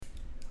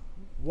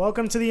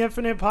Welcome to the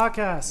Infinite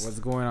Podcast. What's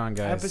going on,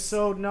 guys?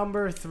 Episode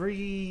number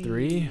 3.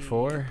 3,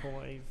 4?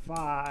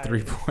 3.5.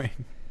 3 point.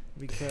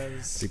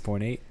 Because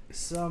 3.8.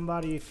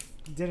 somebody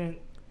didn't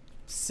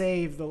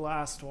save the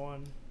last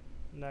one.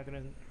 I'm not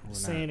going to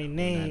say any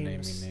names. We're not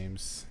naming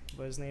names.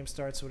 But his name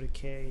starts with a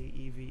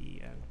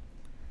K-E-V-E-N.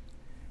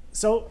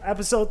 So,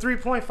 episode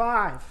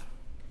 3.5.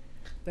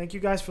 Thank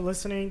you guys for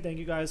listening. Thank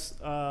you guys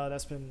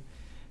that's been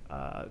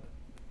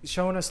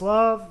showing us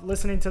love,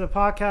 listening to the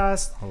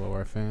podcast. Hello,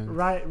 our fans.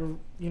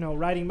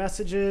 Writing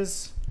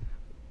messages.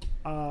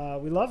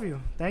 We love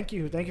you. Thank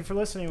you. Thank you for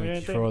listening.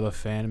 Thank you for all the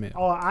fan mail.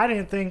 Oh, I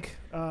didn't think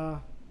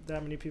that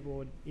many people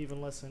would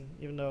even listen,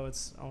 even though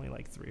it's only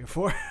like 3 or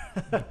 4.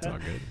 It's all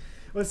good.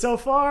 But so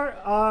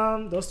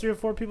far, those 3 or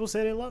 4 people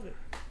say they love it,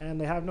 and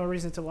they have no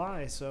reason to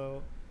lie.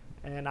 So,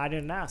 and I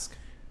didn't ask,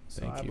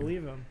 so I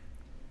believe them.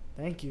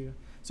 Thank you.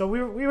 So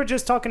we were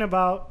just talking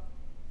about.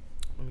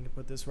 Let me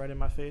put this right in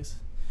my face.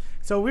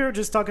 So we were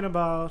just talking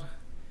about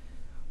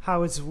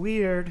how it's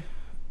weird,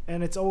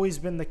 and it's always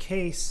been the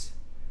case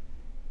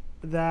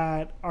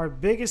that our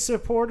biggest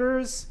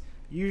supporters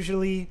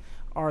usually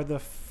are the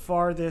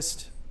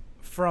farthest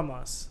from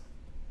us,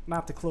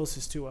 not the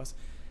closest to us.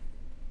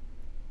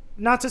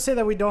 Not to say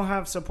that we don't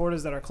have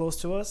supporters that are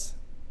close to us,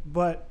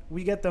 but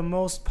we get the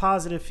most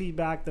positive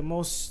feedback, the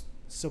most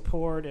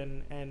support,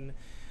 and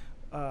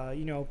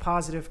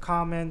positive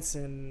comments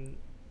and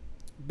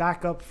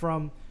backup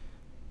from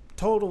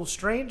total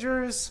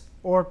strangers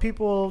or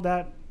people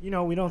that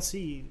we don't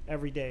see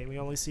every day. We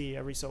only see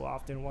every so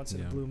often, once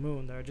in a blue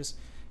moon. They're just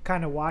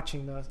kind of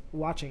watching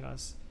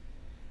us,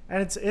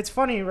 and it's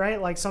funny, right?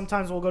 Like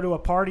sometimes we'll go to a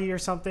party or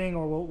something,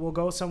 or we'll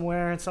go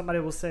somewhere and somebody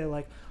will say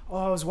like, "Oh,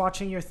 I was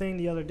watching your thing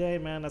the other day,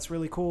 man. That's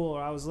really cool."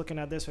 Or, "I was looking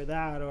at this or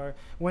that," or,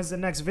 "When's the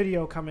next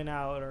video coming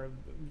out?" or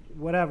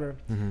whatever.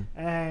 Mm-hmm.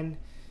 And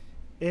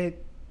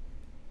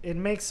it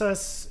makes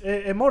us,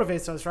 it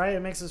motivates us, right?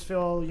 It makes us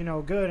feel,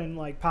 good and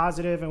like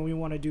positive, and we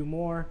want to do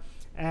more.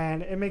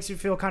 And it makes you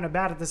feel kind of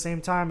bad at the same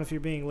time if you're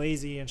being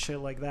lazy and shit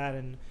like that.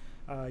 And,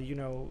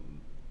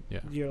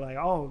 you're like,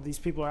 oh, these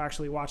people are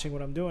actually watching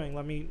what I'm doing.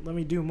 Let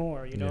me do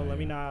more, let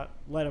me not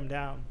let them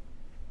down.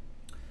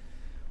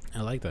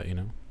 I like that,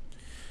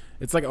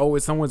 It's like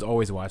always, someone's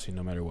always watching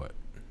no matter what.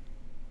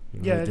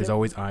 There's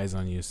always eyes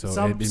on you. So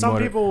some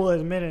people will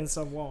admit it and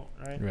some won't,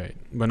 right? Right.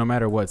 But no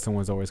matter what,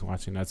 someone's always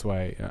watching. That's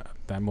why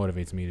that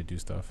motivates me to do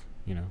stuff,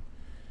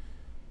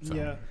 So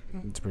yeah.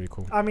 It's pretty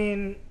cool. I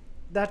mean,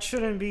 that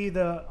shouldn't be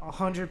the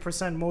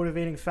 100%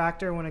 motivating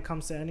factor when it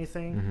comes to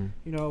anything.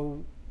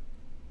 Mm-hmm.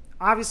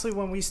 Obviously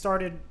when we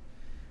started,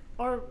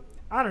 or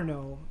I don't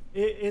know,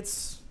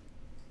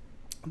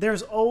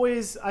 there's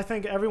always, I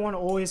think everyone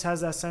always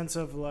has that sense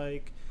of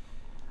like,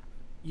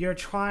 you're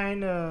trying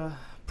to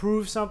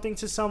prove something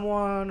to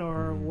someone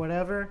or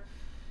whatever,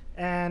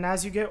 and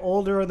as you get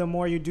older, the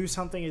more you do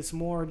something, it's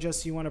more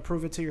just you want to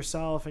prove it to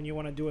yourself and you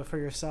want to do it for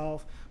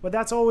yourself. But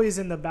that's always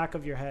in the back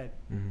of your head,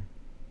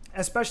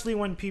 especially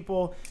when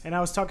people, and I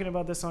was talking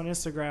about this on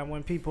Instagram,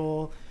 when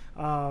people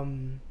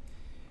kind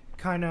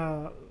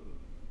of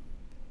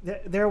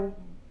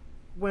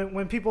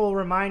when people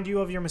remind you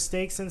of your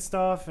mistakes and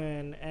stuff,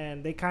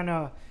 and they kind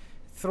of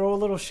throw a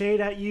little shade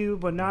at you,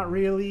 but not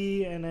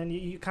really, and then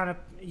you kind of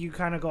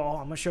go, oh,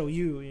 I'm gonna show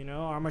you, or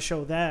I'm gonna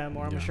show them,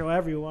 or I'm gonna show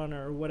everyone,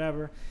 or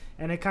whatever,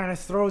 and it kind of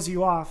throws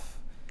you off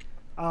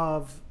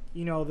of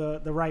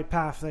the right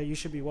path that you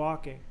should be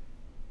walking.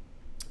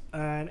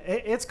 And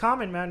it's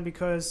common, man,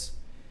 because,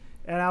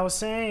 and I was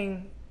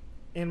saying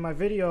in my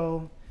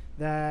video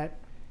that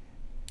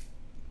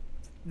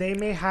they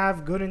may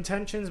have good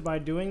intentions by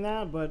doing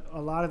that, but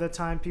a lot of the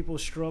time people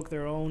stroke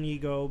their own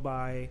ego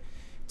by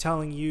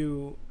telling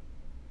you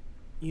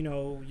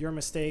your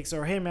mistakes,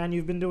 or, hey man,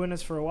 you've been doing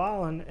this for a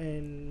while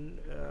and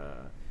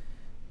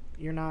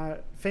you're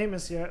not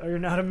famous yet, or you're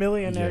not a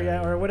millionaire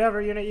yet, or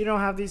whatever. You don't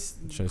have these,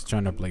 just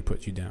trying to like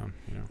put you down,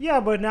 Yeah,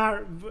 but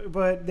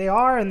they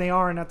are and they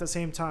aren't at the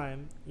same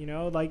time.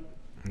 Like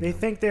they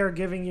think they're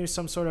giving you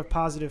some sort of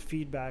positive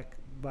feedback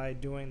by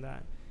doing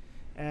that.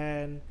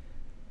 And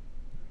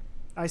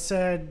I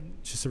said,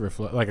 just a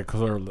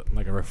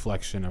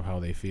reflection of how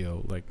they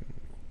feel. Like,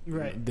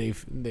 right?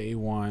 They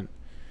want.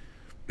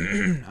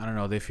 I don't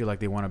know. They feel like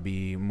they want to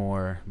be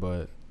more,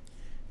 but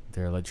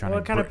they're like trying to.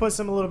 It kind of puts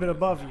them a little bit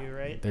above you,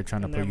 right? They're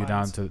trying to put you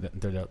down to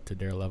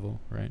their level,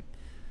 right?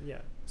 Yeah.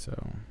 So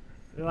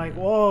they're like,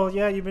 "Whoa,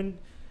 yeah, you've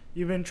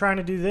been trying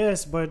to do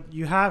this, but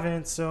you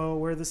haven't. So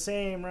we're the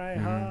same, right?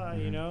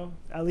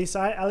 At least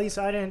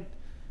I didn't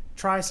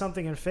try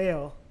something and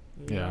fail.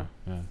 Yeah.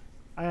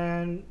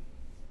 And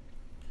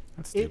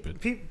that's stupid.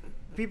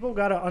 People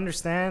got to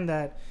understand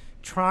that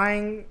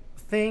trying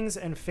things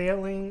and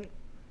failing.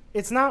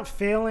 It's not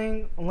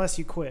failing unless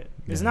you quit.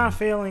 It's not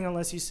failing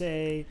unless you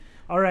say,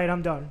 all right,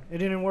 I'm done. It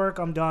didn't work.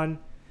 I'm done.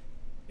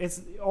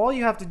 It's all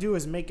you have to do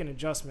is make an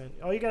adjustment.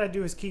 All you got to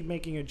do is keep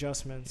making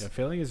adjustments. Yeah,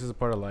 failing is just a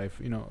part of life.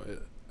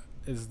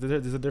 There's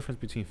a difference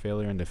between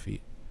failure and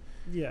defeat.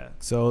 Yeah.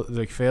 So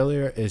like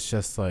failure is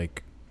just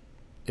like,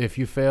 if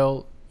you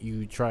fail,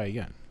 you try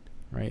again,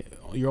 right?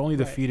 You're only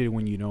defeated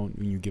when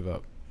you give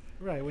up.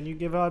 Right. When you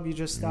give up, you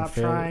just stop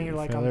trying. You're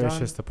like, I'm done. Failure is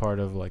just a part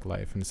of like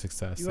life and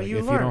success. You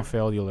if learn. You don't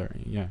fail, you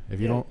learn. Yeah.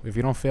 If you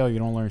don't fail, you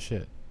don't learn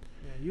shit.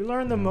 Yeah. You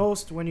learn the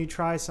most when you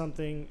try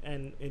something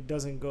and it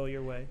doesn't go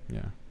your way.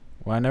 Yeah.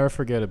 What I never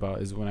forget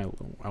about is when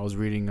I was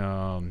reading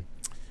what's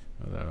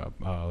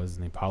his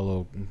name,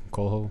 Paulo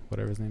Coelho,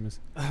 whatever his name is.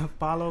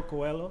 Paulo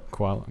Coelho.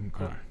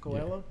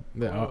 Coelho.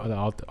 Yeah. The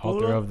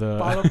author of the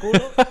Paulo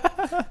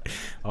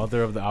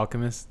author of The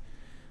Alchemist.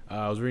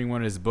 I was reading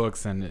one of his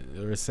books, and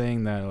they were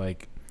saying that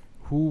like,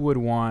 who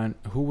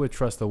would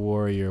trust a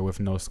warrior with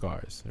no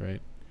scars, right?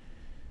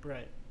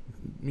 Right.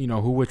 You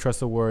know, who would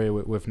trust a warrior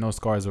with no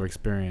scars or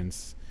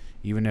experience,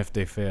 even if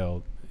they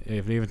failed,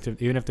 even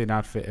if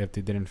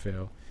they didn't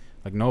fail,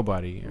 like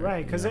nobody.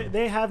 Right, because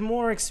they have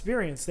more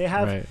experience. They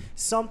have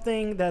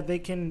something that they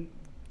can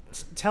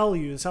tell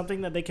you, something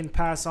that they can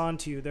pass on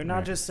to you. They're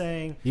not just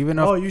saying,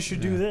 you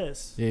should do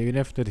this. Yeah, even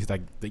if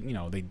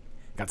they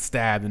got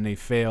stabbed and they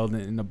failed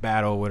in the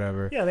battle or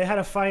whatever. Yeah, they had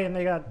a fight and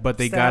they got But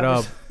they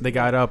stabbed.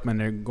 got up and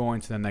they're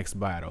going to the next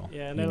battle.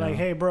 Yeah, and they're like,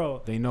 hey,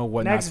 bro. They know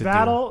what next not to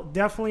battle, do.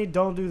 Definitely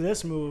don't do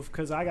this move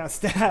because I got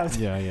stabbed.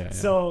 Yeah.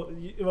 So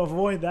you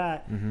avoid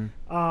that.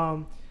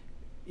 Mm-hmm.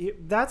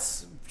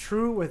 That's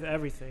true with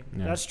everything.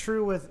 Yeah. That's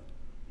true with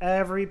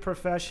every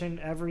profession,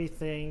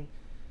 everything.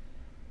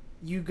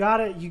 You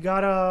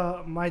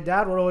gotta, my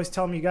dad would always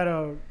tell me, you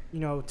gotta,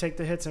 take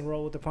the hits and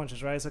roll with the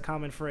punches, right? It's a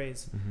common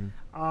phrase.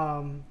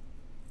 Mm-hmm.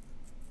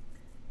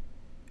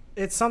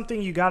 It's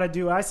something you got to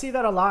do. I see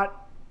that a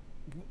lot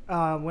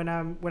when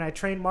I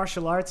train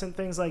martial arts and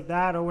things like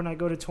that, or when I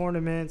go to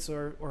tournaments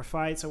or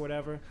fights or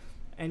whatever,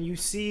 and you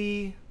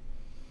see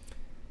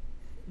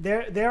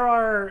there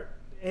are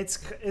it's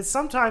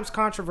sometimes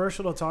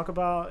controversial to talk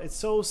about. It's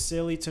so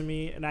silly to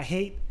me, and I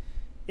hate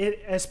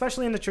it,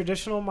 especially in the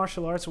traditional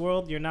martial arts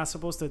world. You're not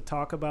supposed to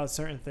talk about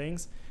certain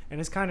things, and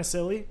it's kind of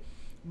silly.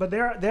 But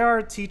there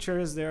are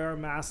teachers, there are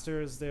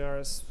masters, there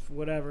are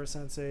whatever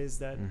senseis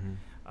that. Mm-hmm.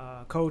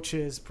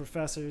 Coaches,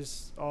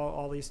 professors,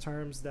 all these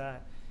terms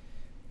that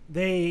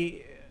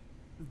they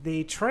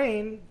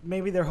train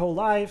maybe their whole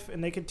life,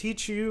 and they could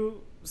teach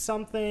you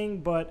something,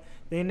 but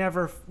they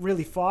never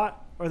really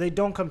fought, or they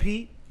don't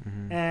compete.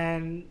 Mm-hmm.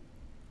 And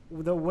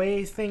the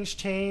way things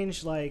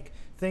change, like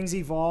things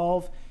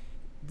evolve,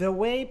 the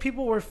way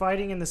people were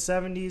fighting in the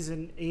 70s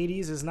and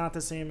 80s is not the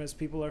same as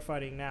people are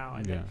fighting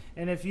now.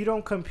 And if you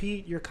don't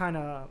compete, you're kind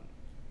of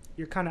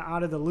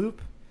out of the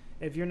loop.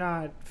 If you're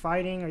not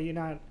fighting, or you're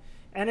not.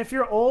 And if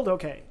you're old,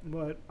 okay,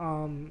 but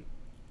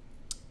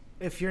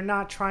if you're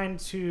not trying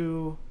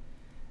to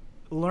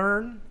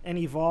learn and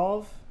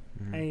evolve,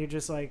 mm-hmm. and you're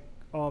just like,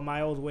 oh,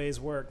 my old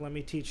ways work, let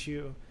me teach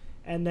you.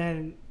 And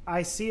then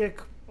I see it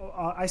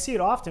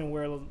often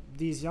where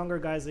these younger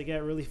guys, they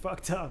get really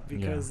fucked up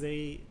because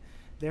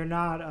they're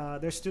not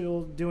they're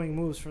still doing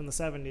moves from the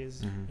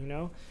 70s,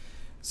 mm-hmm.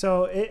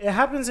 So it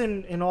happens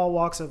in all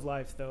walks of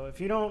life, though. If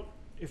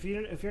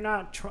you're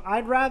not,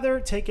 I'd rather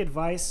take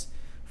advice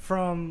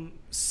from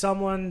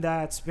someone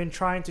that's been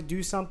trying to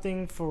do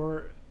something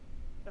for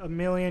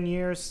 1,000,000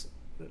 years,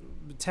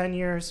 10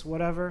 years,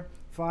 whatever,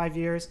 5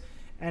 years,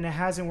 and it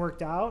hasn't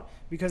worked out,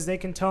 because they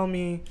can tell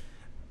me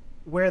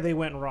where they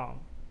went wrong.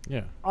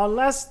 Yeah.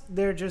 Unless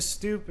they're just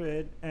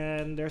stupid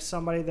and there's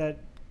somebody that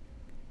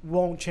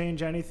won't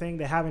change anything,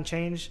 they haven't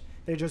changed,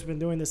 they've just been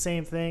doing the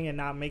same thing and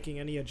not making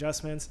any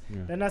adjustments,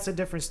 then that's a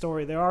different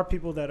story. There are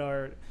people that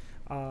are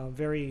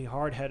very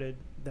hard-headed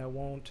that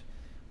won't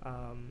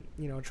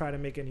try to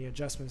make any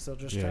adjustments. They'll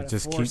just try to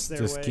force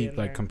their way. Just keep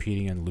like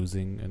competing and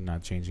losing and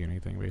not changing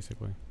anything,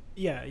 basically.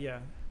 Yeah.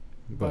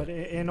 But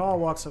in all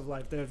walks of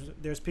life,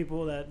 there's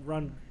people that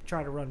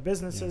try to run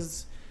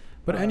businesses. Yeah.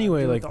 But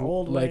anyway,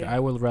 I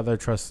would rather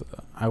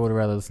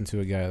listen to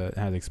a guy that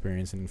has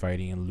experience in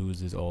fighting and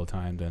loses all the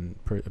time than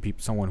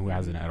someone who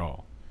hasn't at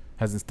all,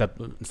 hasn't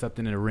stepped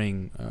in a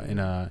ring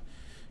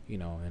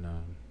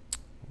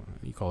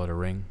you call it a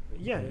ring.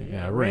 Yeah,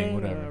 a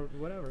ring,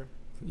 whatever.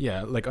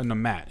 Yeah, like on the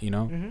mat,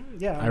 Mm-hmm.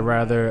 Yeah. I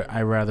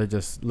rather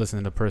just listen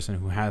to the person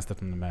who has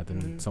stepped on the mat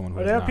than mm-hmm. someone who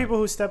has not. There are people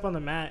who step on the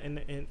mat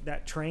and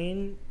that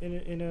train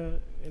in a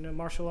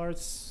martial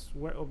arts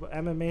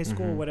MMA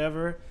school, mm-hmm.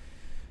 whatever,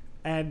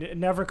 and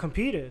never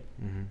competed.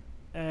 Mm-hmm.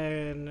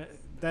 And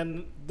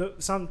then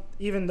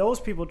even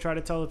those people try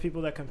to tell the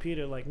people that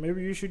competed, like,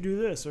 maybe you should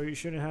do this, or you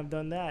shouldn't have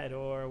done that,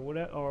 or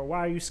whatever, or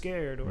why are you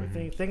scared, or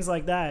mm-hmm. things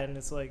like that. And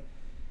it's like,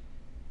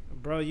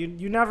 bro,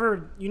 you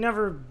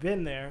never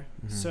been there,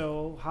 mm-hmm.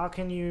 so how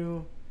can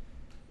you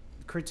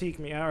critique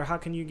me, or how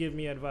can you give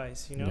me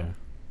advice? Yeah.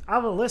 I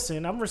will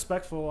listen. I'm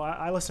respectful.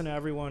 I listen to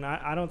everyone.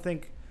 I don't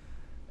think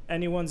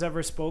anyone's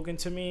ever spoken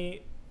to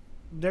me.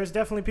 There's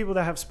definitely people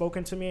that have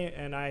spoken to me,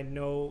 and I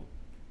know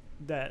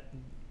that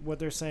what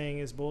they're saying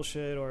is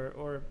bullshit,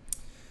 or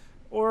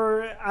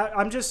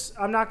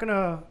I'm not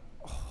gonna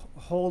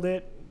hold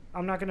it.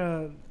 I'm not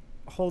gonna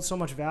hold so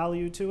much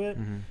value to it,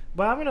 mm-hmm.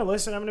 but I'm gonna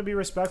listen. I'm gonna be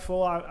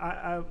respectful.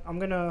 I'm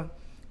gonna,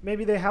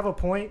 maybe they have a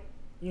point,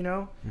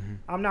 mm-hmm.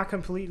 I'm not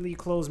completely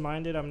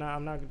closed-minded. I'm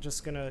not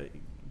just gonna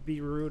be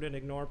rude and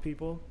ignore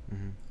people,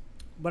 mm-hmm.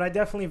 but I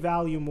definitely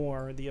value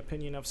more the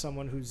opinion of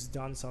someone who's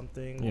done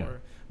something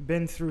or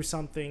been through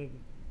something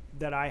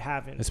that I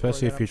haven't.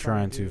 Especially if you're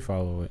trying to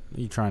follow it.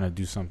 You're trying to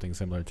do something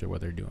similar to what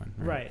they're doing.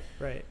 Right.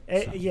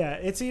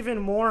 It's even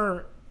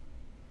more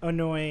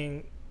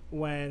annoying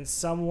when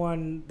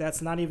someone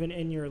that's not even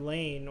in your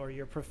lane or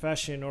your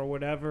profession or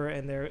whatever,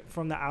 and they're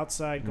from the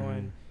outside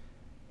going,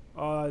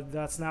 oh,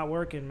 that's not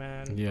working,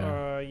 man.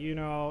 Yeah. You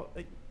know,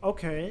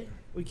 okay.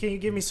 Can you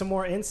give me some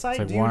more insight?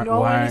 Like, do you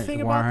know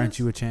anything about this? Why aren't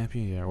you a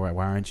champion? Yeah.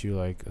 Why aren't you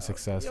like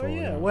successful?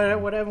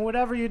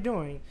 Whatever you're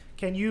doing.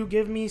 Can you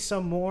give me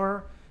some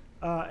more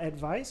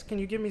advice? Can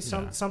you give me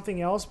something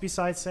else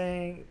besides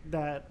saying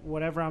that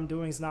whatever I'm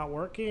doing is not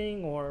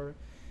working, or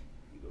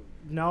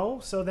no?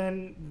 So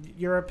then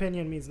your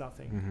opinion means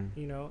nothing,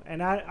 you know.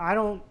 And I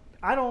don't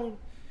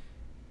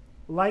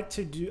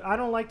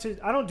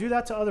do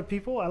that to other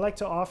people. I like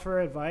to offer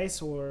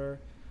advice, or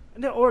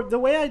the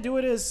way I do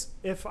it is,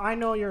 if I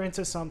know you're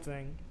into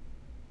something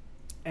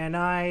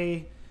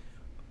and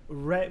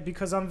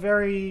because I'm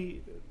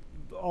very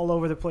all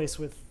over the place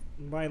with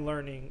my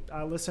learning.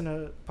 I listen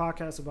to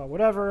podcasts about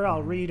whatever,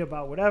 I'll read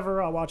about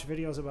whatever, I'll watch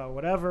videos about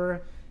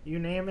whatever, you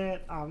name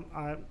it.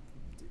 I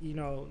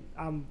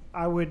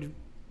would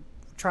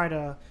try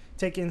to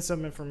take in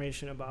some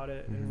information about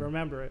it and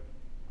remember it.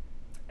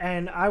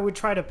 And I would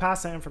try to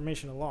pass that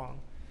information along.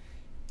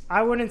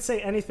 I wouldn't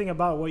say anything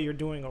about what you're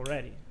doing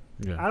already.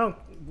 Yeah.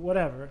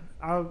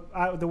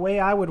 The way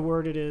I would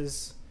word it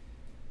is,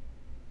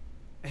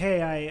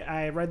 hey,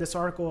 I read this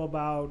article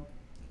about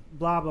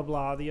blah, blah,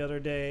 blah the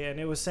other day, and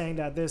it was saying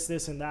that this,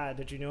 and that.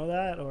 Did you know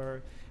that?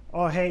 Or,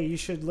 oh, hey, you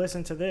should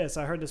listen to this.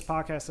 I heard this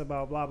podcast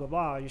about blah, blah,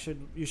 blah. You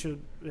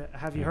should.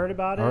 Have you heard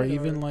about it? Or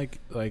even like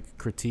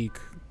critique,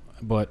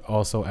 but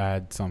also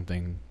add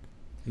something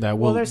that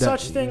will. Well, there's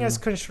such thing as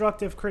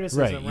constructive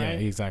criticism, right?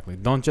 Yeah, exactly.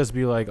 Don't just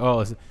be like,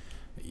 oh,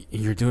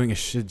 you're doing a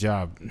shit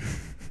job.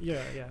 Yeah.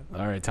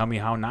 All right, tell me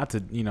how not to,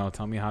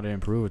 tell me how to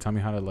improve. Tell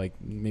me how to like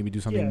maybe do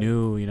something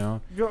new,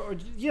 You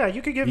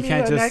could give me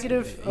a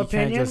negative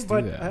opinion,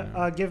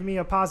 but give me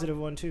a positive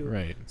one too.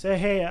 Right. Say,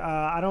 hey,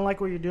 I don't like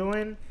what you're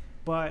doing,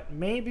 but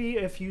maybe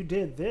if you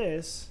did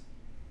this,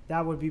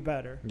 that would be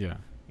better. Yeah.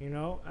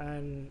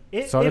 And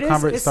start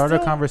a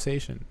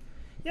conversation.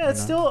 Yeah,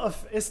 it's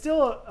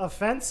still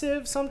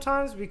offensive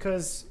sometimes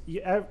because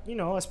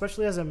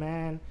especially as a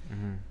man,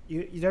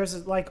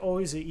 there's like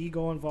always an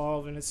ego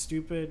involved, and it's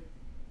stupid.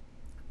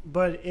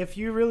 But if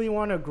you really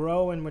want to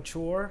grow and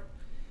mature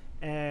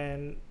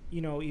and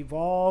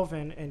evolve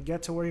and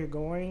get to where you're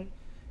going,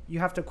 you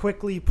have to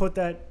quickly put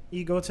that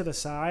ego to the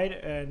side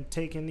and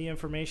take in the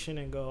information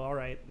and go, all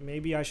right,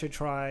 maybe I should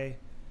try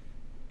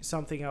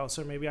something else,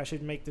 or maybe I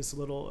should make this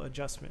little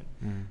adjustment.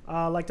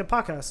 Like the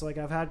podcast, like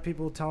I've had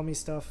people tell me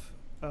stuff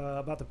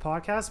about the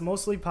podcast,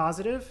 mostly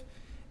positive,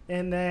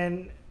 and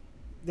then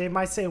they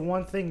might say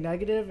one thing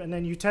negative, and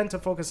then you tend to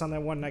focus on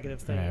that one negative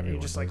thing. Yeah, and you're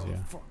just like,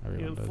 fuck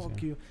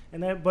you.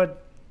 And then,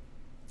 but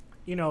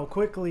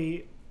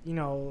quickly,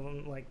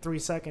 like 3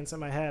 seconds in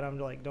my head, I'm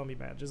like, don't be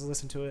mad, just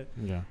listen to it.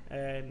 Yeah.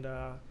 And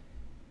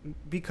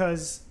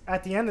because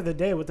at the end of the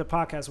day, with the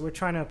podcast, we're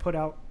trying to put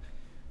out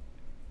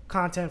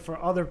content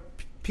for other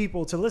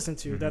people to listen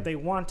to, that they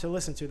want to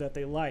listen to, that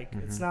they like.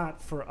 It's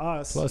not for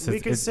us. Plus,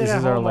 we can sit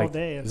at home all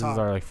day and talk. This is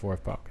our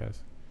fourth podcast.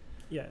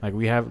 Yeah. Like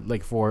we have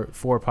like four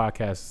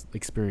podcasts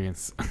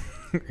experience.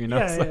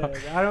 Yeah.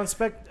 I don't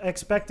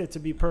expect it to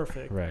be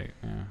perfect. Right.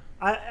 Yeah.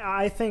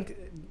 I think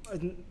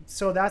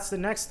so. That's the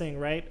next thing,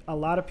 right? A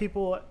lot of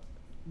people,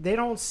 they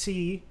don't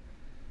see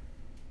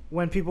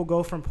when people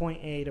go from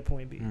point A to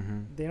point B.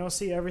 They don't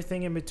see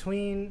everything in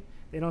between.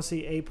 They don't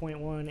see 8.1,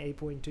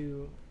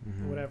 8.2,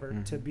 whatever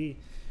to B.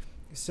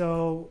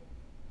 So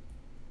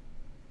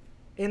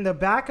in the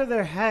back of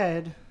their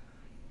head,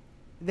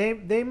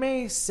 they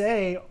may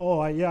say,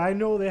 oh, yeah, I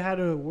know they had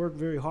to work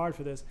very hard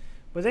for this,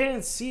 but they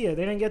didn't see it.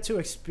 They didn't get to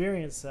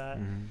experience that.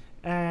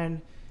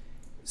 And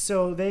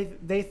so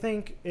they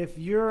think if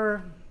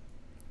you're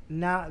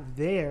not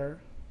there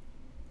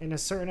in a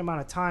certain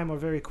amount of time or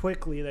very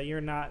quickly, that you're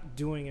not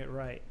doing it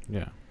right.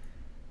 Yeah.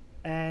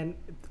 And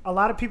a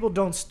lot of people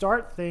don't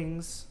start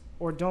things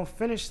or don't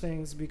finish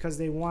things because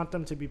they want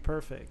them to be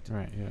perfect.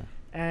 Right, yeah.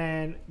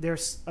 And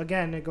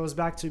again, it goes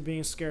back to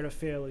being scared of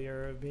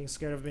failure, or being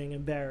scared of being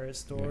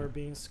embarrassed, or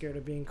being scared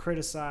of being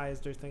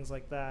criticized, or things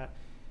like that.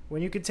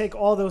 When you could take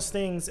all those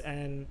things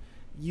and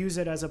use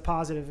it as a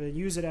positive, and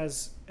use it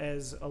as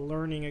a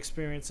learning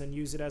experience, and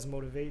use it as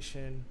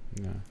motivation.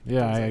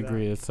 Yeah, I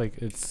agree. It's like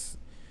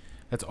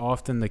that's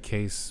often the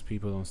case.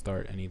 People don't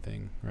start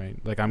anything, right?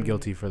 Like I'm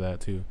guilty for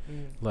that too.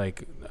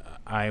 Like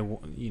I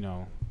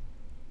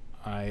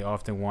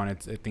often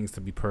wanted things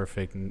to be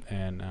perfect,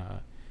 and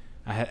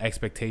I had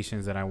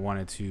expectations that I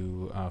wanted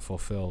to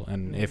fulfill,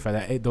 and if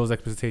those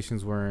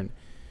expectations weren't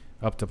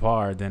up to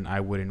par, then I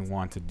wouldn't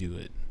want to do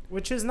it.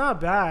 which is not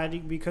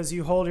bad because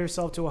you hold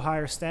yourself to a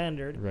higher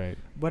standard. Right.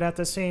 But at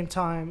the same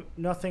time,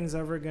 nothing's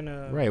ever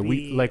gonna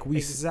be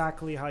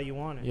exactly how you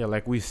want it. Yeah,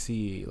 like we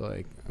see,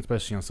 like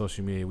especially on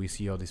social media, we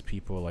see all these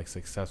people, like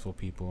successful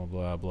people,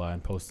 blah blah,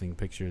 and posting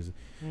pictures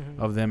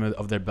of them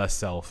of their best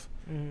self,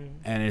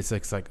 and it's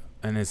like,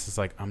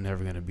 I'm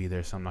never gonna be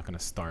there, so I'm not gonna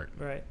start.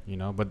 Right. You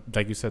know, but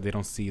like you said, they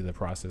don't see the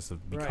process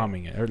of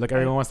becoming it. Or like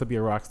everyone wants to be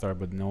a rock star,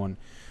 but no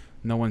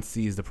one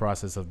sees the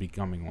process of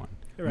becoming one.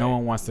 Right. No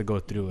one wants to go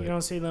through it. You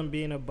don't see them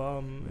being a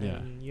bum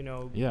and,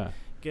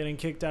 getting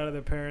kicked out of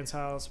their parents'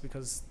 house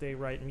because they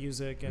write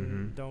music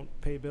and don't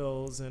pay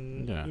bills.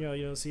 And,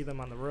 you don't see them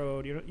on the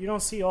road. You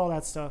don't see all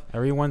that stuff.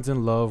 Everyone's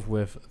in love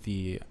with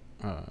the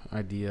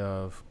idea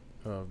of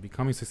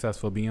becoming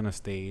successful, being on a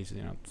stage,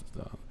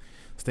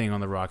 staying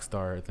on the rock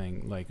star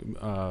thing, like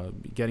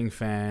getting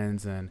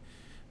fans and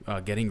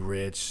getting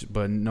rich.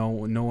 But no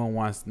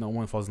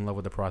one falls in love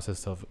with the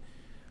process of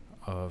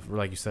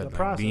like you said,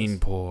 like being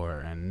poor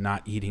and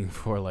not eating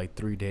for like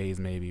 3 days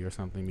maybe or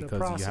something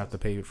because you have to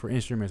pay for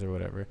instruments or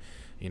whatever,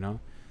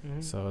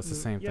 so it's the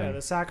same thing. Yeah,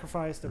 the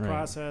sacrifice, the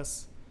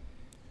process.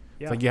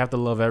 Yeah, it's like you have to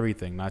love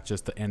everything, not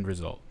just the end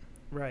result,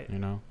 right?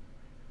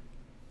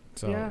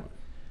 So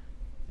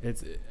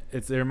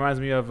it reminds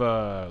me of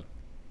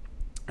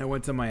I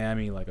went to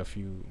Miami like a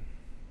few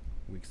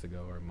weeks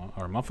ago or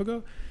a month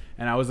ago,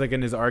 and I was like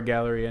in this art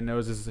gallery, and there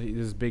was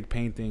this big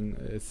painting.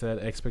 It said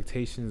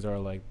expectations are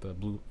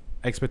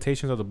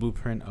the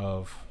blueprint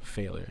of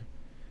failure.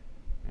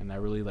 And I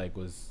really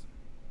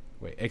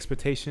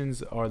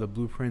expectations are the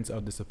blueprints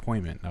of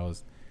disappointment.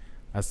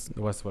 That's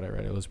what I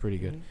read. It was pretty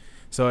good.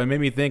 So it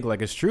made me think,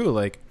 like, it's true,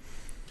 like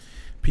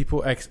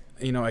people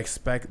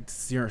expect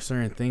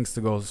certain things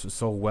to go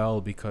so well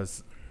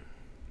because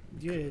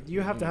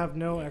you have to have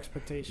no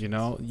expectations.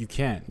 You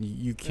can't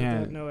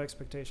have no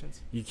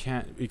expectations. You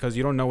can't, because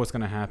you don't know what's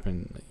going to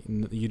happen.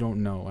 You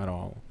don't know at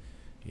all.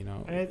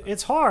 And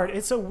it's hard.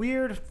 It's a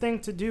weird thing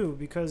to do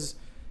because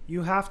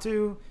you have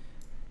to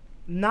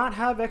not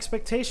have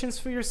expectations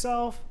for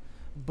yourself,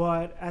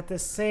 but at the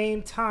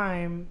same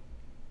time,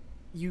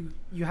 you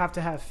have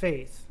to have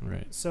faith.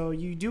 Right. So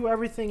you do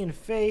everything in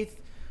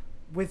faith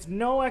with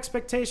no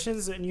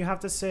expectations, and you have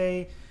to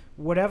say,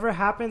 whatever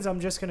happens, I'm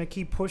just gonna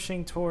keep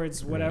pushing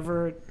towards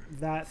whatever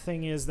that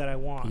thing is that I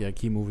want. Yeah,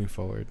 keep moving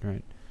forward.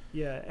 Right.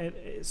 Yeah, and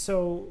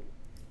so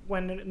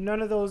when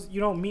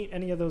you don't meet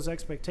any of those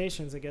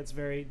expectations, it gets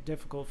very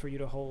difficult for you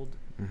to hold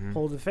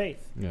the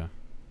faith. Yeah.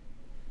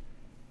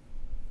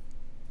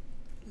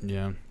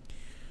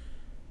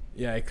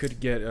 It could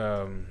get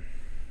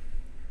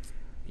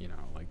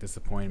like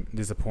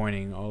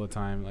disappointing all the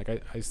time. Like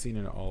I see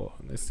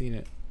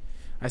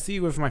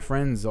it with my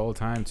friends all the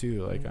time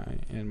too, like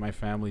and my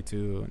family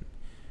too, and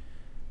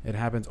it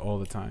happens all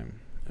the time.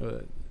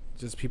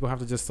 Just people have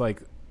to just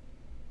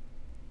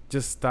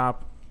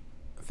stop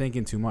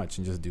thinking too much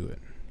and just do it.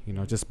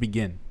 Just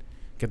begin,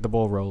 get the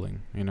ball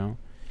rolling,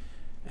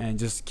 and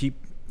just keep,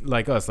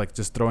 like us, like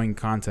just throwing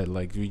content,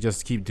 like we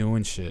just keep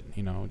doing shit,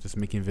 just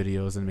making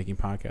videos and making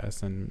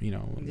podcasts and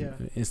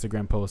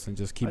Instagram posts, and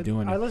just keep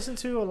doing it. I listen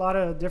to a lot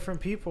of different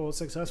people,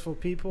 successful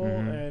people,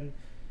 and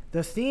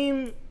the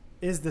theme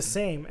is the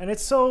same, and it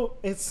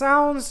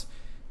sounds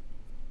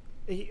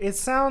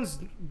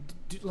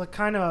like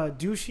kind of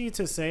douchey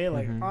to say,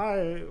 like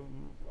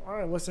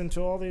I listen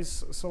to all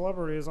these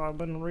celebrities, I've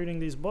been reading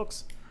these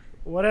books,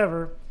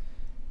 whatever.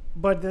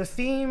 But the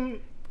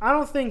theme, I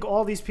don't think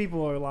all these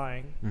people are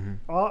lying.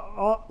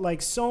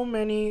 Like so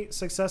many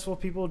successful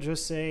people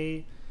just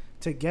say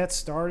to get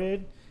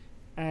started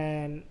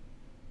and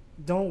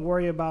don't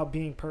worry about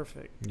being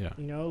perfect. Yeah.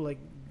 Like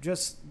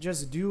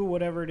just do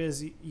whatever it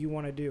is you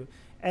want to do.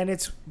 And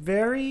it's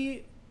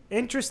very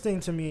interesting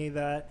to me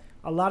that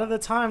a lot of the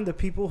time the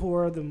people who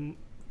are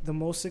the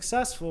most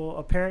successful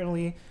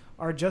apparently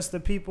are just the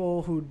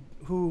people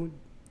who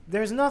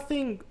there's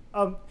nothing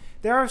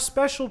there are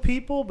special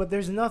people, but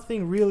there's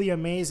nothing really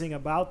amazing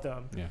about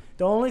them. Yeah.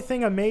 The only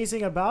thing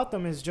amazing about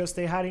them is just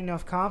they had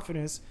enough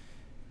confidence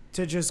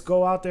to just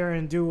go out there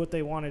and do what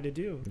they wanted to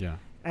do. Yeah.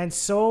 And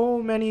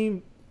so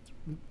many,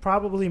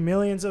 probably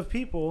millions of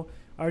people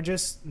are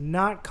just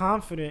not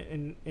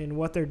confident in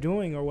what they're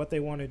doing or what they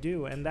want to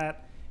do, and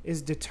that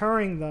is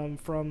deterring them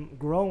from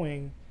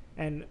growing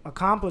and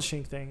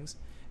accomplishing things.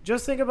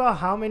 Just think about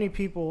how many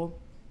people,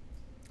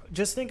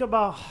 just think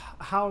about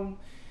how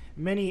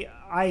many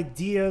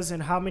ideas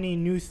and how many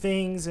new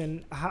things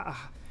and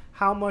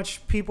how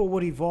much people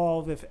would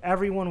evolve if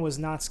everyone was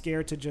not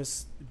scared to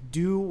just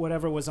do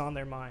whatever was on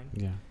their mind.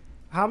 Yeah.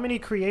 How many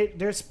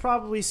there's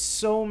probably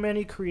so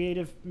many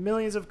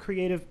millions of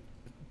creative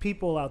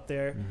people out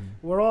there.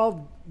 We're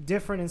all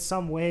different in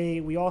some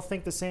way. We all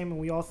think the same and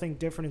we all think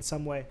different in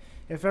some way.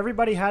 If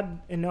everybody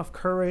had enough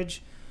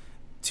courage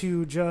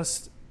to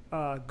just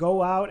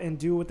go out and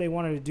do what they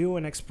wanted to do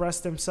and express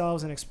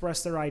themselves and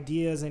express their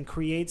ideas and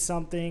create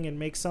something and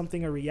make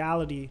something a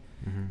reality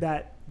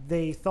that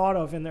they thought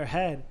of in their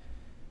head,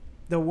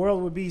 the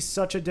world would be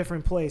such a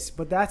different place.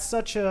 But that's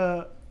such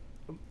a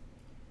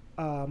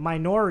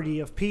minority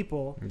of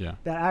people Yeah.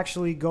 that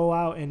actually go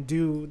out and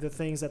do the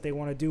things that they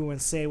want to do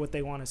and say what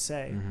they want to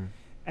say. Mm-hmm.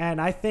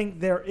 And I think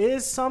there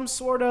is some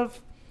sort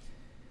of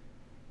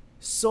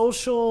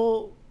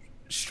social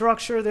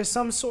structure. There's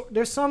some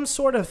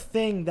sort of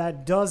thing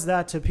that does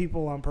that to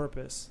people on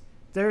purpose.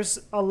 There's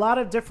a lot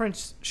of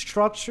different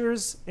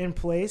structures in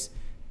place,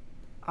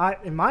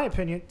 in my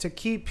opinion, to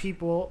keep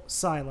people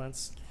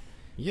silenced.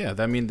 Yeah,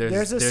 I mean,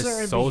 there's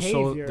certain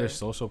social behavior. There's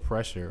social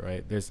pressure,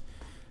 right? There's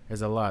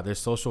a lot. There's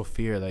social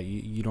fear that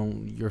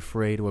you're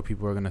afraid what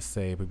people are gonna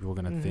say, what people are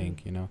gonna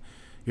think. You know,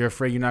 you're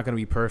afraid you're not gonna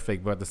be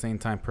perfect, but at the same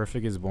time,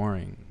 perfect is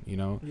boring. You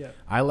know, Yeah.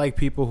 I like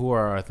people who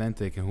are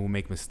authentic and who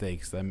make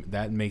mistakes.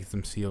 That makes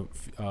them feel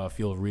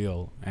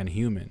real and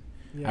human.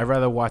 Yeah. I'd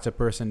rather watch a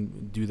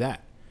person do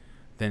that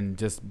than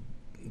just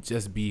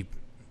be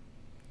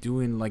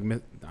doing like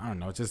I don't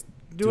know, just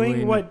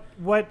doing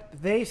what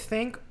they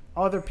think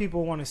other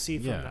people want to see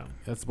from them.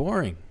 That's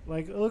boring.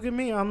 Like, look at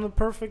me, I'm the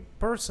perfect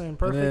person,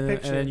 perfect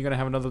picture. And then you're gonna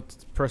have another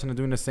person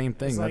doing the same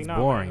thing. That's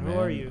boring, man. Who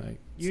are you? Like,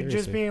 you're seriously.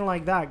 just being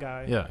like that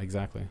guy. Yeah,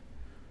 exactly.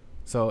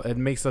 So it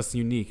makes us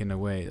unique in a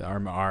way,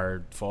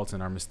 our faults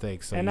and our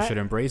mistakes. So you should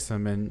embrace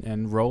them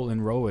and roll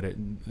with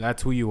it.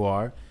 That's who you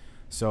are.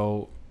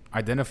 So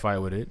identify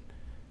with it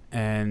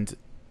and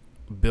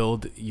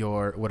build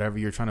your whatever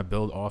you're trying to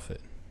build off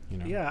it. You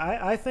know. Yeah,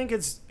 I think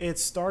it's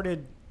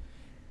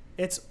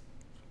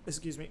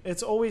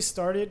always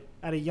started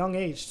at a young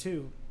age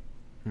too.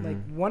 Mm-hmm. Like,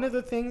 one of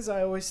the things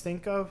I always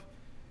think of,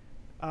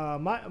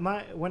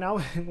 when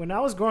I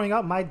was growing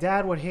up, my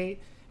dad would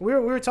hate. We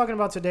were talking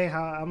about today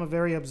how I'm a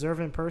very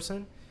observant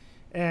person,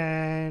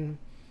 and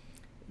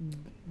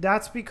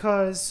that's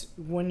because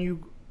when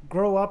you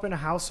grow up in a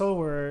household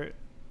where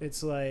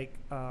it's like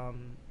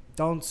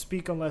don't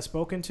speak unless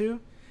spoken to,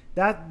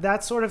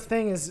 that sort of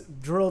thing is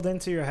drilled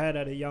into your head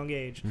at a young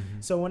age.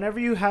 Mm-hmm. So whenever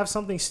you have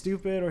something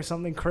stupid or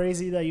something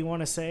crazy that you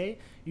want to say,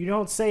 you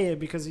don't say it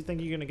because you think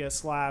you're gonna get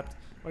slapped,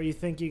 or you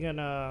think you're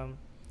gonna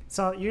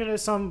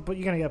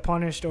get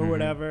punished or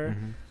whatever.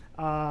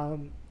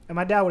 Mm-hmm. And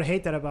my dad would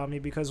hate that about me,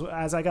 because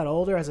as I got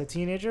older, as a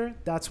teenager,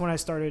 that's when I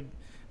started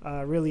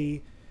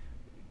really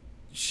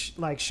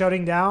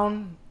shutting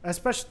down,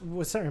 especially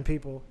with certain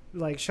people,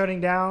 like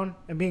shutting down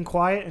and being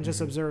quiet and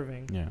just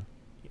observing. Yeah.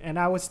 And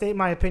I would state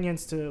my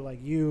opinions to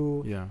like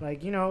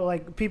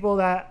people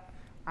that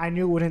I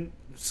knew wouldn't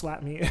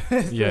slap me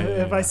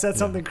if I said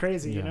something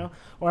crazy, you know,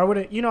 or I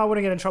wouldn't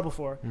get in trouble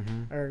for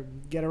or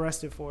get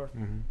arrested for.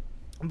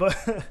 But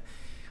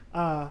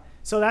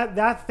so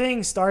that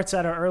thing starts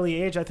at an early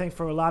age. I think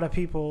for a lot of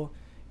people,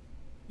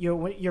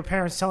 your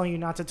parents telling you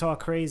not to talk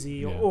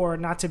crazy or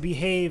not to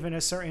behave in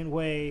a certain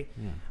way.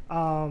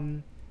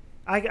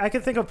 I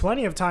can think of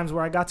plenty of times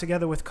where I got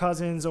together with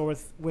cousins or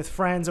with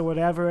friends or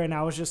whatever, and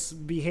I was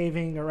just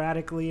behaving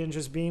erratically and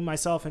just being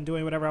myself and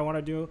doing whatever I want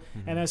to do.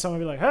 And then someone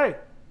would be like, hey,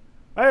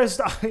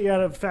 stop. You had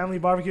a family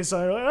barbecue,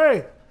 so you're like,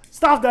 hey,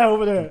 stop that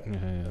over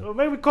there. Or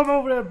maybe come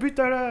over there and beat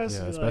that ass.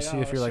 Yeah, especially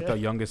if you're like the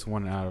youngest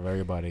one out of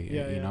everybody,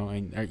 you know,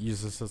 and you're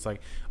just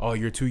like, oh,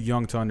 you're too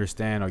young to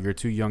understand, or you're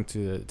too young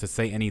to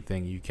say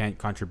anything. You can't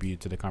contribute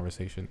to the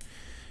conversation.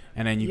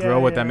 And then you grow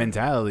with that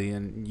mentality,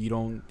 and you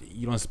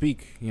don't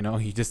speak. You know,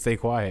 you just stay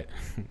quiet.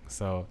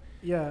 So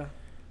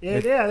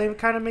they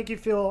kind of make you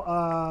feel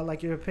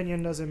like your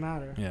opinion doesn't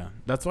matter. Yeah,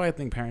 that's why I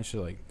think parents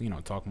should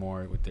talk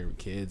more with their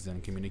kids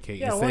and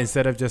communicate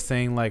instead of just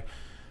saying like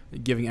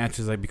giving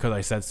answers like because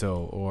I said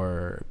so,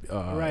 or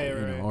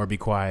or be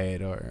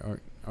quiet, or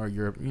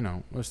your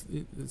or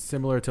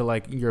similar to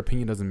like your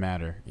opinion doesn't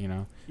matter.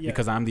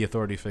 Because I'm the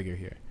authority figure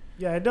here.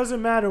 Yeah, it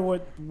doesn't matter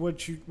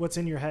what's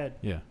in your head.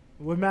 Yeah.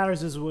 What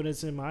matters is what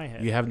is in my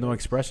head. You have no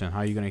expression. How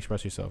are you going to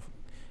express yourself?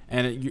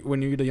 And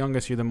when you're the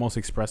youngest, you're the most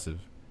expressive.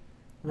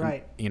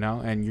 Right.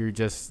 And you're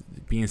just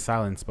being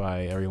silenced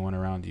by everyone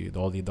around you,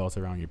 all the adults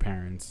around your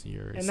parents,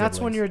 your siblings. That's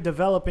when you're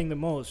developing the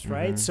most,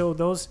 right? So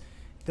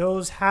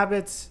those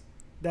habits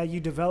that you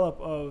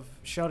develop of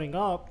shutting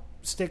up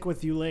stick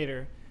with you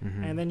later.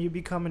 And then you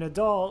become an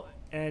adult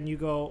and you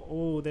go,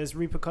 oh, there's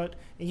repercussions.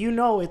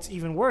 And it's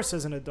even worse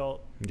as an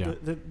adult. Yeah.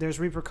 There's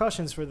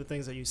repercussions for the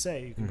things that you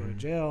say. You can go to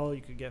jail.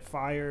 You could get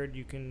fired.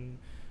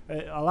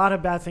 A lot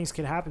of bad things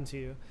can happen to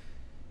you.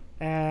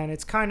 And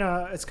it's kind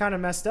of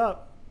messed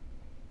up.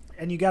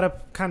 And you got to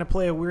kind of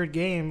play a weird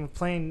game of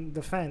playing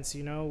the fence,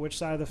 which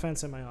side of the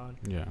fence am I on?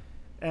 Yeah.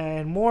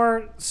 And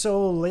more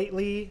so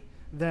lately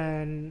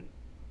than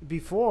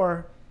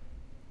before,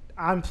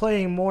 I'm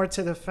playing more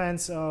to the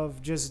fence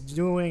of just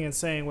doing and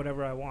saying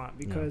whatever I want,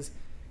 because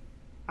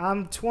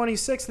I'm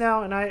 26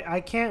 now and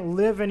I can't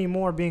live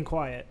anymore being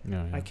quiet.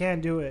 I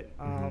can't do it.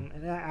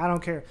 And I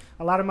don't care.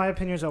 A lot of my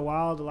opinions are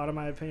wild. A lot of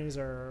my opinions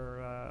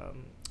are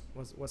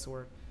what's the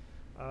word?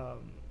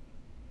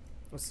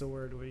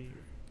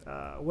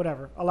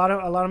 Whatever. A lot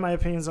of my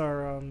opinions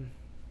are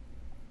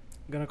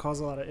gonna cause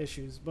a lot of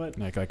issues, but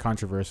like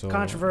controversial.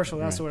 Controversial.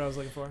 That's the word I was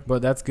looking for.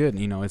 But that's good.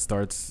 It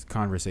starts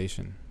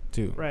conversation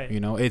too. Right.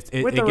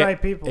 With the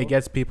right people. It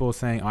gets people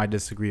saying I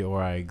disagree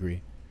or I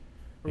agree.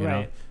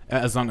 Right.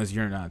 As long as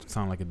you're not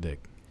sound like a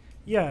dick.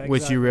 Yeah, exactly.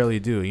 Which you rarely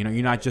do. You know,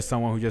 you're not just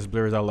someone who just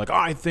blurs out like, oh,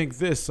 I think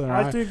this. Or,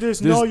 I think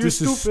this. No, you're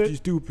stupid. You're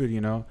stupid,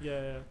 you know?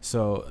 Yeah.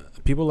 So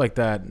people like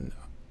that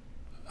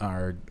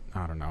are,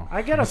 I don't know.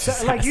 I get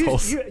upset. Like,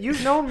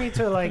 you've known me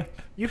to, like,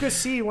 you could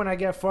see when I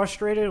get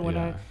frustrated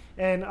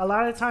and a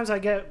lot of times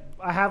I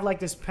have like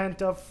this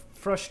pent up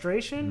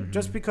frustration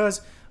just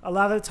because a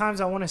lot of the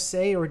times I want to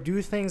say or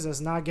do things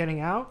that's not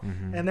getting out,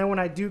 and then when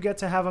I do get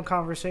to have a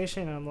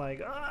conversation, I'm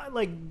like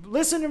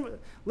listen,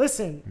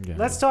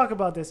 let's talk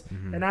about this,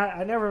 and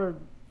I never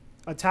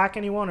attack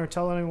anyone or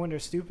tell anyone they're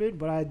stupid,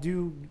 but I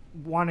do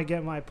want to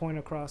get my point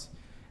across,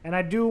 and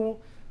I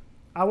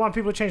want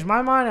people to change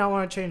my mind, and I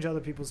want to change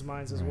other people's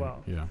minds as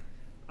well.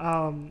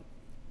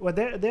 Well,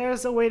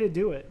 there's a way to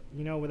do it,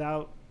 you know,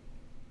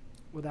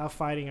 without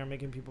fighting or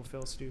making people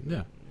feel stupid.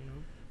 Yeah. You know?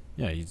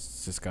 Yeah, you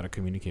just got to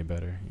communicate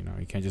better. You know,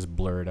 you can't just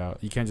blur it out.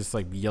 You can't just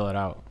like yell it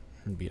out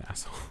and be an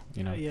asshole,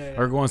 you know?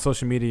 Or go on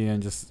social media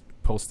and just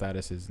post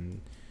statuses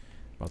and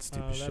about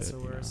stupid shit. That's the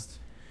worst.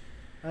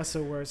 That's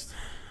the worst.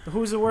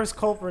 Who's the worst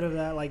culprit of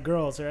that? Like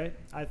girls, right?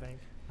 I think.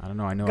 I don't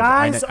know. I know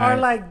guys are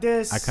like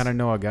this. I kind of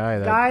know a guy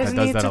that does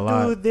that a lot.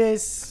 Guys need to do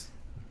this.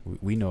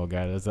 We know a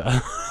guy that does that.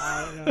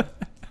 I don't know.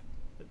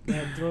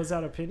 That throws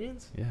out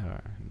opinions?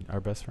 Yeah, our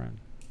best friend.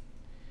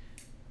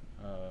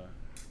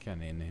 Can't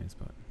name names,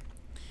 but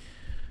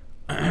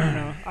I don't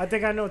know. I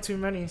think I know too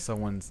many.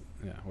 Someone's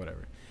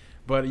whatever.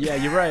 But yeah,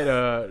 you're right.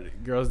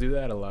 Girls do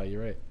that a lot.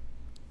 You're right.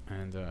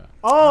 And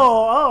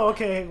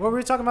okay. What were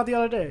we talking about the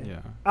other day?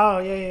 Yeah. Oh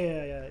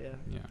yeah.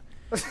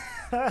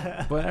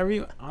 But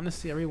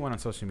honestly, everyone on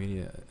social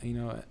media, you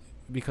know,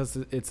 because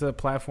it's a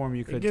platform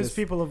you could it gives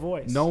people a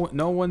voice.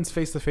 No one's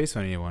face to face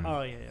with anyone.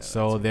 Oh yeah.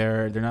 So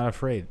they're not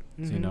afraid.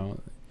 You know.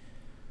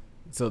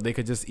 So they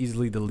could just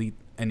easily delete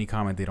any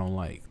comment they don't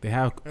like. They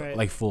have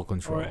like full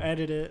control. Or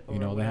edit it. You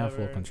know, they have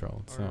full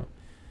control. So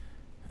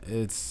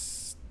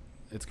it's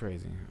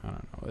crazy. I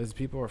don't know.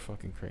 People are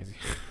fucking crazy.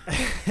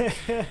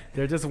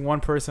 They're just one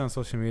person on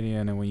social media,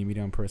 and then when you meet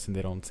them in person,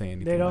 they don't say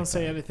anything. They don't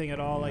say anything at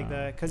all like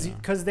that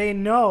because they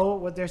know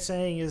what they're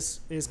saying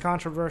is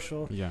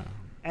controversial. Yeah.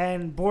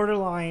 And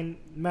borderline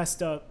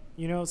messed up.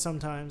 You know,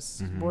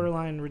 sometimes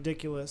borderline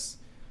ridiculous,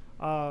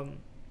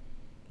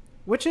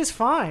 which is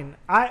fine.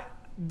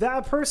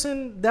 That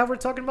person that we're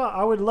talking about,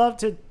 I would love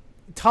to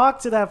talk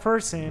to that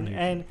person,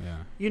 and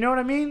you know what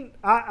I mean?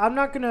 I'm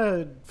not going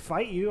to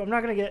fight you. I'm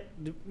not going to get,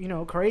 you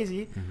know,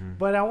 crazy,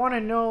 but I want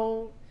to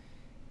know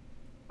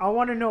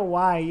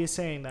why you're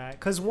saying that.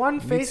 Because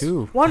one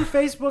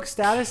Facebook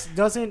status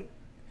doesn't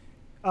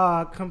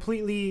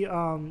completely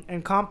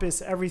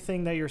encompass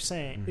everything that you're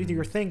saying,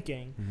 you're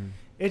thinking.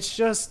 It's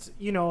just,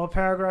 you know, a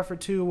paragraph or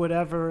two,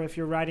 whatever, if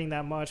you're writing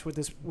that much, which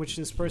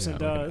this person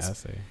does. Like an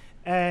essay.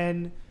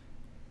 And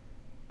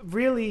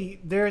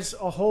really, there's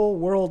a whole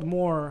world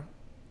more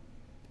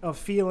of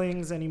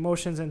feelings and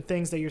emotions and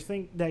things that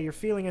you're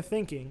feeling and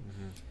thinking.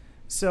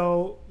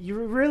 So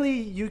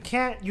you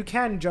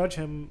can judge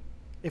him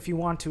if you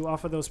want to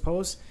off of those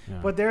posts,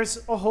 but there's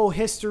a whole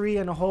history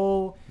and a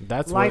whole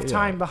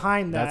lifetime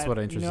behind that. That's what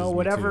interests me. You know,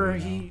 whatever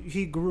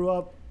he grew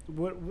up,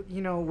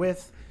 you know,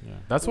 with. Yeah.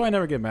 That's why I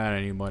never get mad at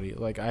anybody.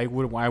 Like I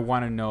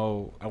want to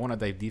know. I want to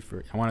dive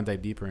deeper. I want to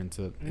dive deeper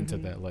into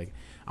that. Like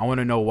I want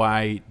to know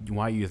why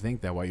you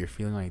think that, why you're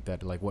feeling like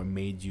that. Like what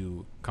made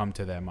you come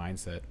to that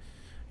mindset,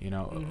 you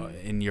know,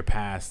 in your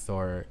past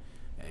or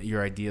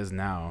your ideas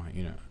now,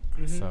 you know.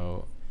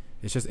 So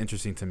it's just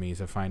interesting to me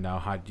to find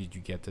out how did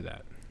you get to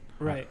that,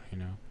 right? You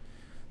know,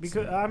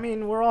 because I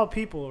mean we're all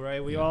people,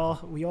 right? We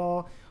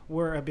all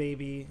were a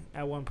baby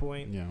at one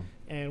point,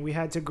 and we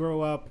had to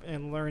grow up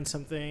and learn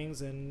some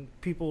things, and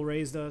people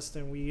raised us,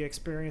 and we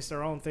experienced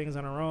our own things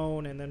on our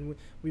own, and then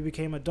we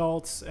became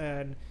adults,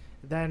 and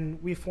then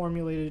we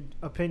formulated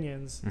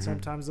opinions.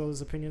 Sometimes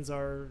those opinions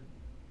are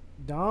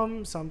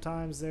dumb,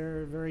 sometimes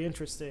they're very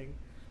interesting,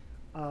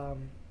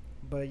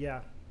 but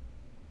yeah,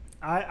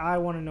 I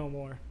want to know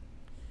more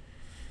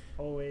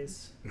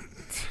always.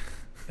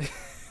 We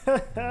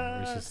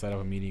should set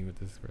up a meeting with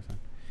this person.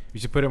 We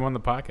should put him on the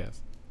podcast.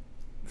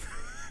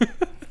 Fuck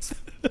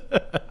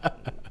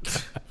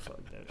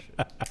that shit.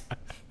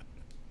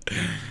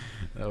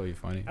 That would be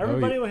funny.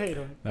 Everybody would hate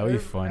him. That would be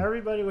fun.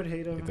 Everybody would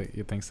hate him.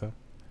 You think so?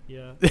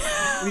 Yeah.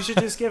 We should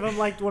just give him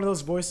like one of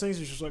those voice things.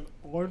 It's just like,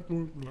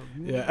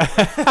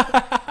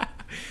 yeah.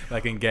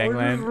 Like in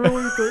Gangland.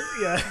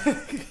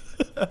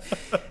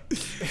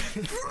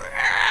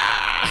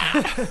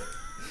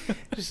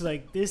 Just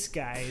like, this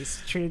guy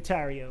is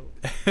Trinitario.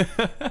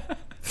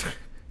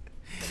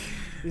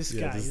 This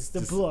guy is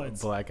the blood.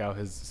 Black out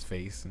his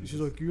face. And she's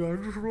like, I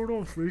just wrote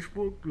on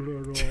Facebook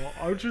that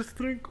I just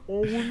think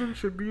all women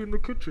should be in the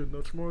kitchen.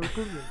 That's my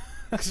opinion.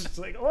 It's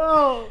like,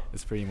 whoa.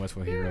 That's pretty much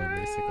what he wrote,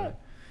 basically.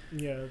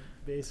 Yeah,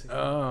 basically.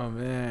 Oh,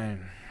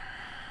 man.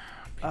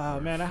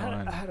 Man,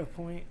 I had a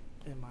point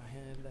in my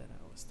head that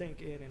I was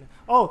thinking.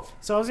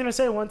 So I was going to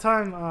say one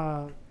time,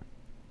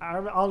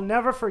 I'll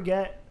never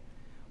forget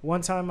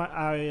one time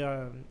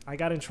I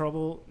got in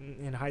trouble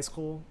in high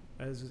school.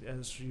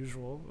 As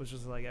usual, which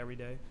is like every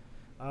day.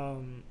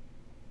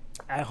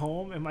 at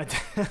home, and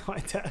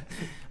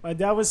my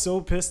dad was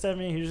so pissed at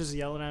me. He was just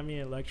yelling at me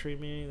and lecturing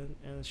me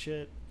and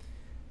shit.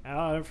 And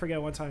I'll never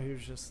forget one time he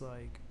was just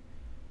like,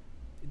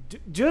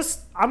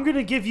 just, I'm going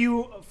to give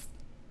you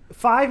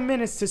 5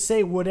 minutes to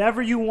say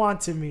whatever you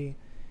want to me.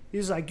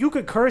 He's like, you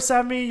could curse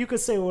at me. You could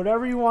say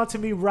whatever you want to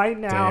me right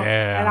now.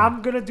 Damn. And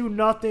I'm going to do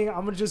nothing.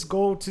 I'm going to just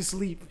go to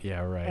sleep.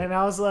 Yeah, right. And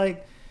I was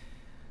like,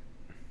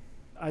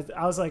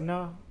 I was like,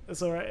 no,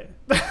 it's all right.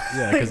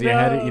 Yeah, because you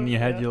had it in your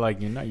head. Yeah. You're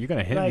like, you're going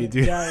to hit me,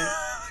 dude. Yeah,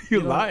 you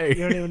lying.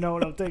 You don't even know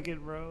what I'm thinking,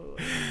 bro.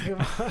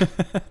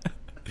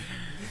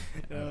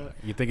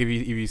 You think if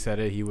you said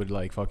it, he would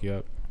like fuck you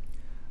up?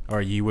 Or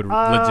you would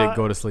legit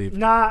go to sleep?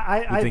 Nah,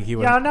 I think he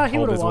would. Yeah, no, he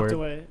would have walked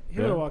away. He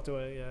would have walked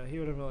away. Yeah, he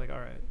would have been like, all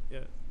right,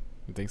 yeah.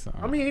 You think so?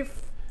 I mean,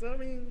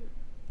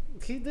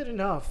 he did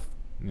enough.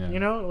 Yeah. You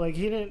know, like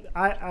he didn't.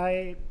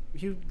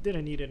 He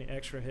didn't need any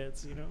extra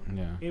hits. You know.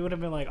 Yeah. He would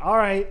have been like, all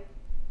right,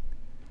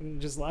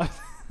 and just left.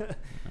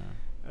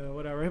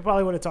 Whatever. He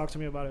probably would have talked to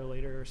me about it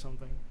later or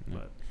something. Yeah.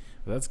 But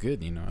that's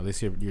good. You know, at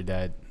least your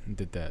dad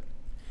did that.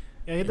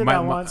 Yeah, he did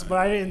that once, but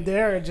I didn't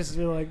dare just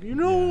be like, you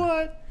know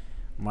what?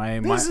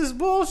 This is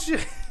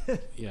bullshit.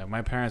 Yeah,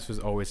 my parents was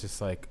always just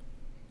like,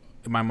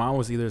 my mom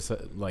was either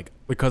like,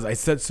 because I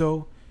said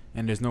so,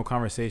 and there's no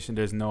conversation,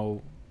 there's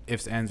no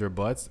ifs, ands, or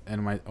buts,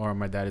 and my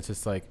dad is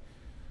just like,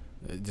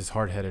 just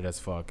hard headed as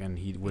fuck, and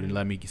he wouldn't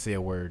let me say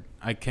a word.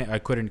 I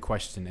couldn't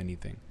question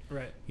anything.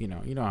 Right. You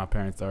know how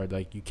parents are,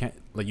 like you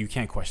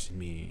can't question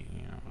me.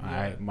 You know,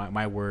 yeah.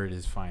 My word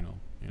is final.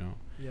 You know.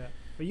 Yeah.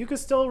 But you could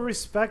still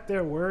respect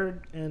their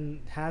word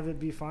and have it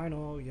be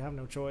final. You have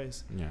no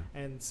choice. Yeah.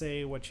 And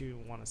say what you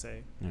want to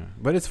say. Yeah.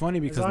 But it's funny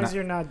because as long as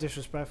you're not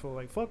disrespectful,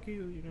 like fuck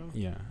you, you know.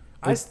 Yeah.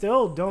 I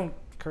still don't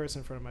curse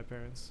in front of my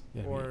parents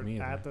or me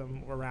at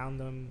them, or around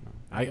them.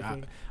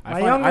 No. My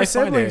younger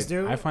siblings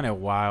do. I find it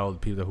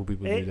wild people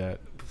do that.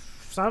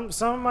 Some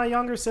of my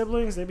younger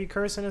siblings, they be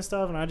cursing and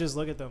stuff, and I just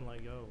look at them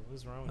like, yo,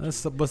 what's wrong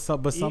with you? But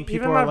some people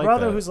even are my like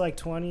brother that. Who's like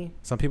 20.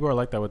 Some people are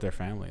like that with their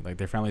family. Like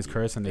their families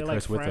curse and they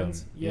curse like with them.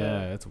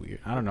 Yeah, that's weird.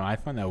 I don't know. I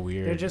find that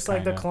weird. They're just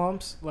like the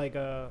clumps. Like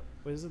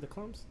what is it? The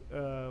clumps?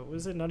 What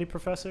is it? Nutty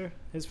Professor?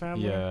 His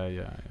family.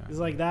 Yeah. It's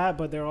like that,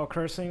 but they're all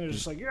cursing. They're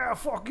just like, yeah,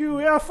 fuck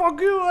you. Yeah, fuck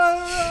you.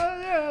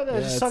 Yeah.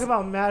 They're just talking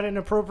about mad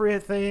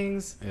inappropriate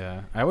things.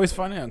 Yeah, I always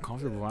find it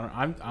uncomfortable.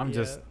 I'm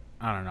just,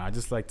 I don't know. I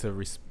just like to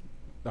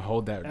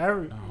hold that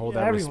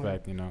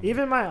respect, you know.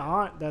 Even my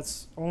aunt,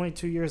 that's only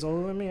 2 years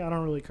older than me, I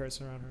don't really curse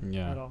around her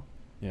at all.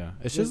 Yeah,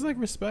 it's just like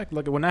respect.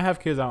 Like when I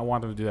have kids, I don't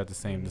want them to do that the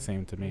same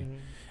to me. Mm-hmm.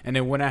 And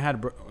then when I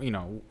had,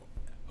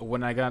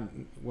 when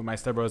my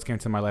stepbrothers came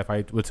to my life,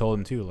 I would tell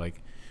them too,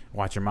 like,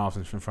 watch your mouth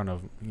in front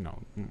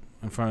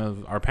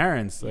of our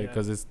parents, like,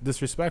 because it's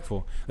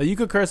disrespectful. Like you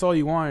could curse all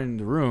you want in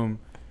the room,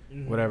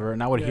 whatever,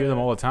 and I would hear them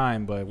all the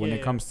time. But when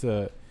it comes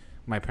to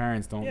my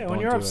parents, don't. Yeah, when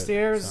you're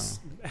upstairs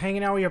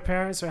hanging out with your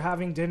parents or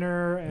having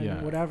dinner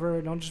and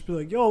whatever, don't just be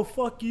like, yo,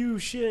 fuck you,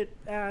 shit,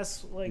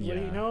 ass. Like, what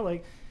do you know?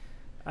 Like,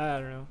 I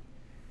don't know.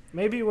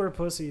 Maybe we're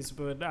pussies,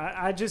 but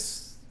I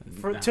just,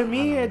 to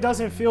me, it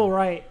doesn't feel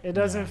right. It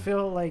doesn't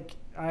feel like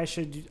I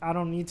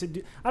don't need to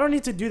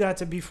do that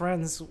to be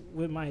friends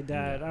with my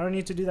dad. I don't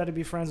need to do that to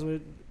be friends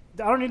with.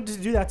 I don't need to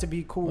do that to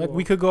be cool. Like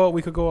we could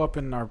go up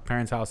in our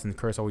parents' house and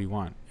curse all we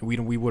want. We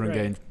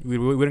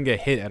wouldn't get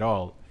hit at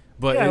all.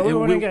 But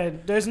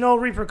there's no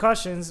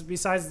repercussions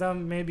besides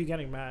them maybe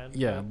getting mad.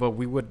 Yeah, but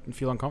we would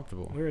feel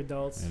uncomfortable. We're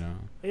adults, you know.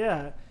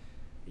 Yeah.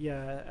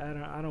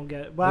 I don't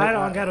get it. But I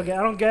don't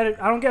get it.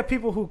 I don't get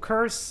people who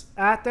curse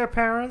at their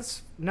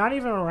parents, not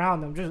even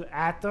around them, just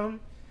at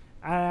them.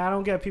 I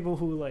don't get people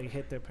who like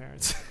hit their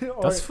parents.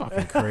 That's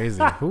fucking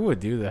crazy. Who would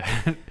do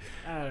that?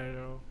 I don't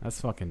know.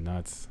 That's fucking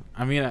nuts.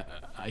 I mean,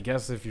 I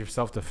guess if you're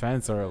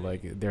self-defense or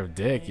like they're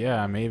dick,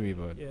 yeah, maybe,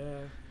 but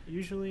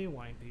usually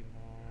white people.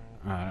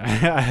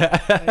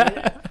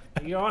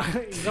 You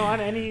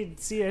don't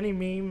see any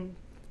meme,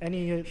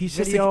 any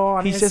video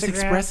on Instagram? He's just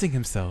expressing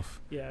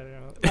himself. Yeah, I don't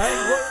know.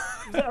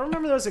 I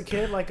remember there was a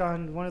kid like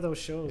on one of those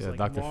shows, like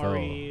Dr.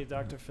 Phil.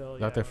 Dr. Phil.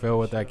 Dr. Phil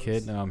with that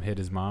kid hit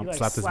his mom, he,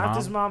 slapped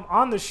his mom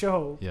on the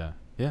show. Yeah.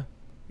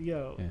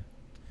 Yo. Yeah.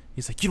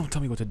 He's like, you don't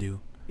tell me what to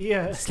do.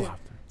 Yeah.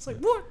 Slapped her. It's like,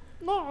 what?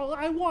 No,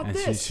 I want and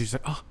this. She's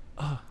like,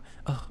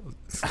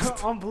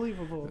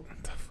 Unbelievable.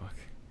 What the fuck?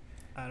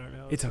 I don't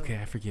know. It's okay.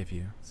 I forgive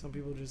you. Some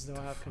people just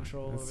don't have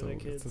control over their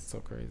kids. That's so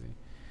crazy.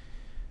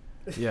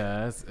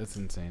 Yeah, it's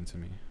insane to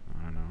me.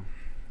 I don't know.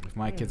 If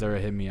my kids ever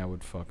hit me, I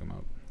would fuck them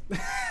up.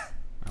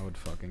 I would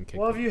fucking kick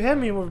them. Well, if you hit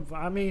me, we're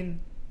going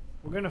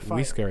to fight.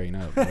 We scaring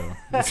up, bro.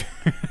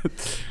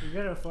 We're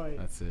going to fight.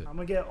 That's it. I'm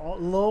going to get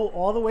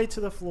all the way to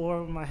the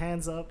floor with my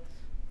hands up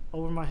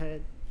over my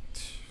head.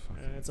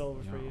 And it's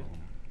over for you.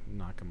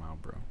 Knock him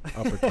out, bro.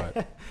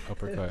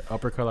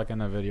 Uppercut like in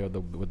that video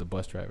with the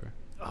bus driver.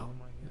 Oh,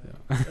 my God.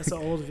 Yeah. That's an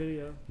old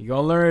video. You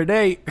gonna learn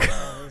today.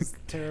 Oh, it's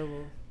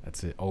terrible.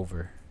 That's it.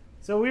 Over.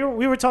 So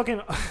we were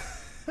talking.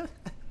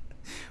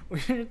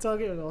 We were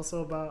talking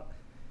also about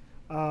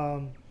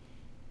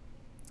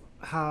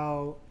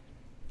how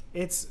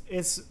it's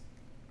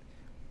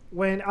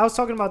when I was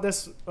talking about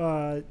this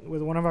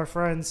with one of our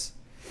friends,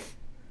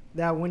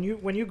 that when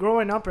you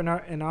growing up in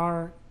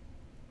our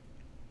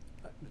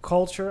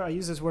culture, I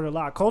use this word a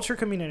lot. Culture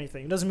can mean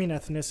anything. It doesn't mean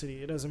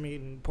ethnicity. It doesn't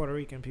mean Puerto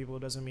Rican people.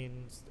 It doesn't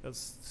mean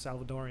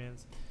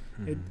Salvadorians.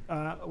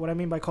 What I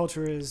mean by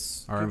culture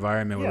is our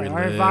environment, where we live,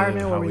 our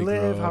environment, where we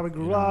live, how we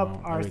grew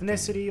up, our everything,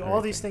 ethnicity,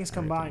 all these things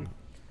combined,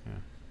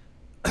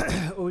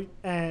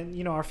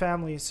 and our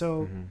family.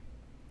 So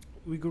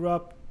we grew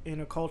up in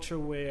a culture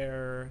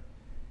where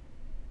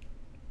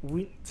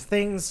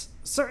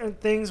certain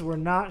things were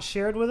not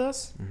shared with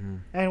us.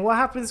 And what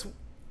happens?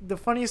 The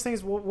funniest thing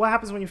is what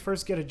happens when you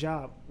first get a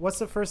job. What's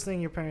the first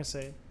thing your parents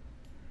say?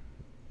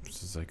 It's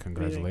just like,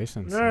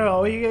 congratulations.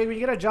 No. When you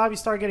get a job, you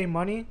start getting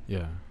money.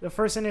 Yeah. The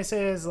first thing they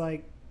say is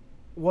like,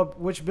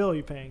 which bill are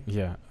you paying?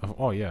 Yeah.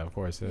 Oh yeah, of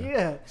course.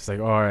 Yeah. It's like,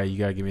 all right, you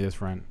gotta give me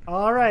this rent.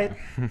 All right,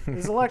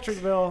 this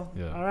electric bill.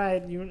 Yeah. All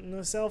right,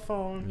 the cell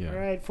phone. Yeah. All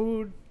right,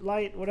 food,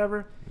 light,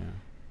 whatever. Yeah.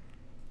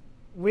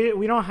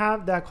 We don't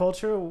have that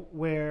culture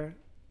where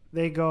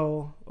they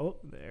go, oh,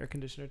 the air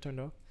conditioner turned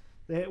off.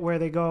 Where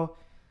they go,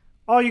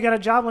 oh, you got a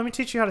job? Let me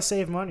teach you how to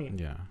save money.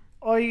 Yeah.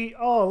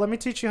 Oh, let me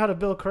teach you how to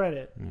build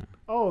credit. Yeah.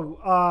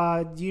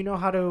 Oh, do you know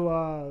how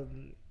to?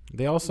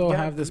 They also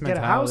have this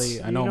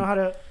mentality. I know how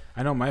to.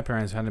 I know my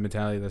parents had a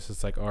mentality that's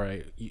just like, all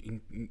right, you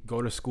can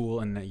go to school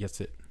and that's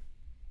it.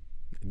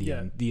 The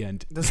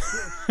end.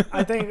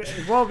 I think,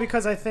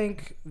 because I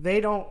think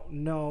they don't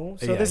know.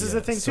 So this is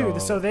the thing too.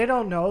 So they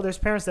don't know. There's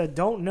parents that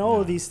don't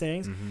know these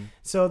things.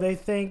 So they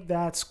think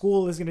that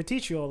school is going to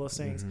teach you all those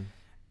things.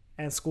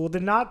 And school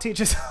did not teach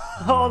us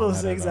all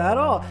those things at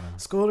all. No.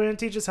 School didn't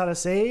teach us how to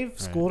save. Right.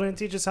 School didn't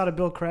teach us how to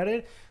build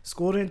credit.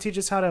 School didn't teach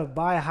us how to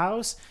buy a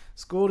house.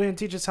 School didn't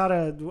teach us how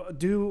to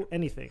do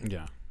anything.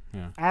 Yeah.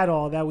 At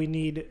all that we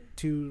need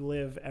to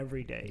live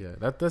every day.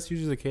 Yeah, that's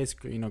usually the case.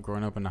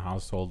 Growing up in a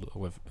household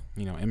with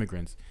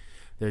immigrants,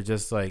 they're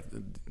just like,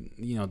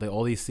 they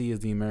all they see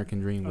is the American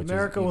dream.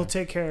 America will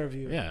take care of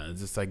you. Yeah,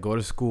 it's just like go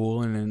to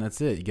school and then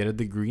that's it. You get a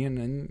degree and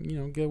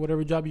then get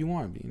whatever job you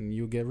want and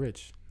you'll get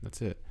rich.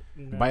 That's it.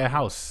 No. Buy a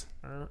house.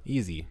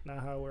 Easy. Not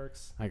how it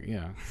works.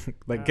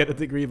 Get a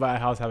degree, buy a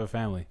house, have a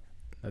family.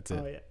 That's it.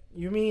 Oh, yeah.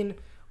 You mean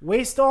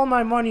waste all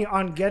my money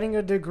on getting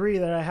a degree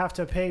that I have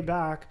to pay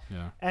back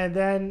and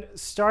then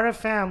start a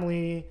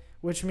family,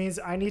 which means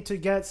I need to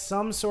get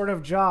some sort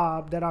of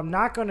job that I'm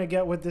not going to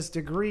get with this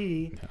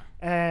degree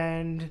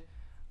and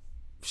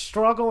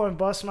struggle and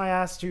bust my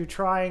ass to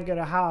try and get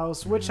a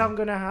house, which I'm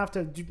going to have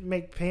to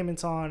make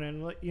payments on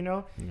and,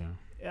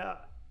 Yeah.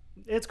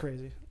 It's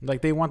crazy.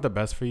 Like they want the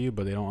best for you,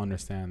 but they don't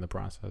understand the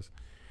process.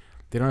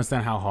 They don't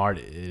understand how hard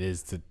it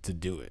is to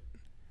do it.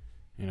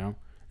 And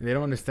they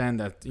don't understand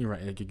that you're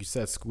right. Like you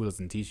said, school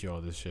doesn't teach you all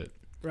this shit.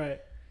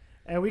 Right.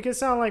 And we can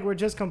sound like we're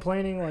just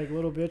complaining like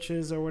little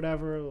bitches or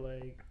whatever.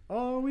 Like,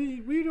 oh,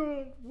 we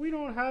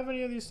don't have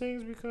any of these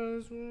things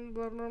because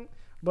blah, blah.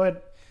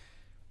 But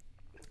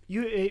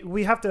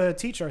we have to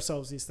teach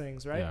ourselves these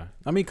things, right? Yeah.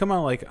 I mean, come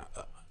on, like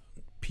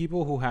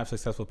people who have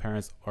successful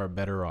parents are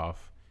better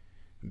off.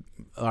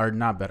 Are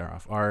not better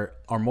off, are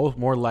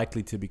more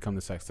likely to become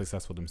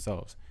successful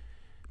themselves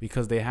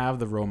because they have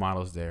the role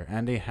models there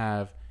and they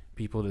have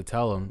people to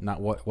tell them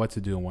not what to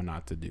do and what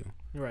not to do.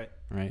 Right.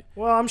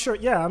 Well, I'm sure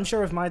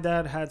if my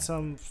dad had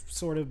some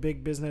sort of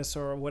big business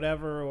or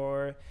whatever,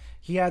 or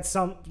he had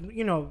some,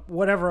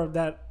 whatever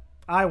that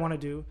I want to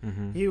do,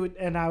 he would,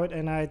 and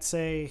I'd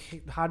say,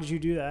 how did you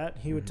do that?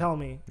 He would tell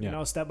me,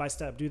 step by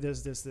step, do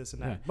this,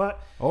 and that. Yeah. But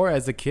or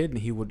as a kid,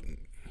 he would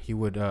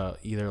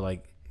either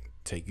like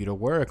take you to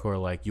work or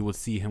like you would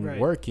see him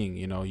working,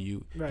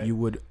 you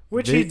would,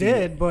 which he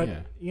did, but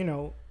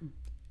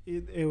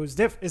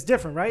it's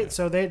different, right? Yeah.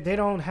 So they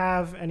don't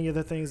have any of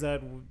the things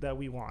that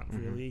we want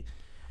really.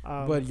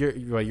 But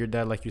your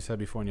dad, like you said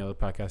before in the other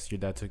podcast, your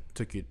dad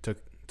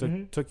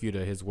took you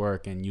to his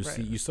work and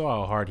you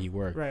saw how hard he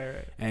worked.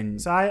 Right.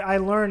 And so I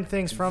learned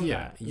things from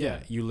that.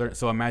 Yeah. You learn.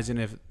 So imagine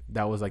if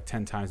that was like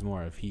 10 times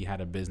more, if he had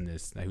a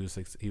business that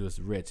he was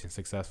rich and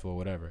successful,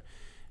 whatever,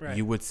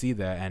 you would see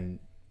that and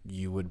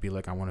you would be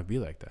like, I want to be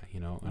like that,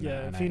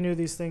 And if he knew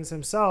these things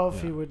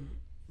himself, he would.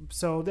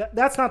 So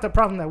that's not the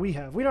problem that we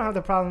have. We don't have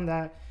the problem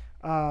that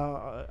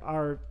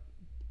our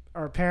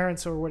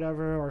parents or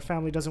whatever, our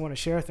family doesn't want to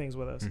share things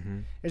with us.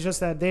 It's just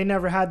that they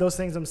never had those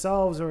things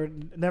themselves or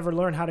never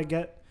learned how to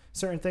get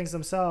certain things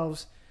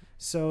themselves,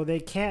 so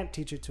they can't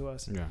teach it to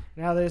us. Yeah.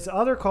 Now there's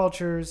other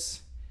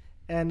cultures,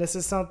 and this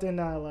is something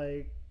that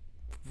like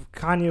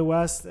Kanye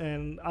West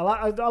and a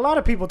lot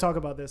of people talk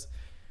about this.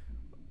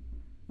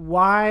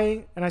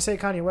 Why? And I say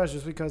Kanye West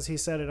just because he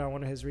said it on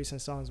one of his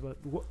recent songs, but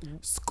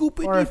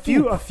or a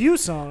few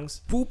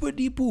songs.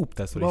 Poopity poop.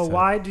 That's what he said. Well,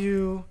 why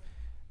do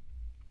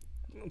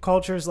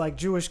cultures like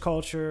Jewish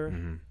culture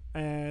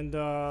and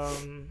I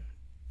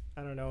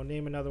don't know,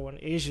 name another one,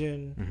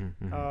 Asian.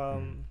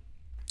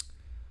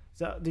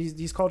 So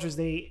these cultures,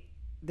 they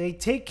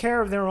take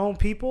care of their own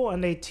people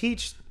and they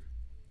teach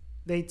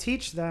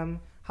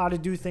them how to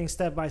do things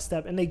step by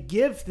step, and they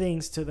give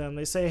things to them.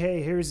 They say,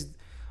 hey, here's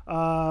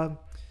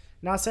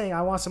not saying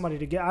I want somebody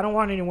to get. I don't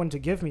want anyone to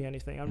give me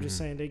anything. I'm just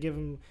saying they give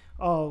them.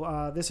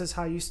 This is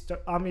how you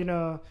start. I'm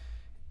gonna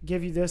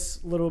give you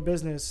this little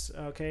business.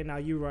 Okay, now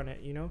you run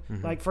it. You know,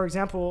 like for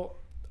example,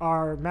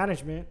 our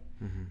management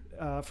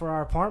for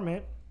our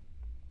apartment.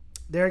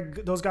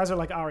 Those guys are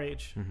like our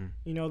age.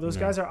 You know, those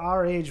guys are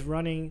our age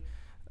running.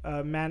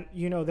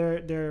 You know,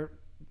 they're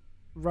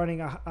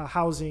running a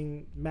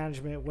housing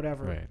management,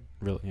 whatever. Right.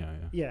 Really. Yeah.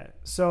 Yeah.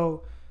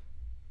 So,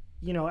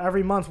 you know,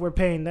 every month we're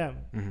paying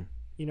them.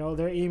 You know,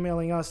 they're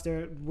emailing us.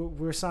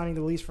 We're signing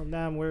the lease from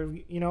them.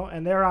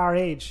 And they're our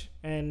age.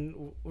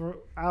 And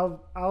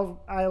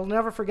I'll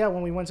never forget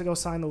when we went to go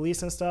sign the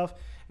lease and stuff.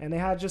 And they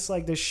had just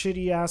like this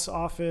shitty ass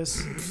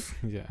office.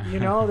 Yeah. You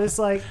know, this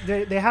like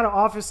they had an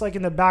office like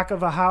in the back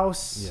of a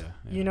house.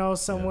 Yeah. You know,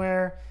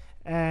 somewhere. Yeah.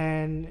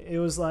 And it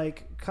was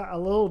like a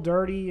little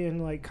dirty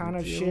and like kind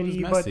of shitty.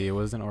 It was messy. But it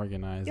wasn't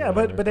organized. Yeah,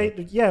 but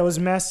it was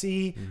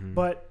messy.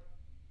 But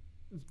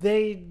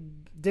they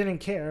didn't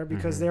care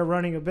because they're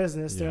running a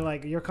business. They're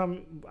like, I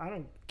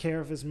don't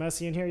care if it's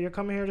messy in here. You're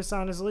coming here to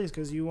sign this lease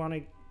because you're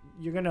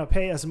gonna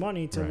pay us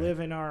money to live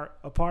in our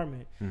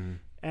apartment.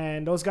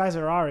 And those guys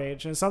are our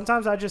age. And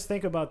sometimes I just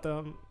think about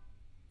them,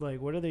 like,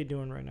 what are they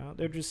doing right now?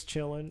 They're just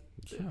chilling.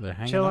 Yeah, they're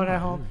hanging chilling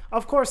at home. Yeah.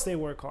 Of course they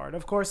work hard.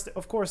 Of course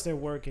they're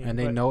working. And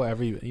they know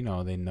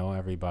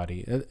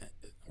everybody.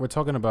 We're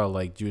talking about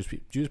like Jewish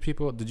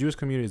people. The Jewish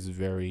community is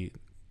very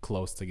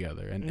close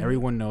together, and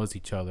everyone knows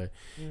each other,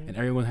 and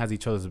everyone has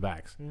each other's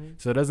backs.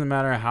 So it doesn't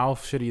matter how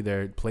shitty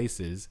their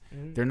place is,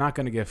 they're not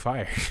going to get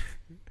fired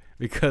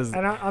because.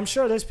 And I'm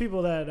sure there's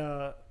people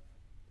that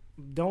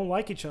don't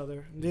like each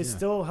other. They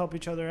still help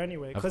each other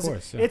anyway,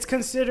 because it's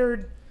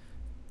considered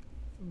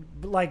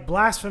like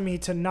blasphemy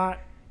to not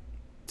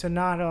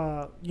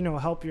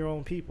help your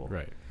own people.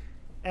 Right.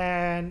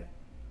 And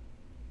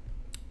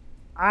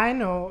I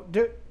know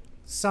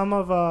some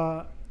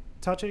of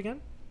touch it again.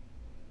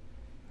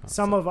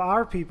 Some of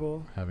our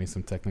people having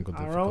some technical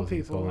difficulties. Our own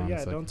people,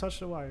 yeah, don't touch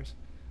the wires.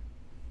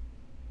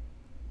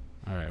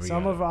 All right.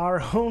 Some of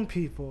our own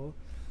people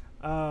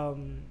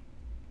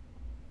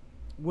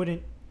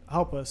wouldn't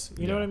help us.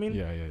 You know what I mean?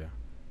 Yeah.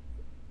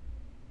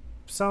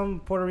 Some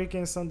Puerto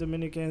Ricans, some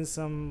Dominicans,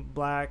 some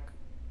black,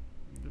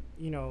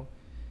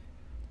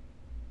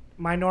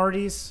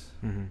 minorities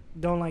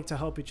don't like to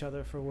help each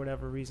other for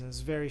whatever reason.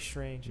 It's very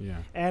strange. Yeah.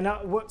 And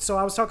so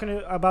I was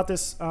talking about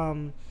this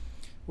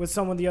with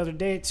someone the other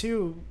day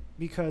too,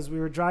 because we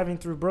were driving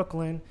through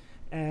Brooklyn,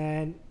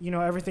 and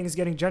everything is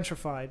getting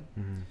gentrified.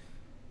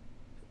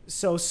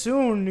 So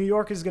soon New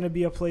York is going to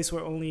be a place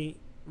where only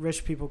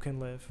rich people can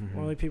live.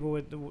 Only people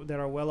that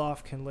are well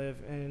off can live,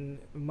 and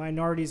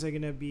minorities are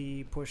going to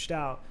be pushed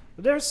out.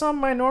 But there's some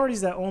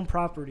minorities that own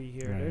property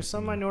here. Right. There's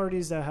some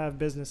minorities that have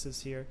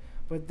businesses here,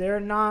 but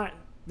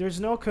there's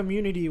no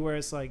community where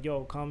it's like,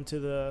 yo, come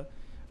to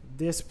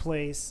this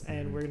place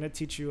and we're going to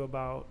teach you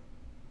about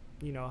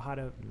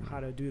how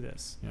to do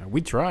this. Yeah,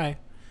 we try.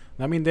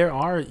 I mean, there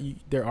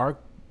are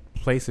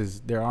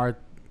places, there are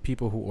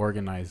people who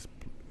organize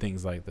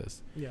things like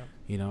this. Yeah.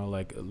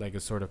 Like a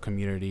sort of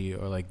community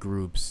or like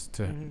groups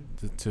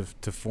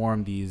to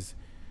form these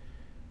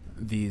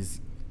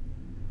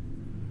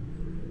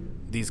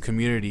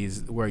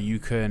communities where you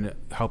can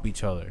help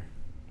each other.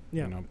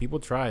 Yeah. People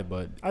try,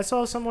 but I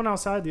saw someone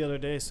outside the other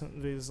day.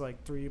 These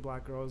like 3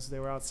 black girls. They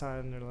were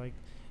outside and they're like,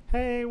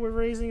 "Hey, we're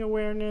raising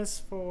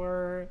awareness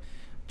for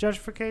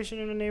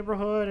gentrification in the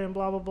neighborhood and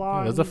blah blah blah."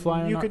 Yeah, there's a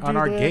flyer on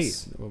our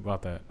gate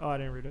about that. Oh, I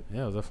didn't read it.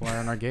 Yeah, there's a flyer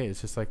on our gate.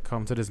 It's just like,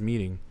 come to this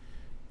meeting.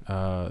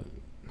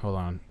 Hold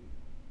on.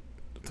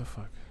 What the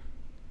fuck?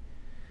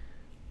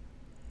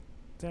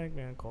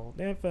 Technical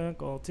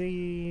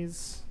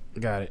difficulties.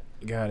 Got it.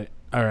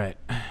 All right.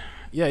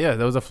 Yeah.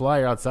 There was a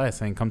flyer outside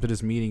saying, "Come to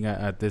this meeting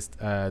at this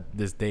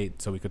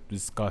date, so we could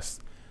discuss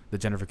the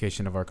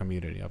gentrification of our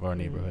community, of our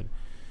neighborhood."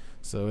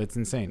 So it's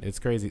insane. It's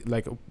crazy.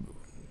 Like,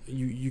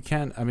 you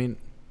can't. I mean,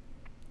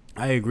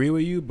 I agree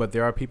with you, but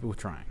there are people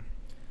trying.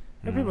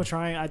 There are people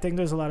trying. I think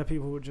there's a lot of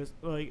people who just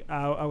like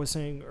I was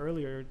saying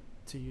earlier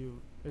to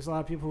you. There's a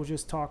lot of people who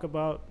just talk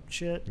about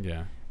shit.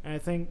 Yeah. And I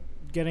think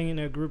getting in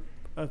a group,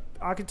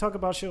 I can talk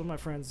about shit with my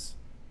friends.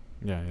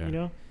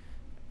 Yeah.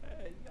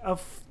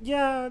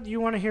 You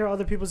want to hear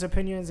other people's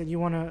opinions and you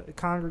want to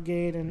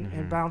congregate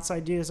and bounce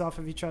ideas off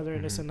of each other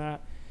and this and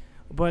that.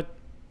 But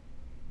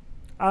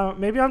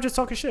maybe I'm just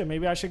talking shit.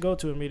 Maybe I should go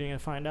to a meeting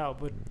and find out.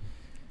 But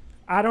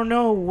I don't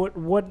know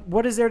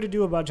what is there to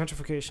do about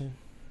gentrification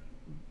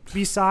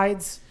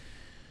besides.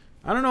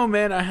 I don't know,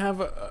 man. I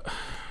have.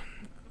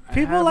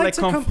 People like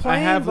to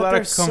complain, but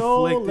they're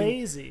so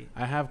lazy.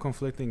 I have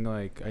conflicting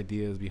like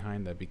ideas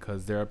behind that,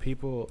 because there are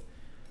people,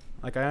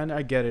 like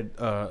I get it.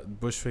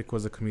 Bushwick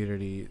was a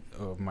community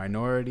of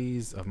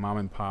minorities, of mom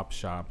and pop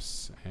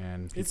shops,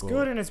 and people, it's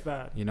good and it's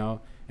bad. And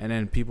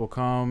then people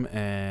come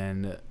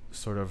and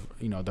sort of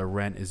the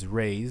rent is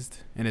raised,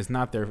 and it's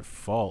not their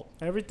fault.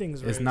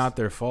 Everything's raised. It's not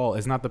their fault.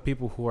 It's not the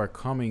people who are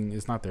coming.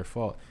 It's not their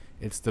fault.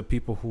 It's the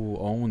people who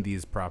own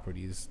these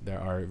properties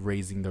that are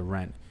raising the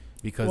rent.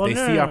 Because they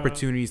see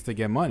opportunities to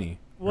get money.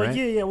 Well, right?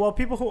 yeah. Well,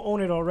 people who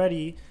own it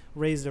already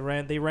raise the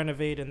rent. They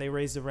renovate and they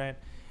raise the rent.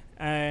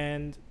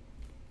 And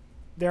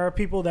there are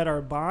people that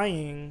are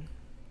buying,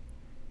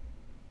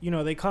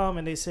 they come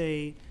and they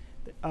say,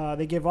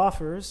 they give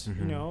offers,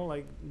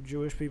 like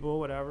Jewish people,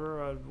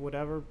 whatever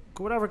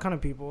kind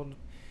of people.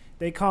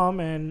 They come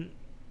and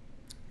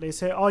they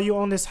say, oh, you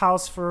own this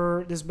house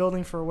for this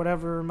building for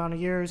whatever amount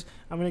of years.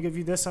 I'm going to give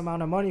you this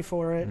amount of money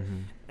for it.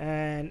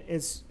 And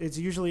it's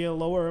usually a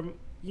lower,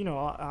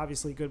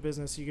 obviously good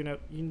business. You're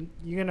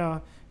going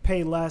to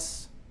pay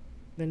less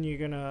than you're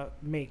going to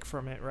make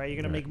from it, right?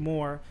 You're going to make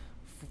more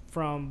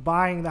from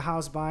buying the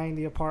house, buying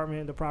the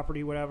apartment, the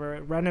property,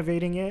 whatever,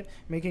 renovating it,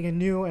 making it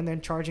new, and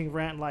then charging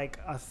rent like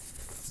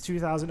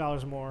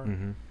 $2,000 more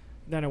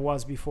than it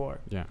was before.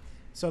 Yeah.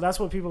 So that's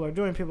what people are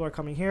doing. People are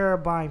coming here,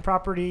 buying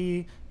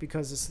property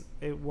because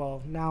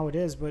now it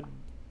is, but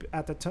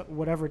at the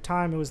whatever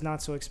time it was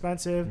not so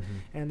expensive,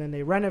 and then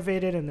they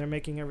renovate it and they're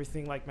making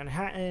everything like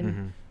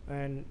Manhattan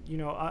and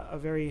a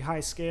very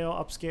high scale,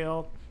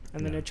 upscale,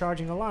 and then they're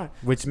charging a lot,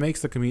 which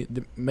makes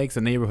makes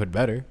the neighborhood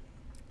better.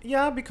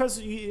 Yeah, because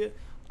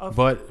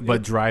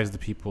but drives the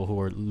people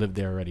who live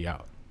there already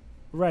out.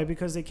 Right,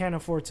 because they can't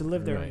afford to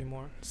live there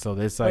anymore. So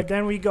there's like. But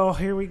then we go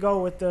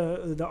with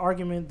the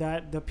argument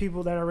that the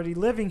people that are already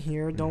living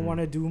here don't want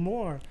to do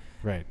more.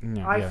 Right.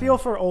 Yeah, I feel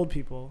for old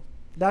people.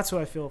 That's who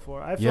I feel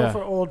for. I feel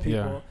for old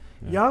people.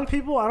 Yeah. Young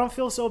people, I don't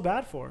feel so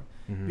bad for,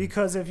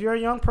 because if you're a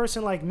young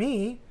person like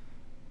me,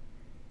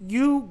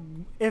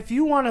 if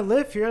you want to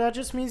live here, that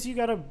just means you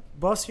gotta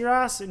bust your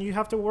ass and you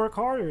have to work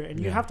harder and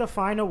you have to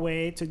find a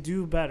way to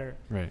do better.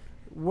 Right.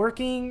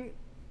 Working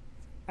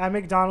at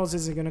McDonald's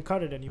isn't gonna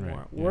cut it anymore.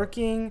 Right. Yeah.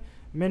 Working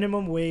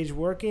minimum wage,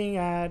 working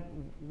at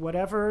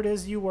whatever it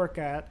is you work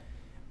at,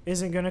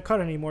 isn't gonna cut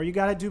anymore. You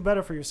gotta do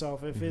better for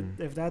yourself.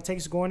 If that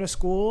takes going to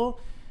school,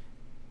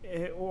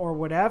 or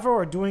whatever,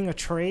 or doing a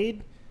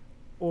trade,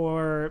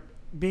 or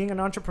being an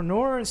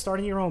entrepreneur and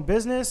starting your own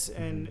business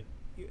and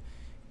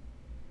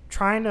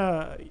trying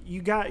to, we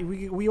got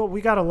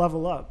to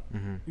level up.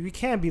 We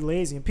can't be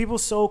lazy. And people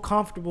so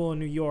comfortable in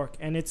New York,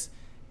 and it's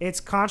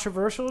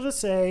controversial to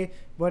say,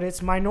 but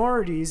it's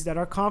minorities that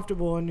are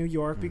comfortable in New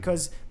York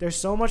because there's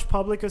so much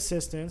public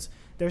assistance.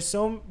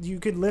 You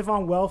could live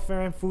on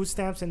welfare and food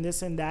stamps and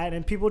this and that,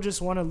 and people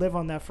just want to live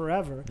on that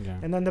forever. Yeah.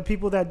 And then the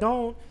people that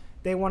don't,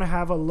 they want to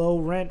have a low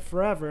rent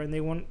forever, and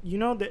they want,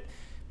 that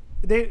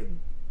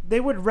they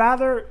would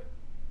rather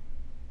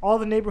all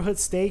the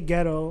neighborhoods stay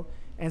ghetto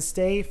and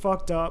stay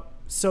fucked up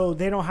so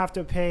they don't have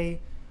to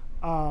pay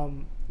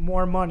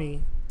more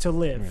money to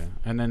live. Yeah.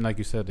 And then, like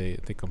you said, they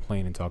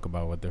complain and talk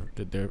about what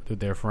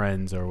their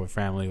friends or with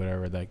family,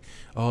 whatever, like,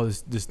 oh,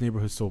 this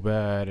neighborhood's so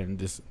bad, and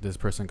this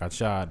person got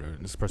shot, or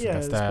this person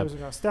got stabbed. This person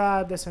got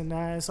stabbed, this and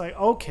that. It's like,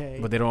 okay.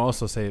 But they don't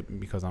also say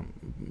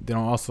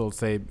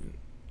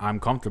I'm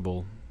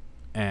comfortable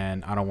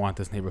and I don't want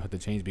this neighborhood to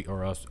change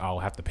or else I'll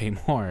have to pay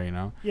more,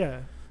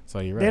 Yeah. So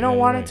you're right. They don't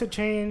want it to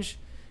change.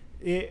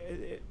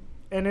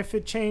 And if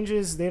it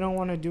changes, they don't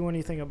want to do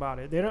anything about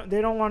it.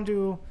 They don't want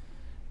to.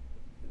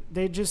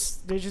 They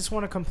just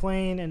want to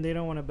complain, and they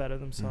don't want to better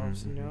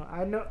themselves.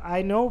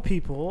 I know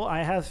people.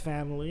 I have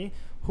family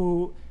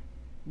who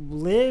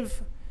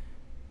live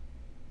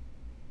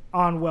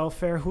on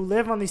welfare, who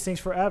live on these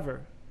things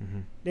forever.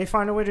 They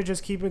find a way to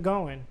just keep it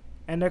going,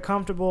 and they're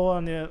comfortable,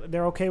 and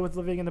they're okay with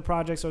living in the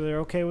projects, or they're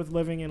okay with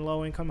living in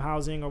low income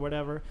housing or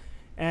whatever.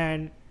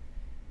 And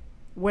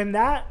when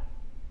that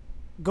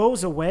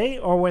goes away,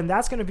 or when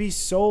that's going to be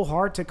so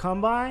hard to come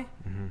by,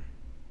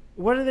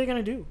 what are they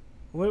going to do?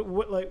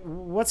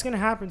 What's going to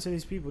happen to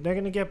these people? They're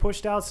going to get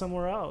pushed out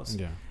somewhere else.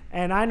 Yeah.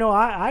 And I know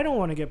I don't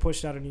want to get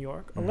pushed out of New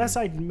York unless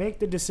I make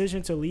the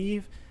decision to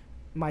leave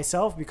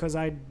myself because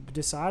I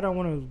decide I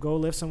want to go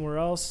live somewhere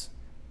else.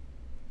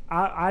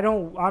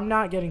 I'm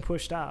not getting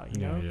pushed out,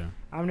 you know? Yeah.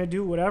 I'm going to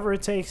do whatever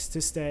it takes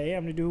to stay.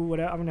 I'm going to do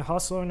whatever. I'm going to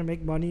hustle. I'm going to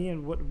make money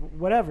and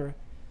whatever.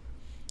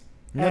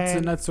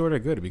 And that's sort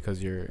of good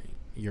because you're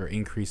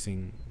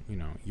increasing,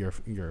 your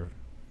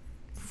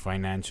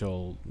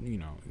financial,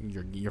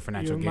 your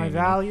financial gain. My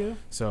value.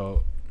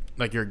 So,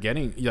 like, you're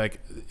getting,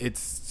 it's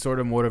sort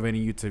of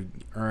motivating you to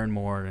earn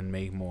more and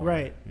make more.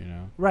 Right.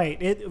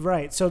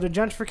 Right. So the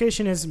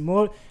gentrification is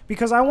more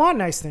because I want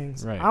nice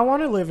things. Right. I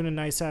want to live in a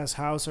nice ass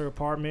house or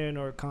apartment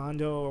or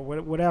condo or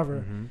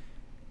whatever.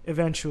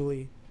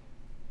 Eventually,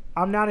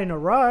 I'm not in a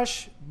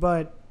rush,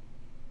 but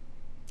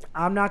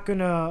I'm not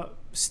gonna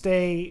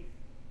stay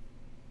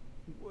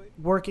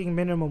working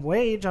minimum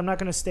wage. I'm not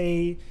going to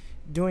stay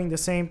doing the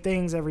same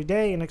things every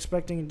day and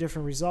expecting a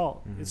different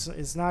result.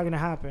 It's not going to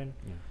happen.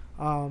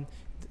 Yeah.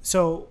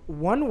 So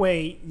one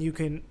way you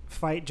can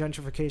fight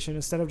gentrification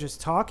instead of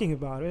just talking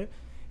about it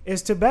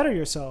is to better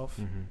yourself.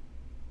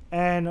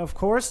 And of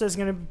course there's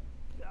going to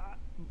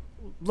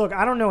look,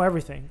 I don't know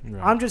everything.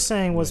 Right. I'm just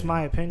saying what's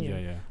my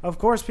opinion. Yeah. Of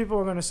course people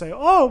are going to say,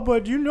 oh,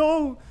 but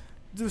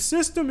the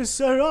system is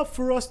set up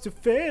for us to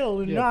fail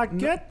and not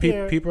get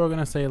there. People are going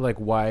to say, like,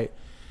 why?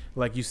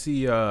 Like, you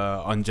see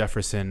on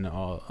Jefferson,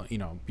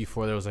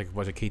 before there was like a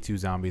bunch of K2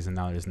 zombies, and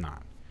now there's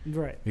not.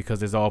 Right. Because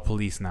there's all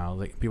police now.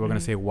 Like, people are going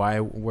to say,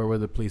 where were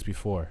the police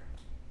before?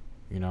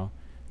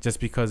 just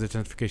because it's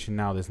gentrification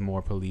now, there's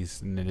more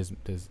police and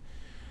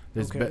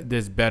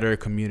there's better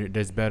community,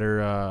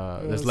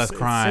 there's less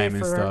crime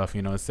and stuff.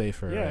 You know, it's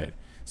safer, right?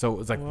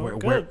 So it's like,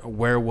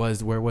 where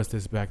was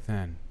this back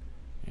then?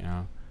 You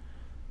know.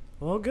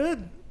 Well,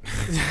 good.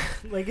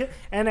 Like,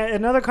 and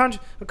another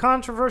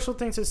controversial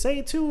thing to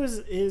say too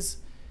is,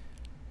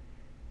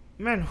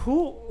 man,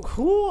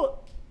 who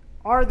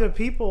are the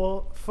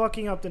people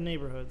fucking up the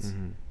neighborhoods?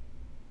 Mm-hmm.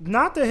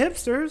 Not the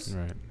hipsters.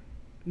 Right.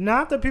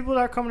 Not the people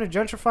that are coming to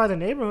gentrify the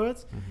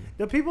neighborhoods. Mm-hmm.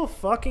 The people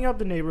fucking up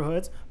the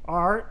neighborhoods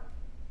are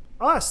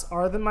us,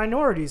 are the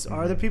minorities, mm-hmm.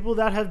 are the people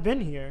that have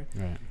been here.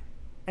 Right.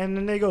 And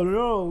then they go,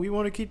 no, we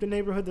want to keep the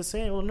neighborhood the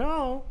same. Well,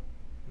 no,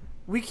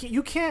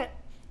 you can't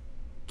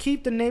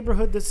keep the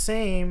neighborhood the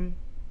same.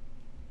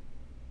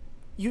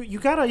 You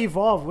gotta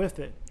evolve with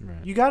it.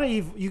 Right. You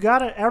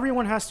gotta.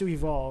 Everyone has to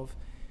evolve.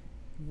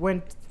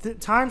 When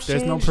times change,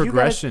 there's no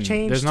progression.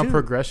 There's no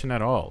progression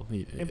at all.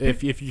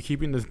 If you're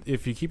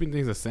keeping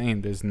things the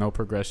same, there's no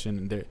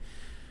progression. There,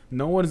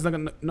 no one's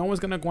gonna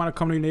want to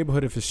come to your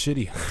neighborhood if it's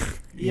shitty.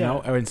 you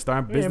know, and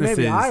start businesses.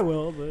 Maybe I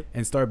will, but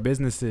and start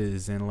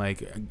businesses and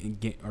like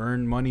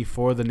earn money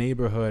for the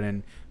neighborhood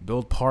and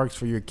build parks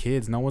for your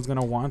kids. No one's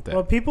gonna want that.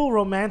 Well, people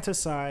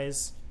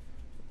romanticize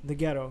the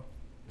ghetto.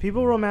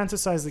 People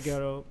romanticize the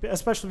ghetto,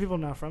 especially people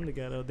not from the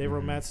ghetto. They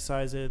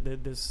romanticize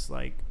it.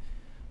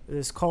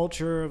 This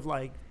culture of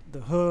like the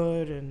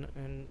hood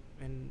and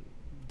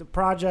the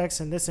projects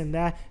and this and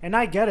that. And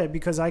I get it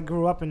because I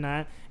grew up in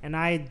that, and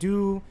I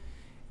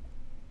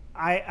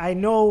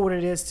know what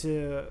it is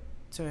to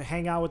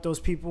hang out with those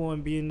people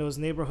and be in those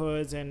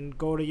neighborhoods and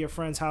go to your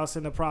friend's house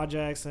in the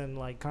projects and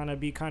like kind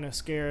of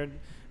scared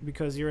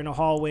because you're in a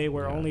hallway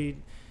where only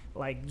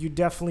like you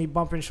definitely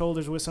bumping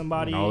shoulders with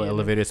somebody. And all the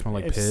elevators smell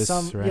like piss.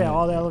 Right? Yeah,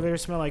 all the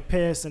elevators smell like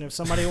piss. And if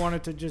somebody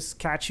wanted to just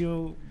catch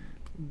you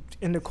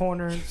in the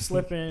corner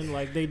slipping,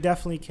 like they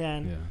definitely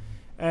can.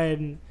 Yeah.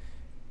 And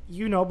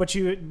you know, but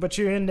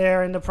you're in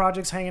there in the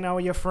projects hanging out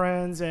with your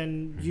friends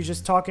and you're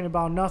just talking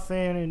about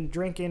nothing and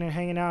drinking and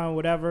hanging out and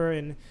whatever,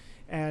 and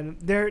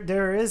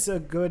there is a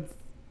good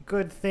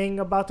thing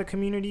about the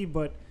community,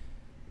 but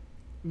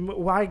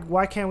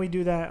why can't we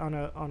do that on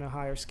a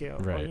higher scale?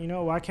 Right. You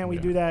know, why can't we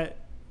do that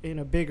in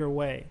a bigger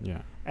way?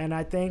 Yeah. And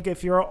I think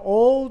if you're an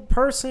old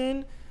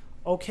person,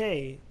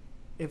 okay.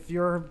 If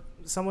you're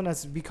someone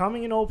that's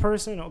becoming an old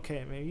person,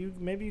 okay,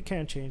 maybe you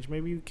can't change.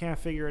 Maybe you can't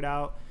figure it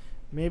out.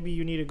 Maybe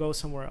you need to go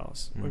somewhere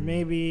else. Mm-hmm. Or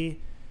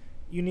maybe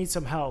you need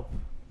some help.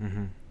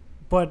 Mm-hmm.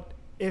 But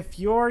if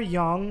you're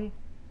young,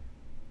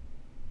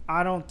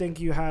 I don't think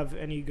you have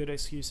any good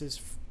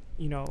excuses,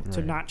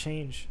 to not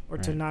change or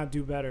to not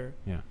do better.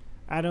 Yeah.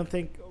 I don't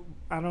think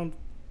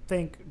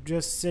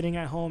just sitting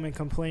at home and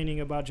complaining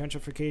about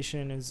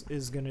gentrification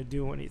is going to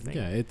do anything.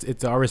 Yeah,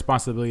 it's our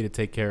responsibility to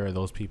take care of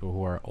those people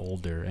who are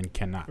older and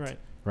cannot. Right.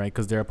 Right?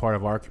 Because they're a part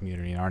of our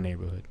community, our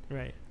neighborhood.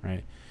 Right.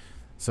 Right.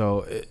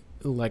 So,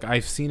 like,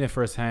 I've seen it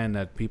firsthand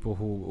that people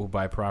who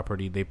buy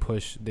property, they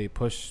push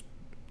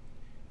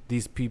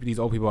these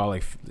old people out,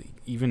 like,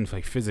 even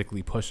like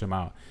physically push them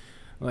out.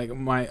 Like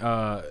my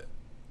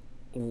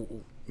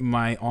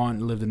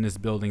aunt lived in this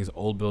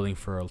old building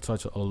for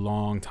such a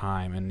long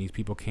time, and these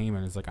people came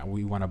and it's like,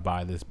 we want to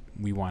buy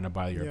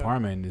your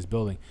apartment in this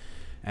building,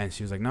 and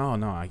she was like, no,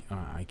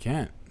 I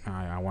can't.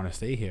 I want to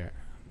stay here.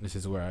 This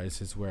is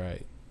where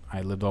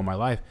I lived all my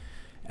life.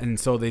 And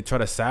so they try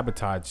to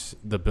sabotage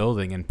the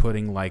building and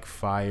putting like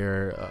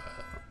fire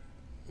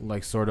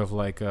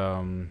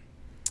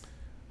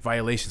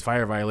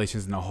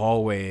violations in the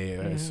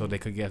hallway, so they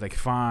could get like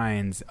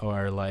fines,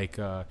 or like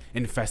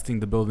infesting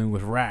the building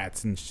with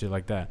rats and shit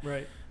like that.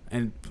 Right.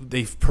 And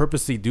they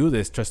purposely do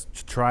this just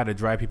to try to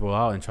drive people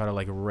out and try to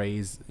like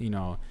raise,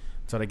 try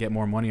to get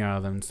more money out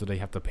of them, so they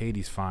have to pay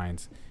these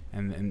fines.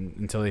 And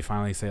until they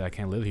finally say, I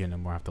can't live here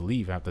anymore, I have to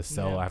leave, I have to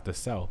sell, I have to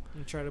sell.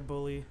 And try to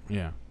bully.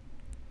 Yeah.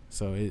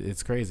 So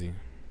it's crazy.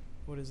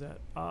 What is that?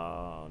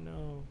 Oh,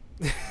 no.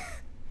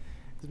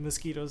 There's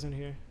mosquitoes in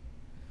here.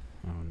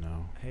 Oh,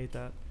 no. I hate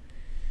that.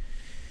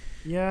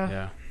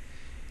 Yeah.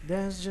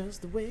 That's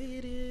just the way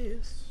it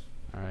is.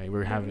 All right,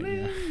 we're having...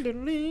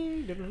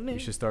 We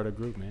should start a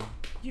group, man.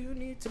 You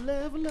need to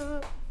level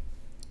up.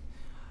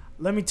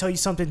 Let me tell you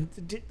something.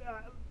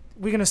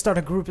 We're going to start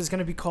a group. It's going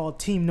to be called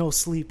Team No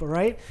Sleep, all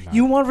right? Nah.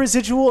 You want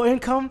residual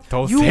income?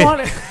 They're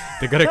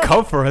going to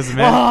come for us,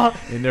 man,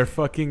 in their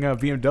fucking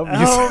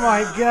BMWs. Oh,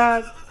 my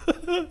God.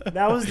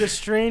 That was the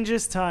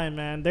strangest time,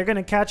 man. They're going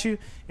to catch you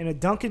in a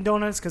Dunkin'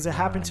 Donuts because it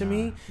happened to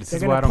me.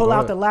 They're going to pull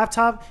out the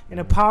laptop in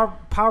a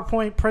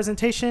PowerPoint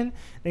presentation.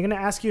 They're going to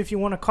ask you if you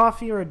want a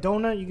coffee or a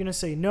donut. You're going to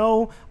say,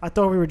 no, I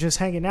thought we were just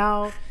hanging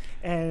out.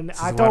 And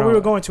I thought we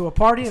were going to a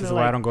party. This is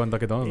why I don't go in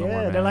Dunkin' Donuts no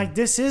more, man. They're like,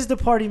 this is the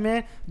party,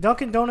 man.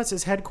 Dunkin' Donuts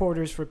is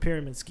headquarters for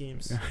pyramid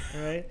schemes,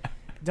 right?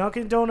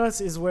 Dunkin' Donuts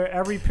is where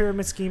every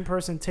pyramid scheme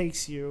person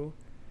takes you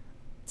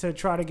to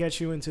try to get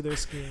you into their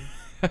scheme.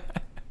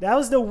 That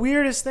was the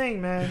weirdest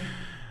thing, man.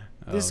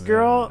 This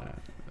girl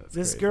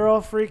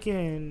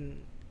freaking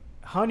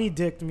honey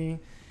dicked me.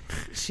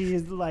 She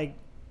like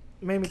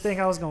made me think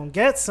I was gonna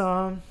get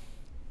some,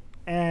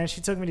 And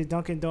she took me to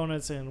Dunkin'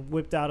 Donuts and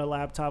whipped out a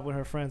laptop with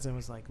her friends and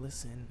was like,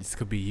 listen. This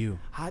could be you.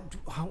 How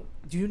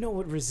do you know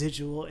what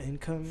residual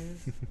income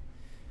is?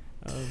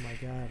 Oh, my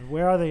God.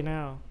 Where are they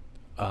now?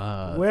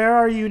 Where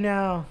are you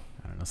now?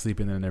 I don't know.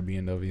 Sleeping in their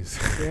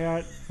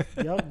BMWs.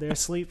 Yep, they're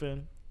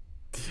sleeping.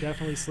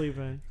 Definitely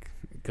sleeping.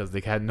 Because they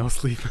had no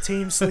sleep.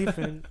 Team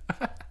sleeping.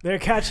 They're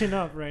catching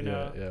up right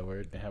now. Yeah,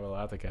 they have a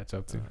lot to catch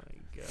up to. Oh,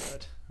 my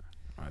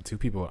God. 2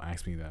 people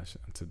asked me that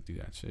to do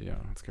that shit. Yo,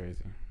 that's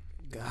crazy.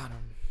 Got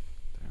him.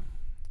 Damn.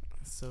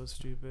 That's so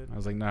stupid. I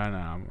was like, no,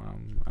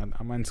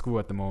 I'm in school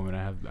at the moment.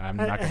 I'm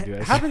not gonna do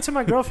that. It happened to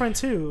my girlfriend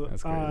too.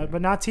 That's crazy.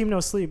 But not Team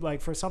No Sleep.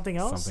 Like for something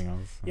else. Something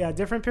else. Yeah,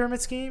 different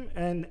pyramid scheme,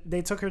 and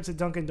they took her to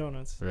Dunkin'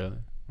 Donuts. Really?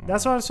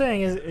 That's what I'm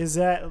saying. Is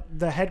that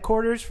the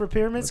headquarters for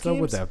pyramid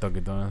schemes? What's up with that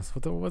Dunkin' Donuts?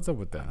 What's up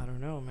with that? I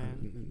don't know,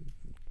 man.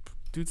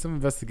 Do some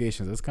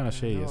investigations. That's kind of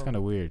shady. It's kind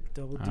of weird.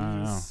 Double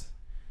D's.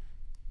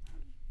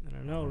 I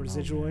don't know.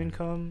 Residual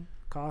income,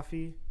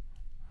 coffee.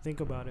 Think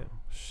about it.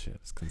 Shit,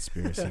 it's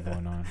conspiracy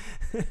going on.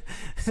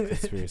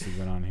 Conspiracy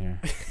going on here.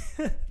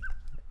 I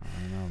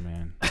don't know,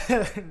 man.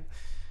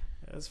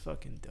 That's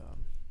fucking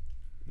dumb.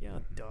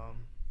 You're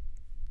dumb.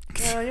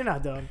 No, you're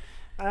not dumb.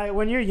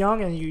 When you're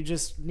young and you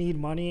just need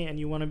money and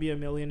you want to be a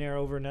millionaire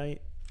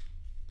overnight,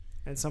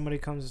 and somebody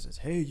comes and says,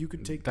 "Hey, you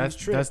could take these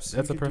trips."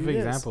 That's a perfect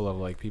example of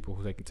like people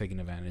who taking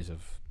advantage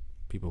of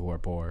people who are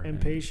poor,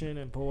 impatient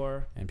and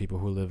poor, and people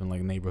who live in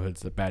like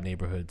neighborhoods, the bad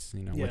neighborhoods,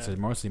 which are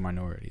mostly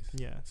minorities.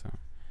 Yeah. So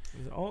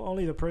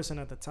only the person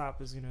at the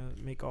top is gonna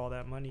make all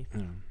that money.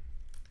 Yeah.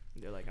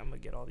 They're like, "I'm gonna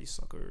get all these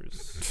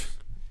suckers."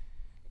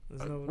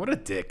 What a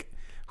dick.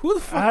 Who the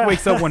fuck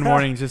wakes up one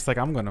morning just like,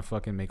 I'm gonna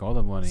fucking make all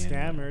the money?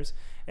 Scammers.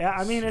 Yeah,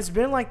 I mean, it's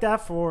been like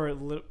that for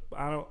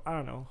I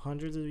don't know,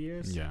 hundreds of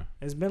years. Yeah,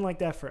 it's been like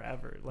that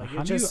forever. Like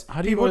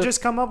people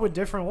just come up with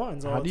different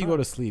ones. How do you go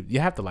to sleep?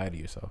 You have to lie to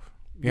yourself.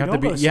 You have to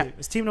be. Yeah,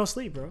 it's Team No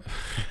Sleep, bro.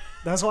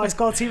 That's why it's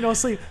called Team No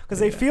Sleep, because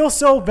they feel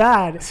so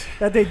bad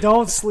that they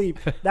don't sleep.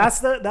 That's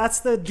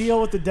the deal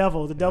with the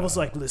devil. The devil's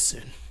like,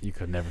 listen, you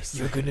could never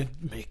sleep. You're gonna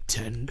make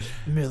 $10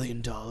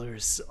 million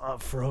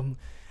from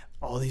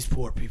all these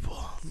poor people,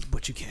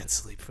 but you can't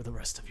sleep for the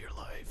rest of your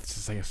life. It's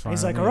just like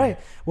he's like, all right,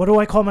 what do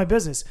I call my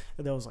business?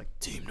 And that was like,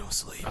 Team No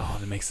Sleep. Oh,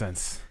 that makes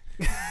sense.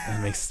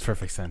 That makes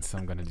perfect sense.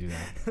 I'm gonna do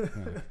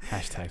that.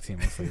 Hashtag Team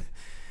No Sleep.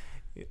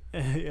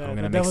 Yeah, I'm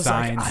gonna make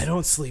signs. Like, I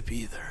don't sleep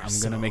either. I'm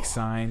gonna make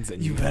signs,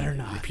 and you better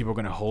not. People are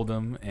gonna hold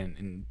them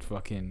and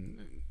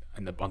fucking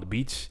on the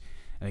beach,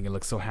 and they're gonna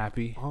look so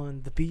happy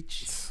on the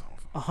beach.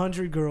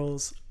 100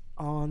 girls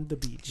on the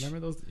beach. Remember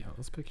those? Yeah,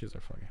 those pictures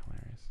are fucking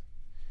hilarious.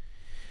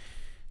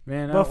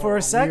 Man, but for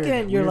a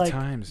second, you're like,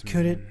 times,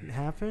 could it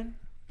happen?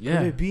 Yeah.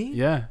 Could it be?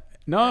 Yeah.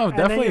 No, and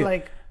definitely. Then you're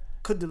like,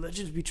 could the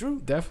legends be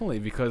true? Definitely,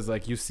 because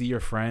like you see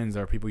your friends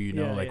or people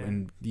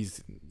in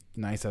these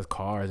nice ass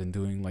cars and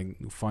doing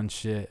like fun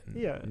shit. And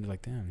you're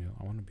like, damn,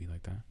 I want to be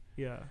like that.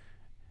 Yeah.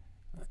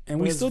 And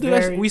we still do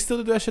that. We still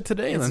do that shit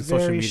today on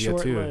social media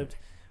too.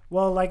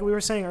 Well, like we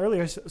were saying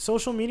earlier,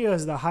 social media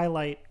is the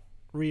highlight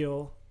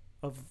reel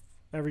of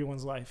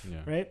everyone's life,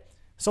 right?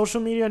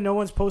 Social media, no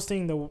one's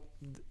posting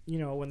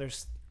when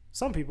there's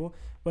some people,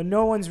 but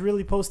no one's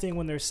really posting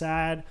when they're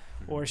sad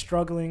or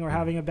struggling or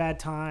having a bad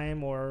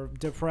time or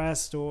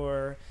depressed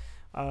or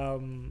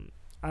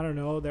I don't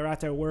know, they're at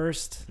their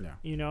worst.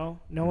 No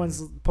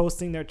one's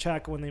posting their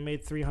check when they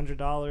made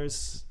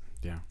 $300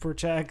 per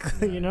check.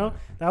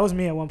 That was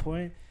me at one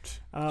point.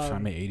 I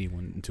made 80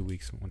 in 2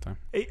 weeks one time.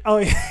 Oh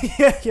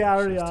yeah.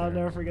 I'll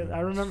never forget. I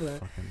remember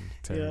that.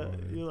 Yeah,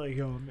 you're like,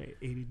 yo, I made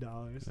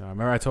 $80. Yeah, I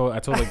remember I told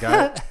the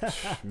guy,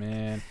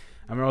 man.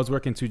 I remember I was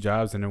working 2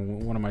 jobs, and then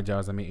one of my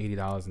jobs I made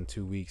 $80 in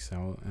 2 weeks.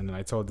 So, and then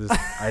I told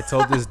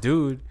this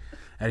dude,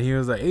 and he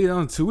was like,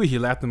 $80 in 2 weeks. He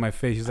laughed in my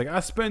face. He's like, I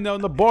spent that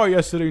on the bar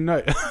yesterday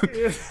night.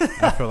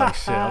 I felt like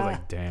shit. I was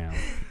like, damn.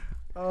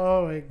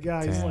 Oh my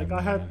god. He's like,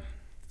 I had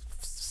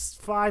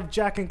 5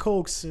 Jack and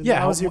Cokes. And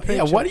that was your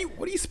paycheck. Yeah, what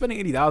are you spending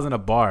 $80 in a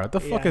bar? What the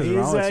fuck is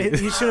wrong with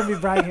you? He shouldn't be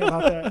bragging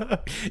about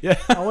that. Yeah,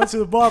 I went to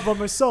the bar by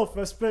myself.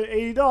 I spent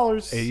 $80.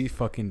 $80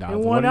 fucking dollars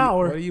in 1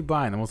 hour. What are you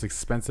buying? The most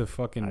expensive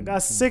fucking. I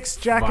got 6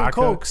 Jack and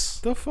Cokes.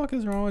 The fuck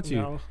is wrong with you?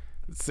 No.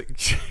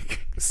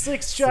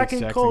 6 Jack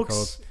and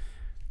Cokes.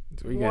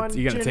 You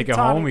gonna take it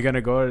home? You're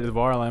gonna go to the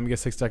bar and let me get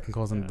 6 Jack and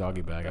Cokes in the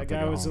doggy bag. That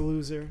guy was a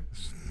loser.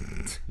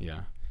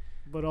 Yeah.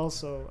 But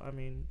also, I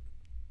mean,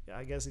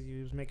 I guess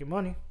he was making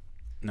money.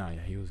 No,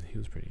 yeah, he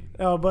was pretty.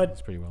 Oh, but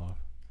he's pretty well off.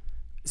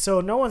 So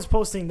no one's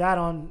posting that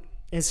on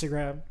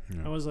Instagram.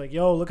 I was like,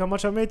 "Yo, look how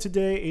much I made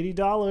today!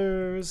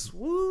 $80.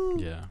 Woo!"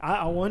 Yeah.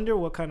 I wonder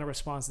what kind of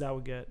response that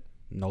would get.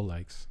 No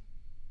likes.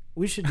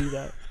 We should do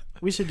that.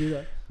 We should do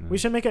that. Yeah. We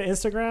should make an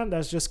Instagram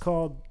that's just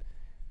called.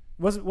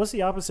 What's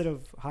the opposite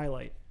of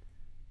highlight?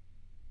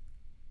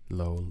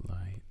 Low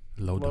light,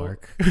 low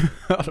dark.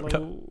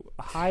 Low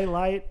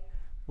highlight,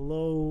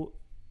 low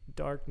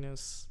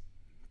darkness.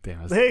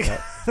 Damn,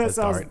 that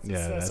sounds,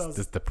 that's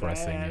just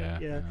depressing.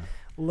 Yeah.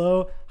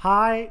 Low,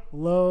 high,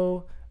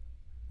 low,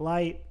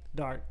 light,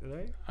 dark.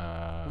 Right?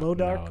 Low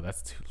dark. No,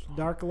 that's too long.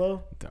 Dark,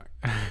 low. Dark.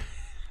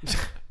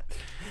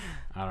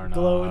 I don't know.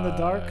 Glow in the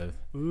dark.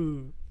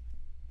 Ooh.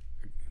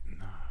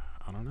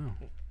 I don't know.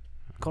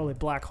 Call it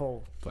black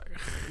hole.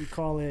 We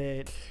call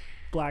it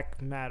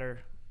black matter.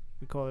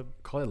 We call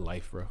it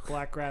life, bro.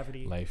 Black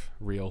gravity. Life.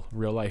 Real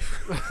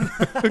life.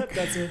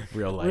 That's it.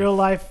 Real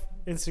life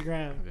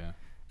Instagram. Yeah.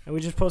 And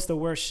we just post the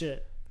worst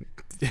shit.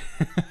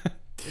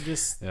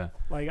 Just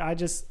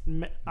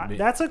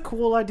that's a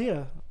cool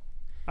idea.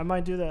 I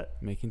might do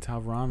that. Making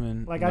top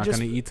ramen. Like I'm not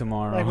gonna eat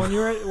tomorrow. Like when you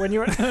were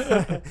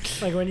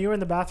like when you were in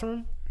the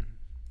bathroom,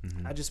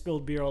 Mm-hmm. I just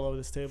spilled beer all over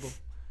this table.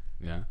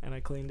 Yeah. And I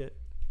cleaned it.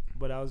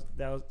 But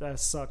that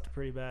sucked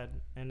pretty bad.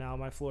 And now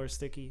my floor is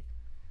sticky.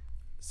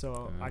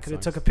 So I could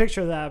have took a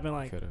picture of that. I've been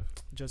like,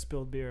 just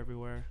spilled beer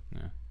everywhere.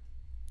 Yeah.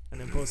 And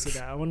then posted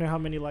that. I wonder how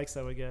many likes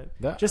that would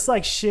get. Just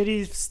like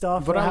shitty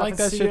stuff. But I like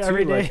that shit too.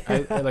 Every day.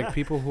 Like, I like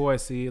people who I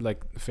see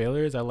like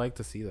failures. I like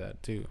to see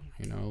that too.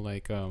 You know,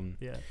 like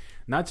yeah.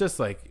 Not just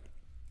like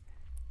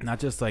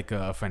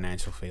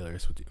financial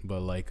failures,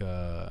 but like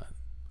that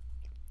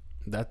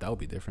would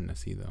be different to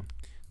see though.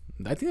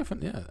 I think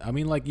yeah. I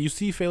mean, like you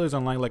see failures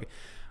online. Like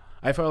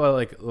I follow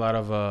like a lot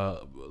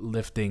of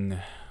lifting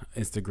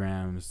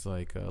Instagrams,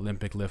 like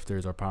Olympic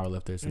lifters or power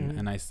lifters,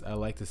 and I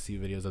like to see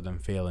videos of them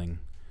failing.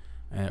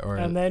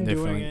 And then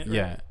doing it.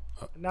 Yeah.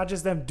 Not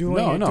just them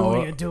doing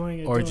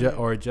it.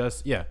 Or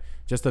just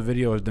a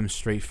video of them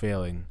straight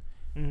failing.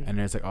 And then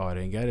it's like, oh, I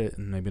didn't get it.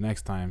 And maybe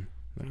next time.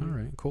 Like, all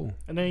right, cool.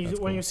 And then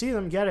when you see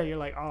them get it, you're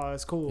like, oh,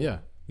 that's cool. Yeah.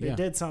 They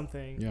did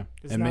something. Yeah.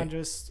 It's not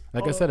just.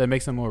 Like I said, it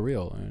makes them more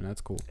real. And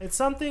that's cool. It's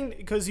something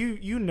because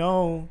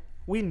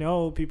we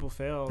know people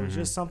fail. It's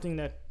just something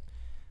that,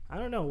 I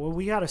don't know. Well,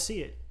 we got to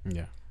see it.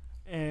 Yeah.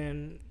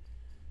 And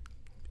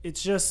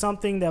it's just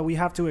something that we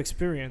have to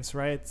experience,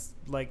 right? It's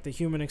like the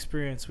human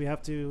experience.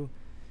 It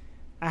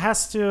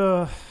has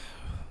to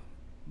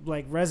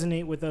like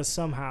resonate with us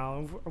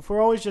somehow. If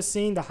we're always just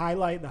seeing the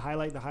highlight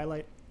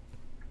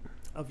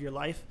of your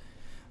life,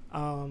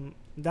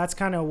 that's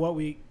kind of what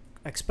we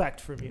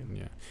expect from you.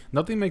 Yeah.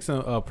 Nothing makes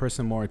a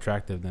person more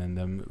attractive than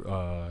them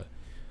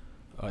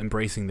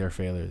embracing their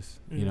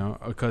failures, you know?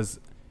 Because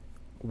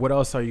what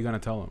else are you going to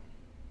tell them?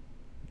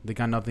 They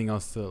got nothing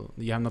else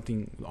you have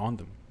nothing on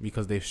them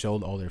because they've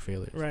showed all their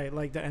failures. Right,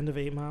 like the end of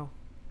 8 Mile.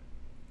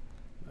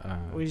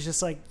 Where he's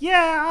just like,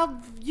 yeah,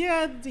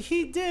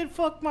 he did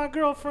fuck my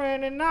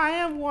girlfriend, and I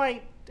am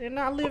white, and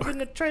I live in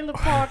the trailer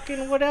park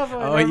and whatever.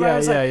 And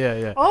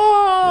yeah.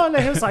 Oh, and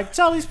he was like,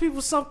 tell these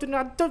people something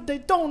they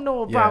don't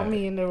know about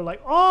me, and they were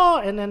like, oh,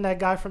 and then that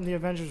guy from the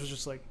Avengers was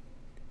just like,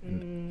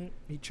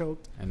 he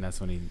choked. And that's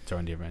when he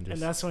joined the Avengers.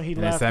 And that's when he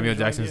left. And then Samuel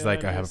Jackson's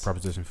like, I have a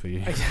proposition for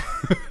you.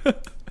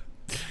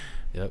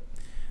 Yep.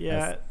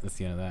 Yeah. That's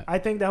the end of that. I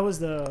think that was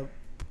the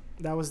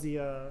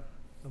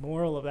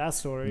moral of that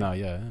story. No,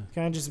 yeah.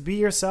 Kind of just be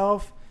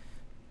yourself,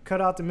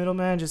 cut out the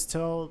middleman, just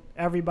tell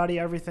everybody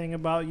everything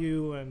about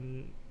you,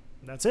 and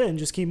that's it, and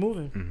just keep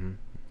moving. Mm-hmm.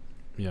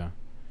 Yeah.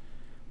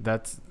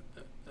 That's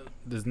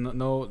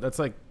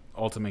like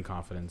ultimate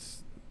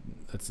confidence.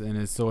 And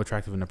it's so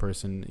attractive in a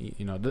person,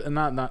 you know. I'm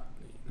not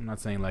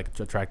saying like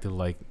attractive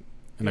like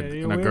in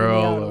a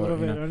girl or,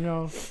 you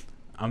know.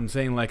 I'm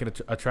saying like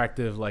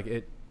attractive like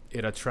it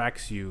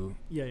attracts you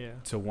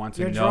to want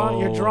to know.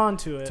 You're drawn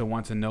to it. To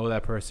want to know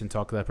that person,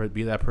 talk to that person,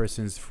 be that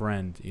person's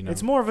friend, you know.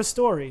 It's more of a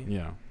story.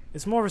 Yeah.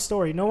 It's more of a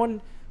story. No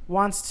one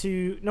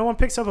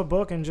picks up a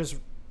book and just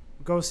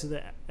goes to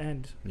the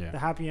end, the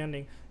happy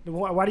ending.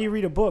 Why do you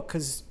read a book?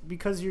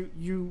 Because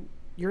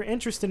you're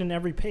interested in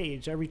every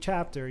page, every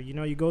chapter. You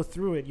know, you go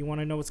through it. You want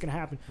to know what's going to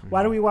happen. Mm-hmm.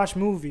 Why do we watch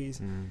movies?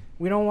 Mm-hmm.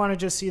 We don't want to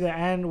just see the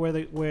end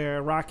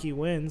where Rocky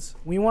wins.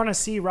 We want to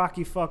see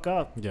Rocky fuck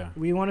up. Yeah.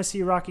 We want to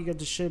see Rocky get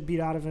the shit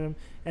beat out of him,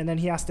 and then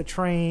he has to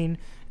train,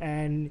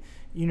 and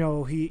you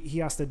know he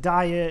has to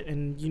diet,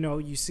 and you know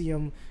you see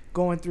him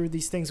going through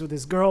these things with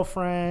his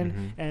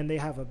girlfriend, and they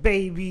have a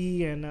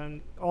baby,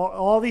 and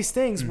all these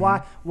things.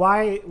 Mm-hmm.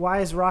 Why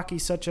is Rocky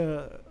such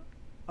a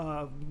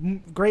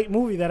great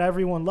movie that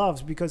everyone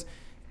loves? Because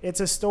it's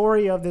a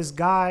story of this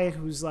guy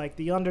who's like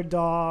the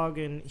underdog,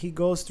 and he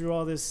goes through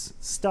all this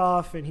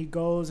stuff, and he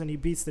goes and he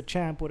beats the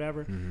champ,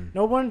 whatever. Mm-hmm.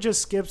 No one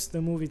just skips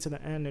the movie to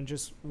the end and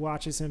just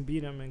watches him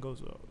beat him and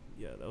goes, oh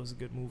yeah, that was a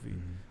good movie.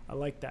 Mm-hmm. I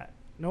like that.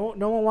 No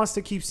one wants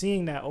to keep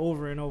seeing that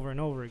over and over and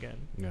over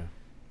again. Yeah.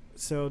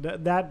 So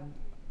that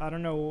I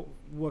don't know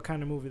what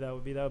kind of movie that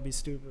would be. That would be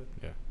stupid.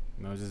 Yeah.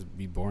 No, it'd just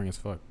be boring as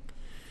fuck.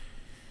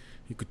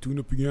 You could tune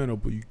a piano,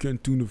 but you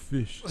can't tune a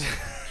fish.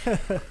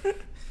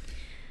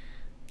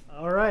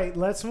 All right,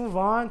 let's move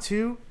on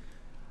to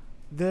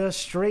the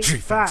straight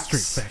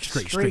facts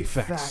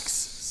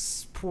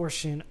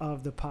portion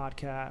of the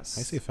podcast.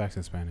 I say facts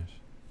in Spanish.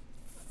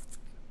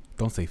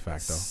 Don't say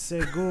fact, though.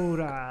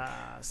 Seguridad.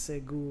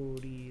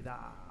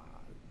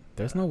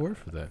 There's no word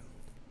for that.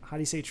 How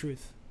do you say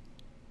truth?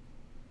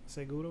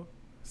 Seguro?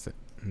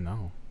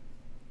 No.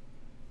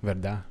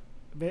 Verdad.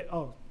 Yeah,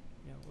 what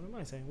am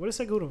I saying? What does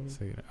seguro mean?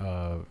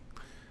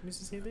 It's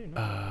the same thing,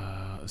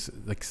 no?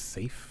 Like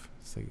safe?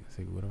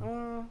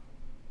 Seguro?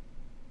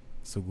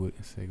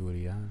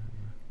 Seguridad.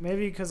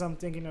 Maybe because I'm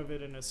thinking of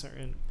it in a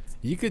certain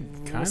you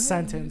could kind of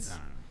sentence.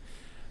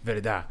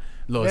 Verdad.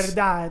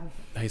 Verdad.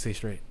 How you say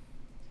straight?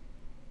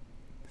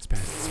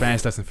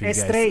 Spanish lesson for you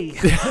guys.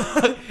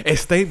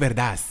 Estoy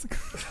verdad.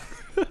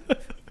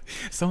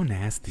 So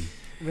nasty.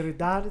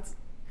 Verdad.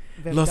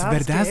 Los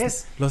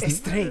verdades. Los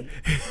straight.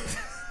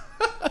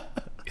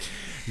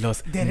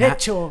 Los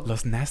derecho.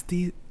 Los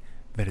nasty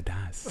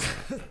verdades.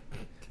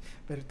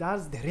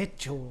 Verdades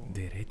derecho.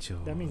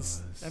 Derecho. That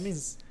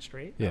means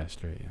straight. Yeah,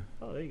 straight. Yeah.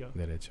 Oh, there you go.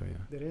 Derecho.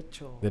 Yeah.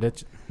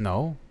 Derecho.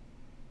 No.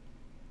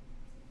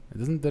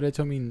 Doesn't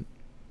derecho mean?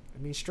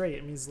 It means straight.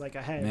 It means like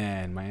a head.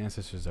 Man, my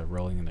ancestors are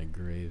rolling in their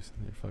graves.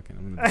 They're fucking.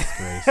 I'm in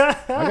disgrace.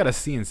 I got a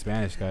C in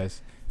Spanish,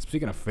 guys.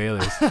 Speaking of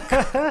failures,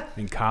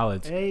 in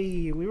college.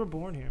 Hey, we were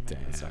born here, man.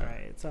 Damn. It's all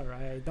right. It's all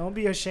right. Don't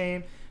be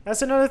ashamed.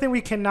 That's another thing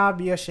we cannot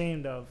be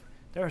ashamed of.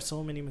 There are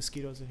so many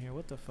mosquitoes in here.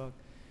 What the fuck?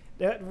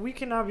 We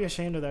cannot be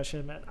ashamed of that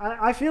shit, man.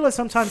 I feel it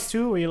sometimes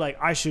too, where you're like,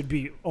 I should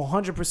be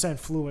 100%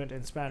 fluent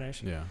in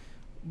Spanish. Yeah.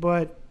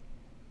 But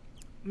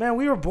man,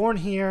 we were born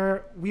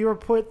here. We were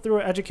put through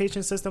an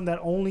education system that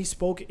only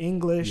spoke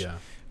English. Yeah.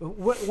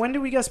 When did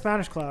we get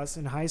Spanish class?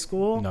 In high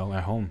school? No,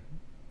 at home.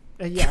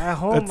 Yeah, at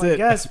home, I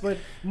guess. But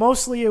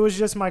mostly it was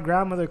just my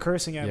grandmother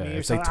cursing at me.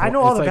 Or something. Like I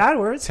know all the bad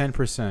words.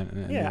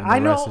 10%. Yeah, I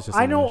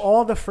know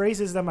all the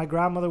phrases that my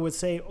grandmother would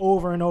say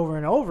over and over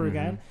and over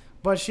again.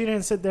 But she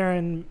didn't sit there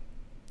and,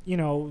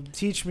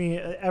 teach me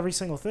every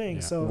single thing.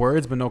 Yeah. So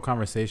words, but no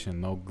conversation,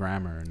 no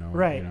grammar, no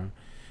right.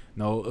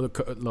 No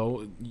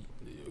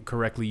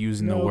correctly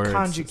using the words. No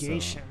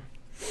conjugation.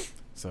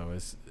 So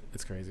it's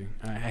crazy.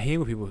 I hate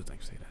when people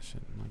like say that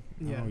shit.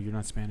 I'm like, oh, you're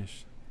not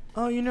Spanish.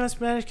 Oh, you're not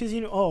Spanish because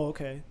Oh,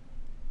 okay.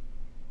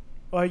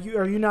 Are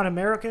you not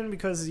American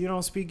because you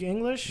don't speak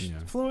English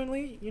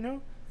fluently?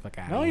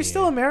 Like, no, you're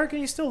still American.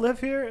 You still live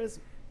here. It's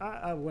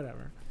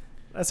whatever.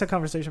 That's a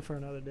conversation for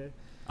another day.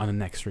 On the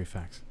next Straight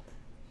Facts.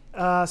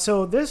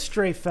 So this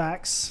Straight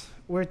Facts,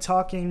 we're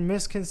talking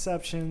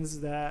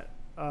misconceptions that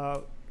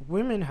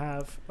women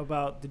have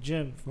about the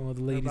gym. For all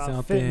the ladies about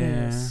out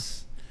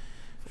fitness,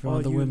 there. For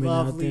all the women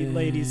out there. Lovely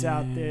ladies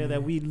out there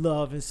that we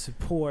love and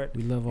support.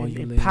 We love all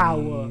you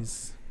empower.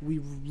 ladies. We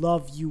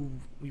love you.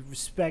 We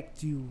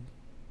respect you.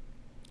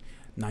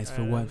 Nice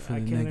for what? For the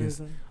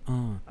niggas.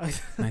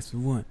 Nice for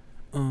what?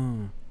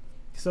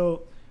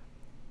 So,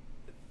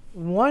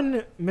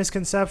 one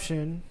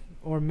misconception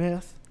or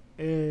myth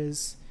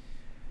is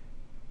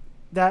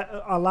that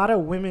a lot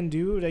of women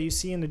do that you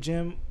see in the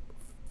gym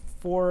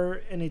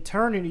for an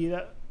eternity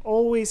that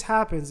always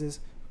happens is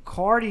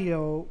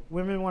cardio.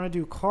 Women want to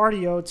do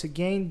cardio to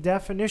gain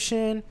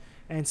definition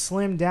and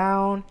slim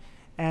down,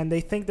 and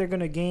they think they're going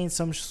to gain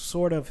some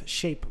sort of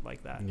shape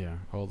like that. Yeah,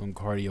 all them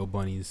cardio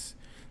bunnies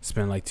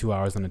spend like 2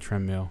 hours on the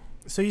treadmill.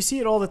 So you see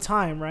it all the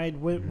time, right?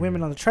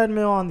 Women on the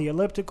treadmill, on the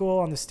elliptical,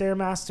 on the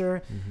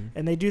Stairmaster,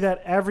 and they do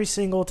that every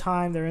single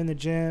time they're in the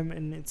gym,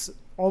 and it's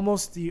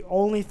almost the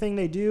only thing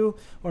they do,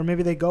 or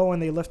maybe they go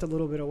and they lift a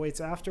little bit of weights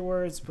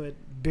afterwards, but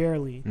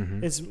barely.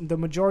 It's the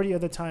majority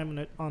of the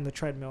time on the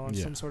treadmill on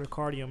some sort of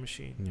cardio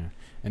machine. Yeah,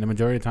 and the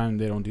majority of the time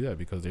they don't do that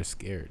because they're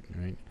scared,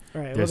 right?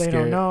 Right. Well, they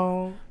don't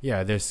know.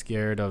 Yeah, they're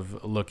scared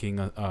of looking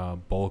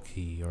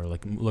bulky or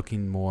like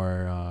looking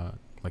more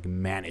like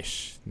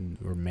mannish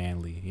or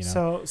manly,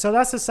 So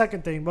that's the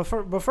second thing. But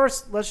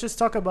first, let's just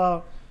talk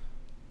about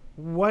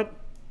what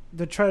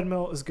the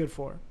treadmill is good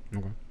for.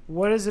 Okay.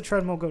 What is the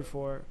treadmill good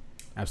for?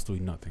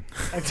 Absolutely nothing.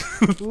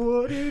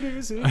 What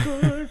is it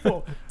good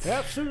for?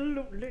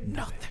 Absolutely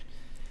nothing.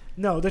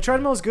 No, the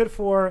treadmill is good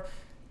for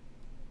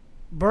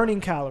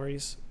burning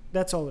calories.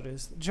 That's all it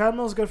is. The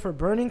treadmill is good for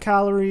burning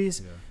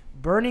calories,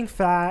 burning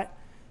fat,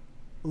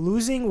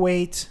 losing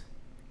weight,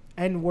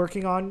 and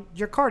working on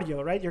your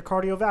cardio, right? Your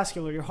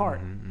cardiovascular, your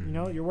heart.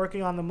 You're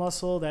working on the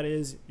muscle that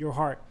is your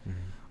heart.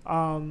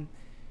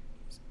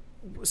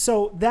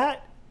 So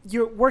that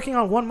you're working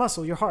on one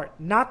muscle, your heart,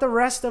 not the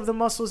rest of the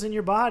muscles in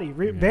your body.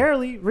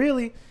 Barely,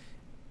 really.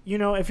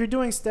 If you're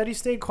doing steady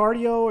state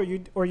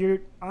cardio or you're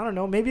I don't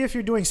know, maybe if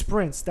you're doing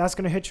sprints, that's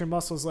going to hit your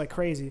muscles like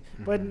crazy.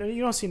 But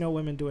you don't see no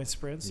women doing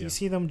sprints. You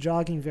see them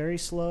jogging very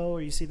slow,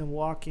 or you see them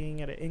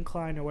walking at an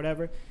incline or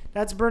whatever.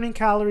 That's burning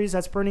calories,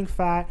 that's burning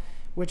fat,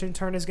 which in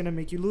turn is going to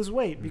make you lose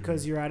weight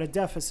because you're at a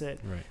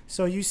deficit. Right.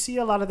 So you see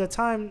a lot of the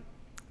time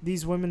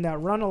these women that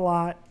run a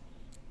lot,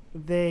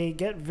 they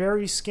get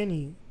very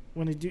skinny.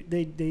 When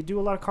they do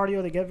a lot of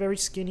cardio, they get very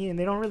skinny and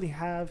they don't really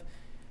have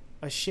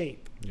a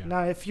shape. Yeah.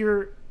 Now, if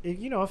you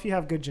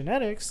have good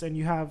genetics and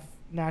you have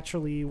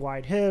naturally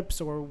wide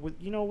hips or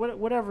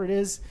whatever it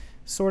is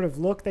sort of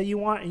look that you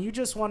want, and you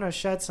just want to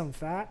shed some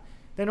fat,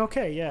 then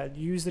okay,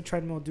 use the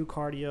treadmill, do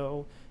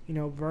cardio,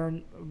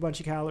 burn a bunch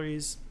of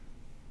calories,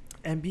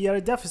 and be at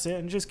a deficit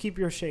and just keep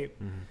your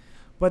shape.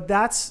 But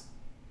that's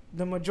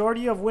the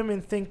majority of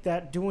women think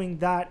that doing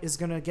that is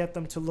going to get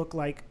them to look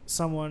like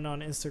someone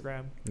on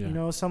Instagram,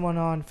 someone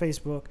on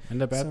Facebook,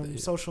 and some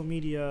social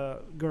media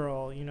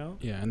girl,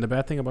 Yeah, and the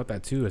bad thing about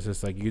that too is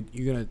just like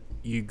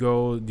you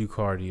go do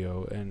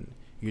cardio and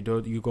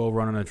you go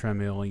run on a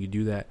treadmill and you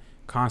do that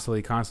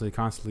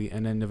constantly,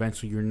 and then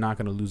eventually you're not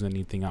going to lose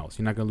anything else.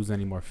 You're not going to lose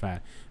any more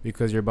fat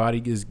because your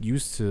body is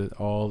used to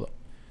all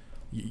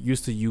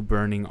used to you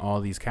burning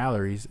all these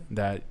calories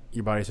that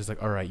your body's just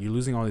like, all right, you're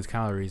losing all these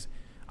calories.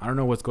 I don't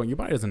know what's going. Your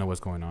body doesn't know what's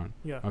going on.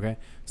 Yeah. Okay.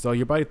 So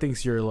your body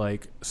thinks you're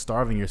like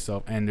starving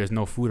yourself, and there's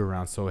no food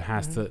around, so it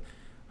has to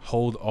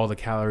hold all the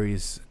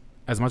calories,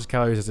 as much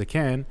calories as it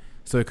can,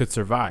 so it could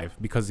survive,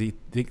 because it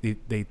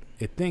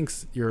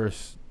thinks you're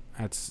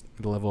at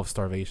the level of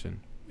starvation.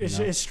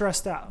 It's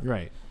stressed out.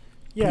 Right.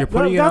 Yeah.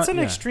 That's an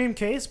extreme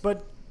case,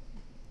 but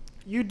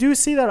you do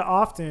see that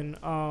often.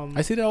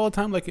 I see that all the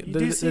time. Like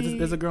there's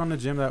a girl in the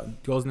gym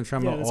that goes in the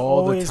treadmill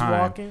all the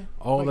time. Walking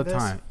all like the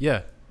time.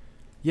 Yeah.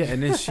 Yeah,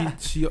 and then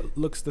she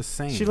looks the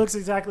same. She looks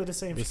exactly the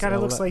same. She kind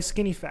of looks like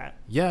skinny fat.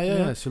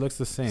 Yeah. She looks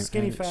the same.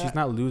 Skinny fat. She's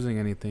not losing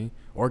anything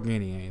or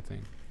gaining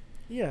anything.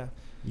 Yeah.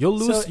 You'll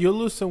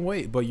lose some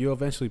weight, but you'll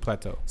eventually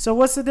plateau. So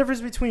what's the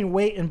difference between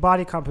weight and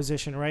body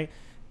composition, right?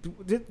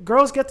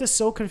 Girls get this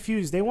so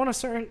confused. They want a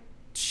certain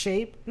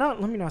shape. Let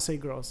me not say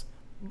girls.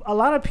 A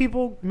lot of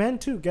people, men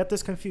too, get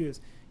this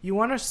confused. You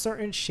want a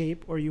certain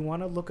shape, or you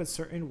want to look a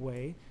certain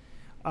way.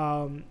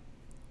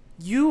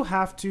 You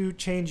have to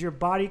change your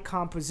body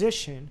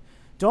composition.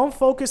 Don't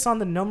focus on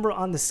the number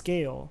on the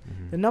scale.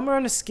 The number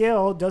on the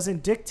scale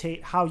doesn't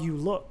dictate how you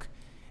look.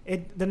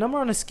 The number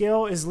on the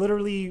scale is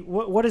literally,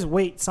 what is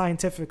weight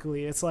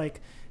scientifically? It's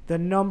like the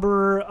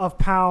number of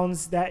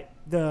pounds that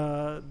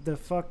the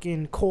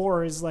fucking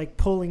core is like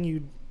pulling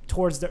you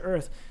towards the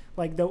earth.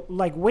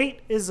 Like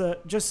weight is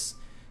just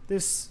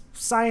this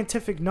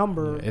scientific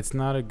number. Yeah, it's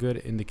not a good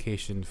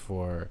indication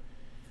for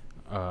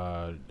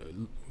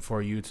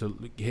you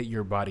to hit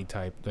your body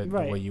type the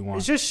way you want.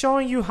 It's just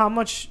showing you how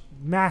much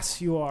mass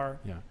you are.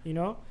 Yeah. You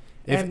know?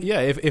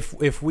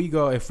 If we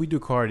do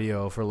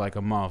cardio for like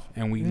a month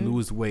and we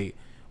lose weight,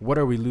 what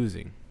are we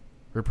losing?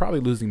 We're probably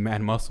losing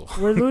mad muscle.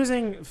 We're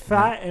losing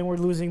fat and we're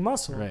losing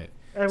muscle. Right.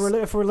 And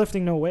if we're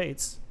lifting no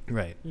weights.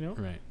 Right. You know?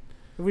 Right.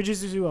 If we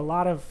just do a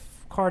lot of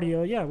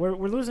cardio,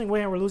 we're losing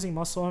weight and we're losing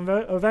muscle, and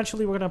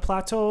eventually we're gonna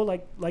plateau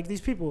like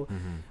these people.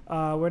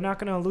 We're not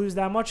gonna lose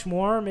that much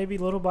more, maybe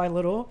little by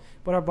little,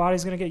 but our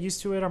body's gonna get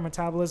used to it, our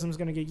metabolism's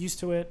gonna get used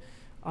to it,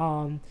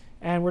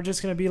 and we're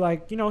just gonna be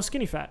like,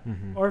 skinny fat.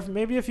 Or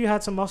if you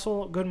had some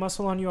good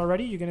muscle on you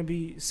already, you're gonna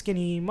be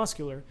skinny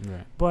muscular.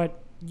 Right.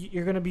 But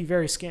you're gonna be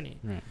very skinny.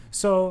 Right.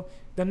 So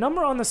the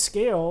number on the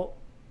scale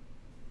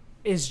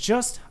is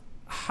just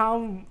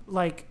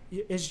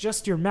it's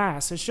just your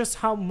mass. It's just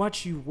how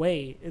much you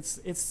weigh.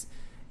 It's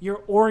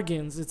your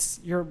organs. It's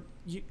your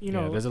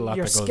there's a lot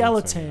your that goes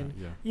skeleton.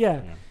 Into,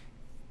 yeah.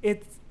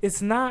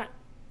 It's not,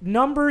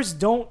 numbers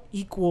don't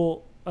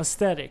equal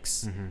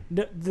aesthetics.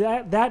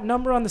 That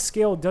number on the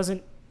scale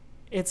doesn't.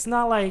 It's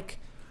not like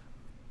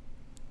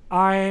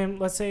I am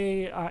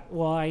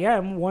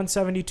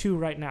 172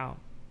 right now.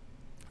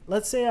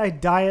 Let's say I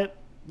diet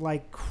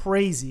like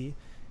crazy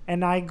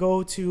and I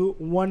go to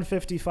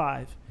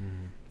 155.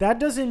 That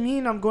doesn't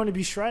mean I'm going to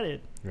be shredded.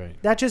 Right.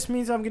 That just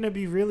means I'm going to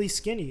be really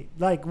skinny.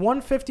 Like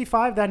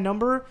 155, that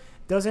number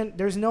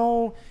there's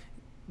no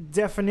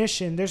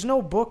definition. There's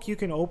no book you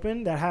can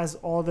open that has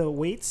all the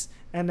weights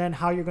and then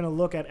how you're going to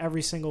look at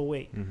every single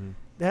weight.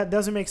 That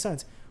doesn't make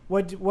sense.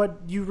 What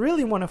you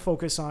really want to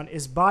focus on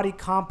is body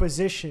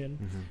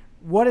composition.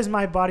 What is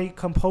my body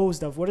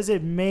composed of? What is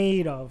it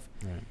made of?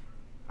 Right.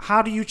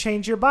 How do you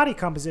change your body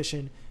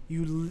composition?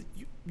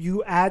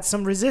 You add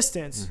some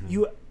resistance.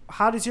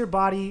 How does your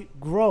body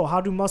grow?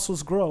 How do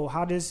muscles grow?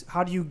 How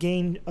do you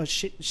gain a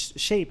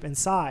shape and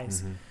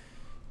size?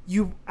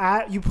 You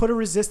put a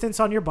resistance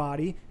on your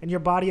body, and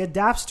your body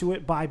adapts to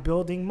it by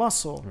building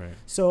muscle. Right.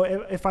 So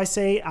if I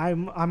say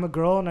I'm a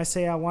girl and I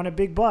say I want a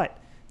big butt,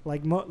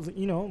 like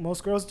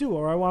most girls do,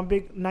 or I want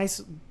big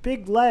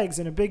legs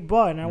and a big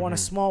butt, and I want a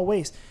small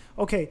waist.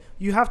 Okay,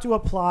 you have to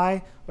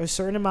apply a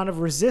certain amount of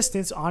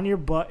resistance on your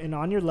butt and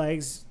on your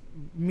legs,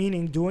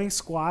 meaning doing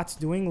squats,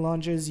 doing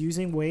lunges,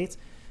 using weights.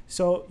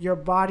 So your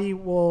body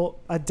will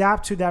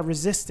adapt to that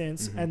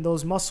resistance, and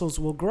those muscles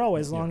will grow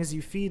as long as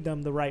you feed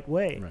them the right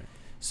way. Right.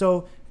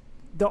 So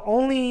the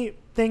only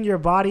thing your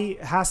body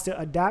has to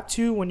adapt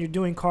to when you're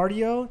doing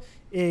cardio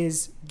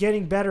is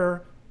getting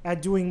better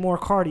at doing more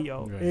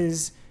cardio,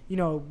 is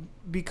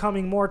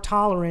becoming more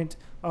tolerant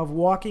of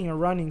walking or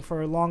running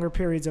for longer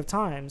periods of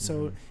time.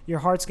 So your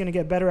heart's going to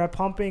get better at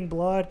pumping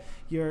blood.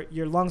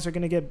 Your lungs are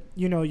going to get,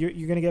 you're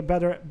going to get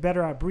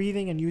better at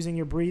breathing and using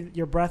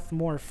your breath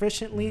more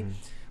efficiently.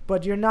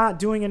 But you're not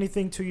doing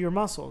anything to your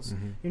muscles.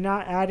 You're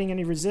not adding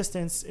any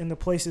resistance in the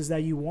places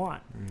that you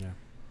want.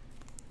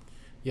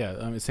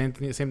 Yeah. Same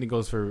thing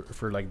goes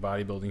for like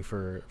bodybuilding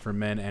for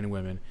men and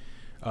women.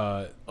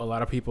 A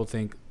lot of people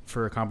think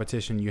for a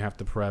competition you have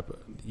to prep.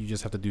 You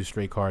just have to do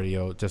straight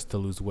cardio just to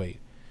lose weight,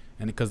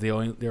 and because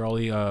they're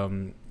only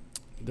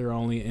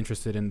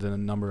interested in the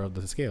number of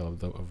the scale on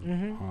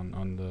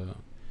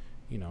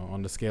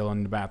the scale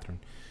in the bathroom,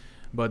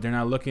 but they're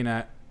not looking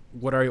at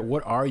what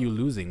are you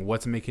losing?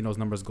 What's making those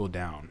numbers go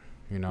down?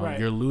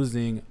 You're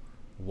losing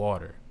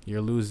water.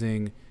 You're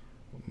losing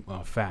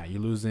fat.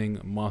 You're losing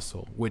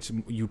muscle, which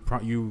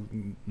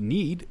you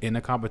need in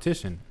a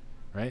competition,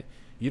 right?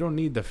 You don't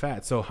need the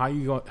fat. So how do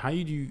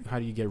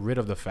you get rid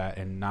of the fat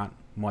and not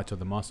much of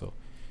the muscle?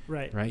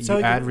 Right. Right. So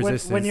you add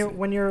resistance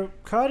when you're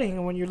cutting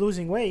and when you're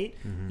losing weight.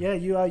 Yeah,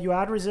 you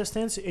add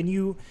resistance and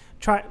you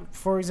try.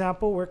 For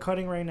example, we're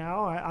cutting right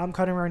now. I'm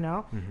cutting right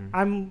now.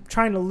 I'm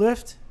trying to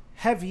lift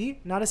heavy,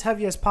 not as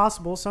heavy as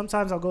possible.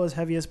 Sometimes I'll go as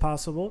heavy as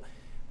possible,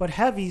 but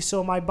heavy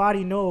so my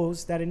body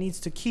knows that it needs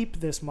to keep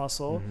this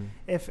muscle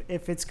if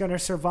it's going to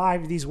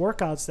survive these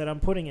workouts that I'm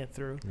putting it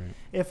through. Right.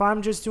 If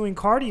I'm just doing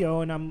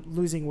cardio and I'm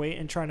losing weight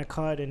and trying to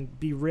cut and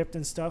be ripped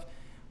and stuff,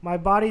 my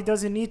body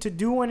doesn't need to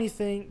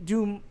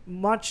do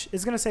much.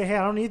 It's going to say, hey,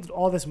 I don't need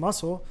all this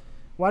muscle.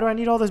 Why do I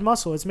need all this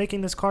muscle? It's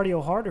making this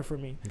cardio harder for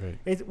me.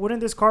 Right.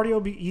 Wouldn't this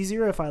cardio be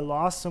easier if I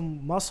lost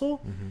some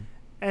muscle?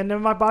 And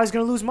then my body's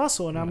going to lose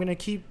muscle and I'm going to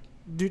keep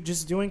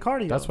just doing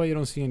cardio. That's why you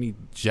don't see any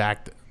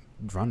jacked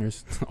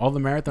runners. All the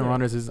marathon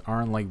runners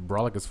aren't like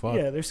brolic as fuck.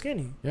 Yeah, they're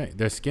skinny. Yeah,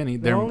 they're skinny.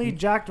 The only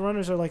jacked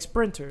runners are like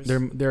sprinters.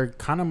 They're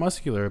kind of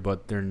muscular,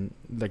 but they're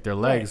like their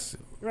legs,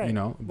 right. you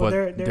know,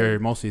 But but they're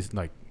mostly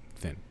like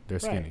thin. They're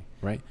skinny,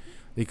 right?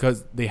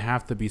 Because they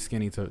have to be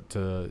skinny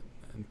to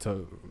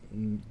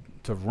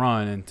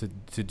run and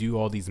to do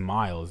all these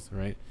miles,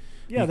 right?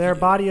 Yeah, their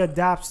body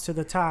adapts to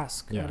the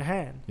task at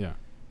hand. Yeah.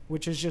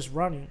 Which is just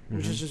running,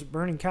 which is just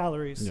burning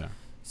calories. Yeah.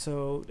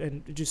 So,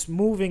 and just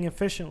moving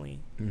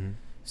efficiently.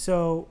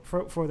 So,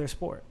 for their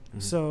sport.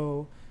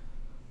 So,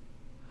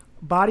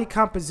 body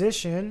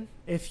composition,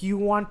 if you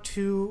want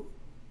to,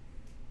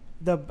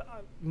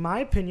 my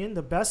opinion,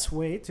 the best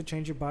way to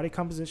change your body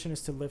composition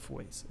is to lift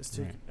weights, is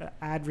to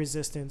add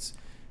resistance,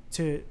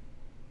 to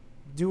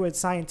do it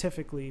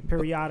scientifically,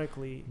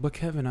 periodically. But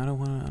Kevin, I don't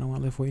want to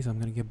lift weights. I'm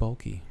gonna get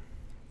bulky.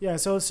 Yeah.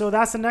 So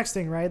that's the next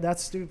thing, right?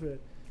 That's stupid,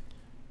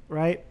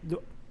 right?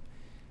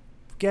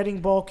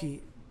 Getting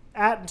bulky.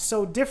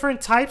 So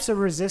different types of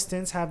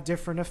resistance have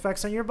different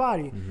effects on your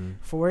body.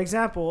 For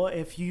example,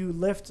 if you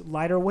lift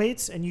lighter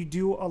weights and you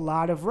do a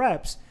lot of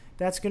reps,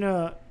 that's going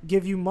to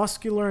give you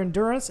muscular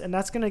endurance, and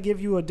that's going to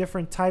give you a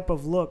different type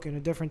of look and a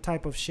different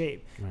type of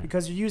shape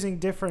because you're using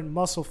different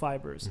muscle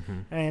fibers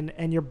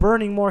and you're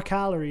burning more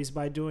calories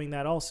by doing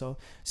that also.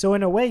 So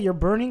in a way, you're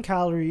burning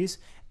calories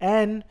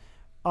and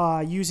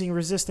using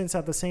resistance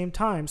at the same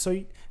time.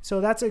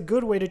 So that's a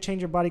good way to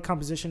change your body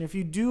composition if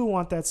you do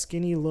want that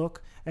skinny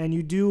look and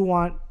you do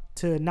want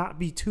to not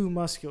be too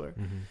muscular.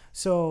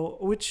 So,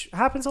 which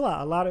happens a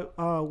lot. A lot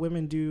of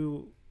women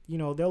do, you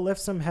know, they'll lift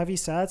some heavy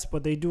sets,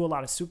 but they do a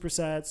lot of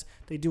supersets.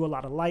 They do a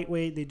lot of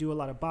lightweight. They do a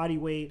lot of body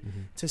weight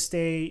to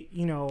stay,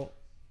 you know,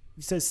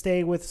 to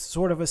stay with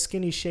sort of a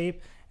skinny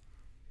shape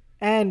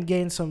and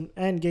gain some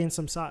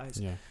size.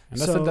 Yeah, and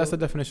that's the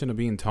definition of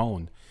being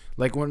toned.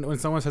 Like when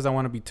someone says I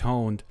want to be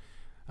toned,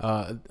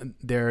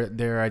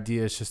 their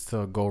idea is just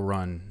to go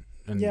run.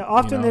 And,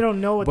 often they don't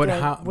know what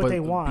they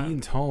want.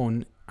 Being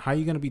toned, how are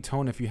you going to be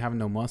toned if you have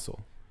no muscle?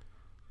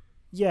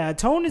 Yeah,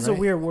 tone is a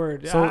weird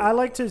word. So, I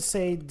like to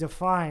say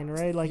define,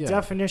 right? Like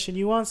definition.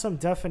 You want some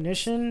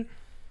definition.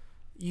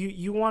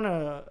 You want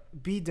to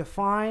be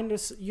defined,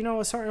 you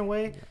know, a certain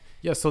way.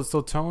 Yeah. So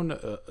tone.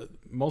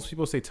 Most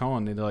people say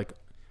tone.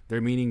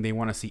 They're meaning they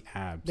want to see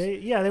abs.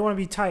 They want to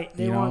be tight.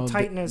 They want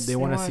tightness. They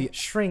want to see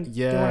shrink.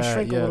 Yeah, they want to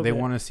shrink a little they bit.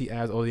 want to see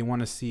abs. Oh, they want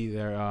to see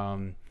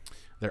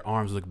their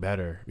arms look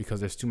better because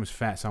there's too much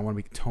fat. So I want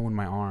to tone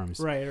my arms.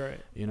 Right.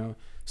 You know.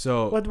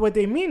 So what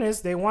they mean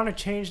is they want to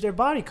change their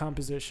body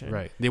composition.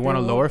 Right. They want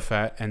to lower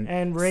fat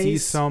and raise see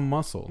some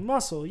muscle.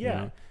 Muscle, yeah. You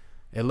know?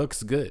 It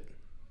looks good.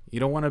 You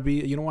don't want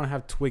to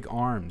have twig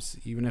arms.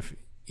 Even if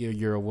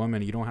you're a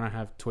woman, you don't want to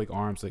have twig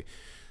arms. Like,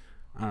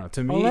 I don't know.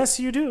 To me, unless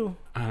you do.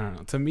 I don't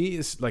know. To me,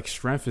 it's like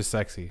strength is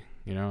sexy.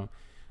 You know,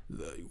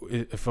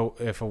 if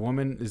a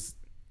woman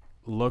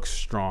looks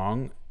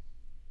strong,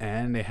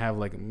 and they have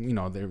like, you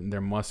know, they're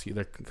muscular,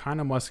 they're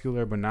kind of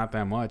muscular but not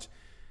that much,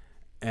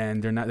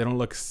 and they don't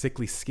look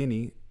sickly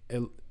skinny.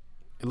 It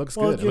looks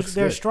good.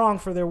 They're strong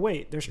for their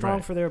weight. They're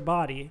strong for their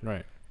body.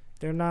 Right.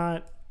 They're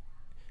not.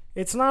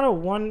 It's not a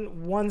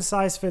one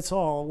size fits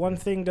all. One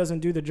thing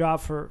doesn't do the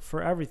job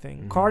for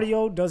everything.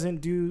 Cardio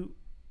doesn't do.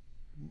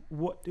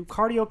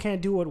 Cardio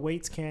can't do what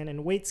weights can,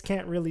 and weights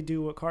can't really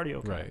do what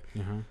cardio can. Right.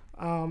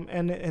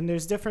 And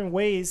there's different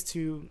ways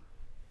to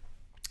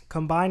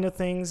combine the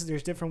things.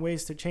 There's different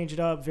ways to change it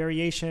up,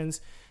 variations.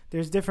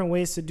 There's different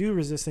ways to do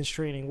resistance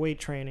training, weight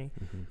training.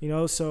 You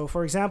know, so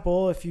for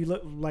example, if you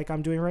like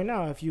I'm doing right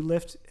now, if you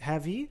lift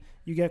heavy,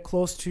 you get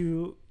close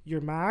to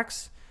your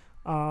max.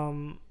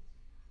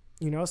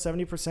 You know,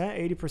 70%,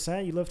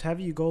 80%, you lift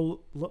heavy, you go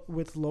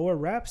with lower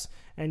reps,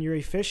 and you're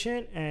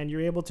efficient, and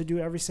you're able to do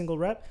every single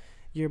rep.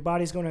 Your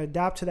body's going to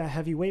adapt to that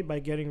heavy weight by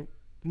getting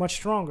much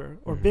stronger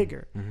or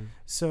bigger.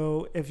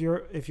 So if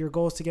your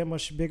goal is to get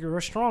much bigger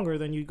or stronger,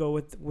 then you go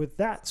with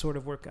that sort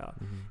of workout.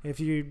 If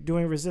you're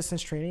doing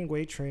resistance training,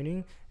 weight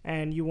training,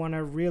 and you want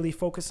to really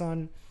focus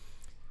on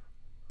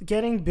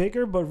getting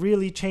bigger but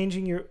really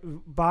changing your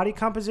body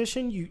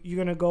composition, you're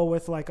going to go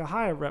with like a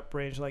higher rep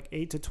range, like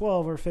 8 to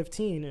 12 or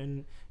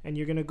 15, and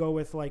you're going to go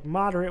with like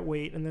moderate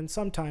weight and then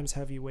sometimes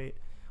heavy weight.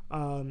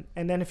 And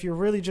then if you're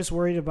really just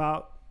worried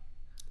about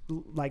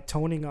like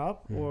toning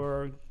up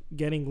or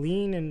getting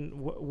lean and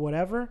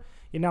whatever.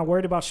 You're not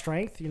worried about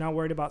strength. You're not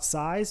worried about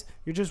size.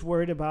 You're just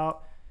worried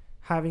about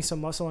having some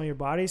muscle on your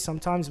body.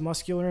 Sometimes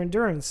muscular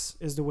endurance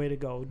is the way to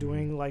go,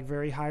 doing like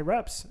very high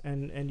reps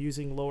and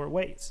using lower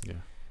weights. Yeah.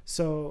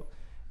 So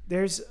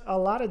there's a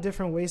lot of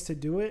different ways to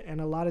do it and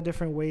a lot of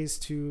different ways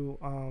to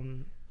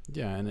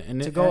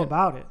to go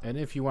about it. And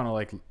if you want to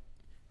like,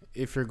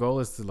 if your goal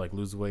is to like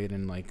lose weight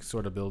and like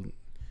sort of build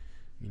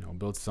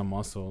some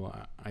muscle,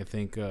 I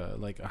think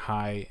like a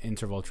high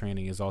interval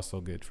training is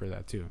also good for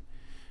that too,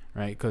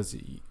 right? Because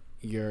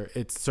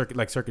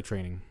circuit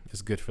training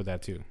is good for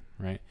that too,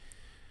 right?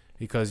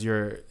 Because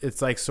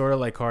it's like sort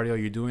of like cardio.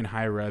 You're doing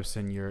high reps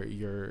and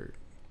you're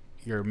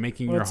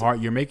making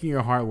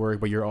your heart work,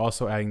 but you're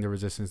also adding the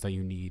resistance that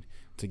you need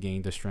to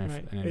gain the strength.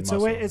 Right. And it's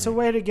muscle, it's a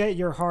way to get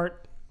your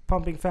heart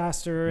pumping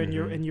faster and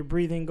your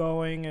breathing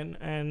going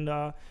and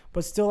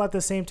but still at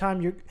the same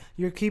time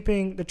you're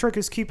keeping the trick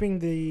is keeping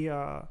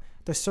the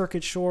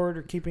circuit short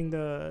or keeping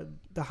the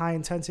high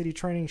intensity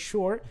training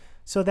short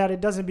so that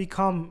it doesn't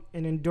become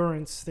an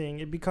endurance thing.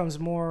 It becomes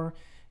more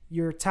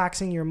you're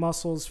taxing your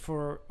muscles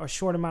for a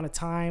short amount of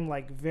time,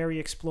 like very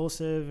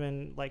explosive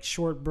and like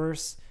short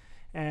bursts,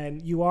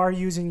 and you are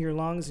using your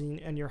lungs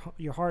and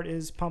your heart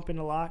is pumping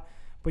a lot,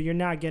 but you're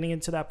not getting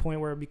into that point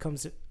where it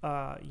becomes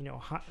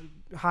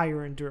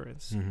higher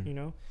endurance.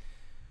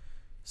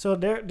 So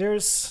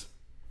there's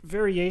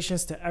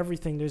variations to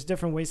everything. There's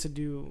different ways to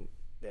do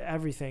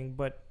everything,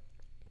 but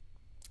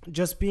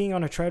just being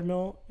on a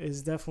treadmill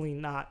is definitely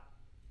not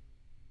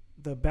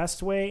the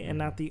best way and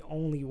not the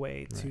only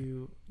way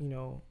to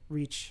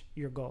reach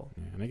your goal.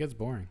 Yeah, and it gets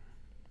boring.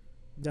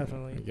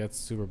 Definitely. It gets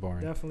super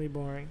boring. Definitely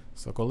boring.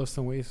 So go lift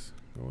some weights.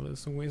 Go lift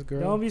some weights, girl.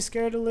 Don't be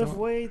scared to lift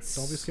weights.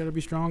 Don't be scared to be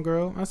strong,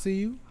 girl. I see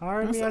you.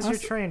 Hire me as your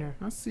trainer.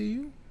 I see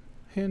you.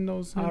 Hitting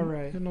those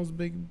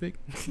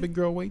big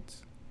girl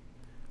weights.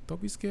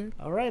 Don't be scared.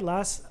 All right,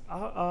 last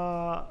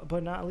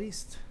but not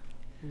least,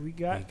 we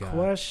got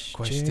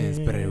questions.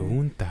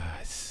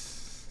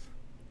 Preguntas.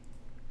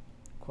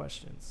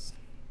 Questions.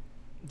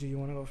 Do you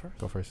want to go first?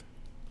 Go first.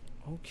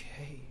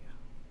 Okay.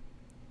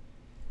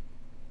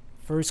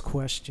 First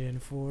question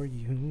for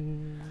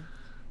you.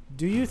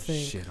 Do you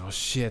think... Oh,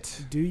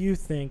 shit. Do you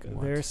think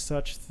there's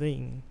such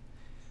thing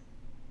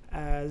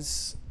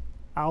as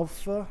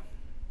alpha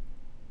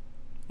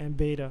and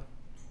beta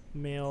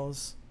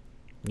males?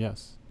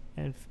 Yes.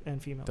 And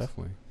females?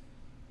 Definitely.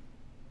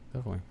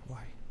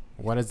 Why?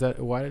 What is that?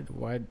 Why?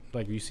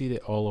 Like, you see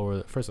it all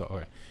over... First of all,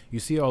 okay. You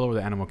see it all over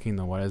the animal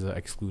kingdom. Why does it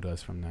exclude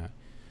us from that?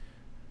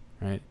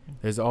 Right?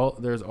 There's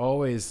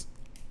always...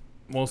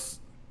 Most...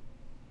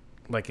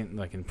 Like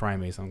in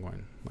primates, I'm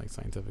going like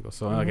scientific.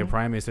 So like in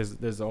primates,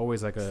 there's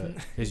always like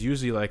there's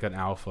usually like an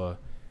alpha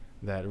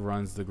that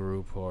runs the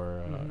group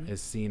or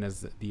is seen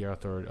as the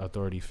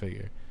authority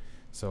figure.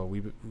 So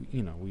we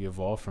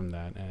evolved from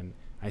that, and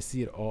I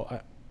see it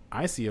all.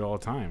 I see it all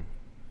the time,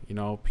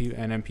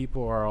 and then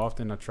people are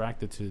often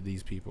attracted to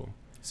these people.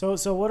 So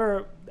what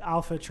are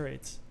alpha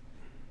traits,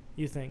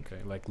 you think?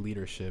 Okay, like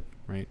leadership,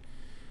 right?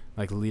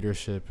 Like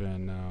leadership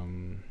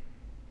and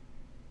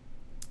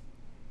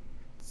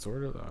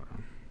sort of. I don't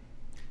know.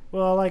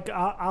 Well, like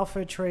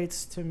alpha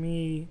traits to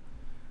me,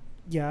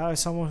 as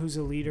someone who's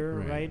a leader,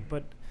 right?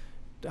 But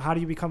how do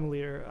you become a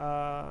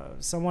leader?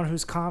 Someone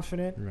who's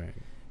confident, right?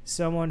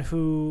 Someone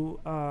who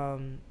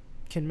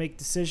can make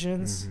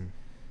decisions,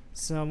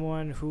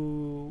 someone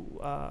who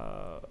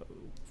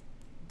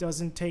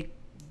doesn't take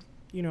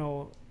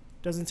no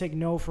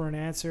for an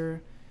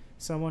answer,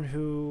 someone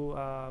who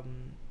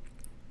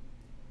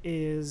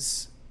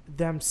is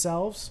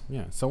themselves.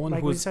 Yeah, someone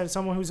like we said,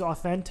 someone who's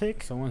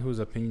authentic, someone who's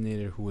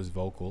opinionated, who is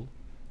vocal,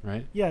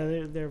 right?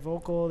 Yeah, they're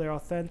vocal, they're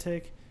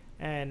authentic,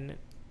 and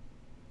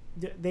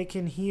they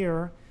can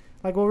hear,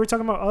 like what we were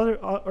talking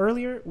about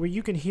earlier, where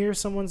you can hear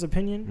someone's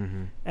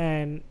opinion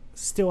and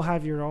still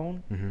have your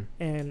own,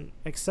 and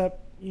accept,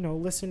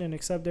 listen and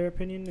accept their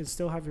opinion and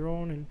still have your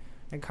own,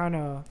 and kind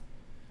of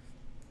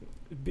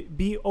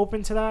be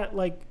open to that.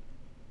 Like,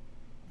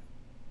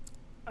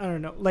 I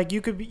don't know. Like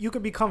you could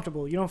be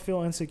comfortable. You don't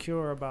feel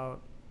insecure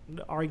about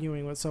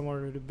arguing with someone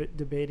or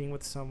debating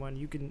with someone.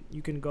 You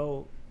can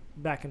go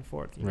back and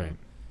forth. You know?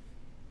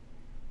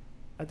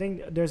 I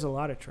think there's a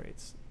lot of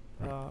traits.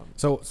 Right.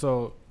 So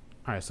all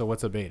right. So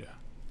what's a beta?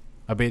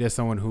 A beta is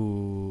someone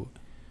who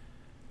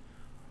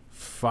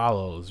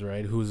follows,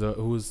 right?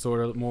 Who's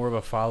sort of more of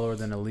a follower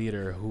than a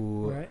leader.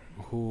 Who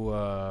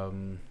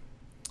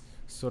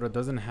sort of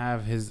doesn't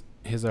have his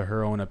or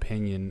her own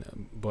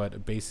opinion, but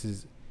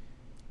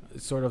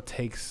sort of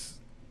takes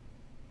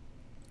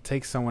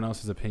someone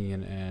else's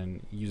opinion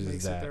and uses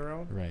makes that, it their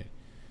own. Right?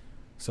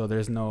 So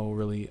there's no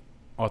really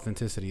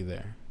authenticity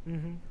there,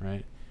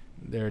 right?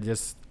 They're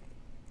just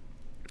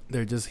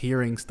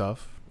hearing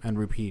stuff and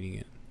repeating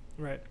it.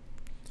 Right.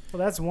 Well,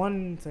 that's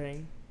one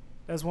thing.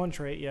 That's one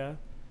trait, yeah.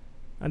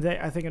 And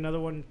I think another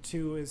one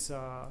too is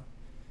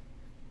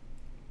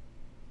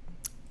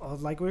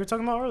like we were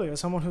talking about earlier,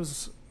 someone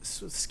who's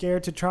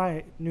scared to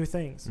try new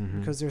things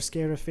because they're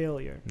scared of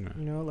failure. Yeah.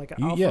 You know, like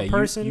an alpha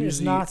person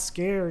is not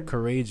scared.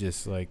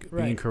 Courageous, like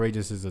being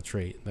courageous is a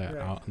trait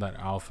that that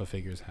alpha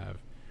figures have.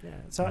 Yeah.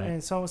 So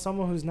and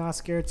someone who's not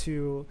scared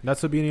to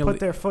put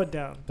their foot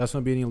down. That's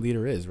what being a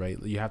leader is,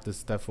 right? You have to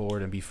step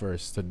forward and be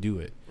first to do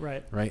it.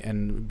 Right. Right.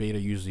 And beta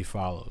usually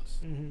follows.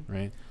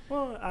 Right.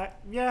 Well,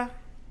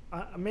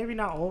 maybe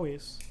not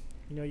always.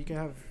 You know, you can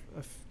have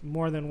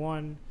more than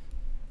one.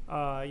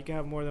 You can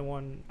have more than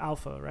one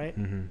alpha, right?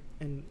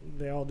 And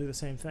they all do the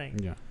same thing.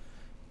 Yeah.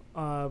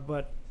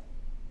 But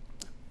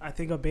I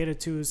think a beta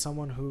 2 is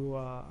someone who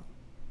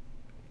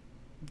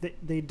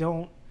they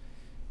don't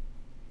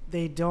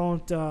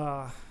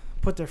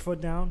put their foot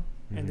down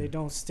and they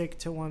don't stick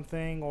to one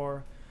thing,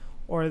 or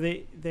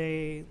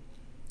they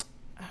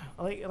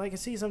like I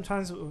see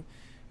sometimes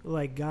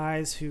like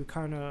guys who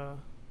kind of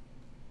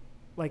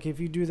like, if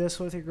you do this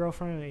with your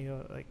girlfriend, you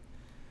know, like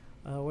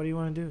what do you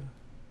want to do?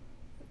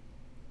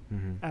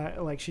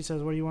 Like she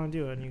says, what do you want to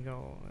do? And you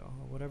go,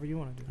 whatever you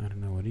want to do. I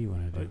don't know. What do you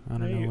want to do? I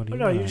don't know. What do you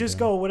No, you just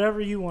go, whatever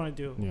you want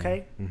to do.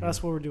 Okay?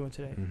 That's what we're doing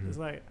today. It's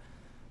like,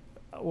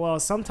 well,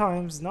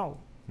 sometimes, no.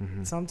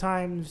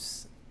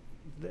 Sometimes,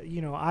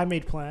 you know, I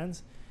made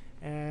plans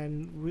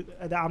and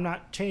I'm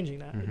not changing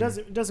that.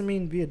 It doesn't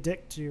mean be a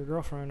dick to your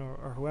girlfriend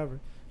or whoever.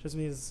 It just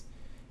means,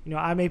 you know,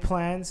 I made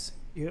plans.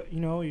 You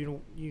know,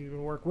 you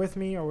work with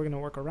me, or we're going to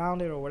work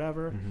around it, or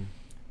whatever.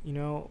 You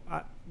know,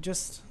 I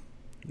just...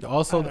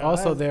 Also,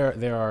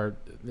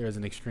 there's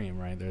an extreme,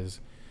 right?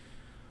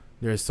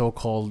 There's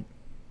so-called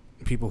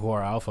people who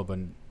are alpha, but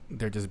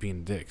they're just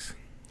being dicks.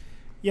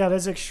 Yeah,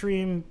 there's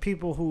extreme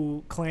people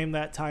who claim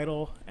that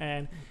title,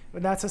 and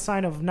that's a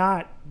sign of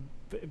not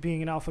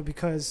being an alpha,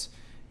 because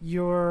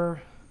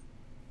you're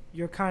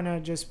kind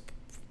of just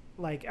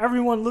like,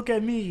 everyone look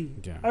at me.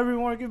 Yeah.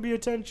 Everyone give me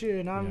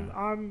attention.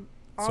 I'm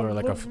sort of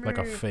like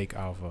a fake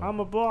alpha. I'm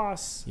a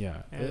boss.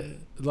 Yeah,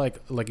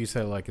 like you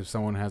said, like if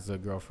someone has a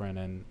girlfriend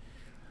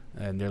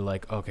and they're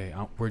like, okay,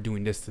 we're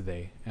doing this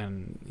today,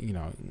 and you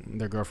know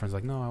their girlfriend's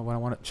like, no, I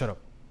want to shut up.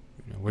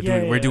 You know,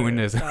 we're doing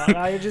this.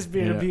 No, you're just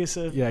being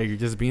abusive. Yeah, you're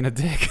just being a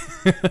dick.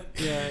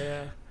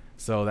 Yeah.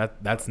 So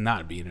that's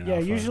not being an alpha. Yeah,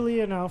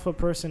 usually an alpha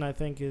person, I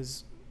think,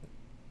 is,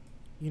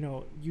 you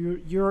know,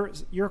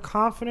 you're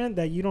confident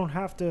that you don't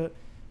have to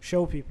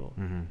show people.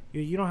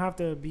 You don't have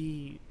to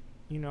be,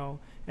 you know,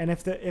 and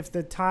if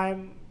the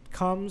time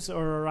comes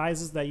or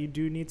arises that you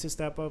do need to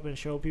step up and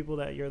show people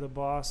that you're the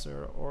boss,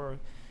 or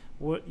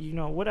what, you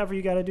know, whatever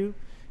you got to do,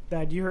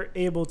 that you're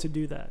able to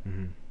do that.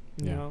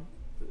 You know,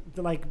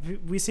 like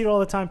we see it all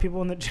the time,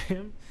 people in the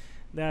gym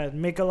that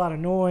make a lot of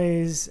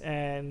noise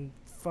and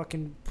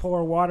fucking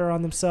pour water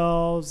on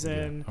themselves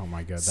and oh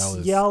my god, that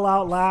was yell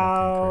out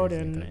loud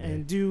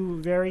and do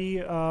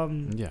very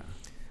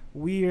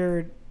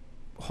weird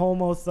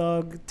homo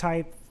thug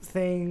type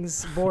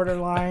things,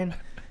 borderline.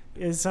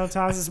 Is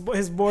sometimes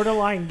is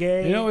borderline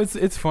gay. You know,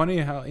 it's funny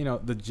how, you know,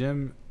 the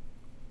gym,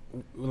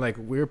 like,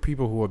 we're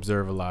people who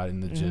observe a lot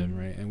in the gym,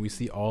 right? And we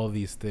see all of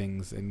these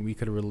things, and we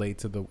could relate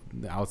to the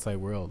outside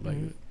world. Like,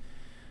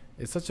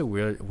 it's such a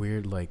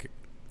weird like,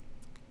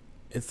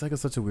 it's like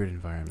such a weird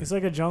environment. It's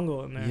like a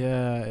jungle in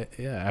there.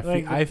 Yeah.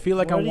 I feel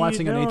like I'm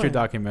watching a nature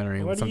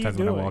documentary sometimes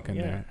when I walk in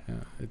there. Yeah,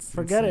 it's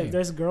forget insane. It.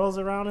 There's girls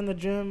around in the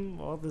gym.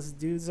 All these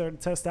dudes are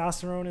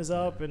testosterone is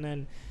up, and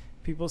then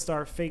people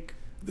start fake.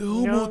 The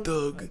homo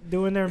thug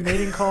doing their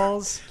mating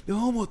calls. The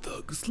homo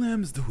thug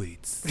slams the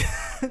weights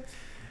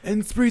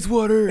and sprays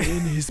water in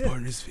his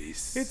partner's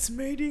face. It's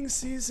mating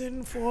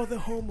season for the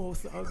homo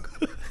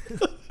thug.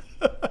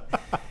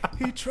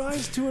 He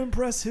tries to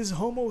impress his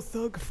homo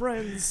thug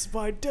friends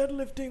by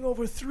deadlifting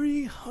over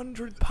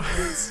 300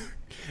 pounds.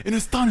 An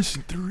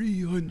astonishing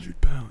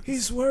 300 pounds.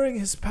 He's wearing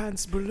his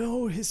pants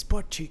below his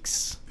butt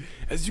cheeks.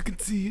 As you can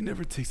see, he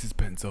never takes his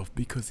pants off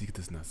because he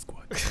does not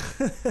squat.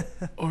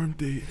 Arm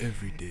day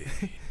every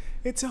day.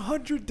 It's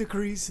 100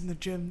 degrees in the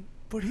gym,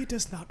 but he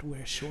does not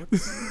wear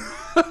shorts.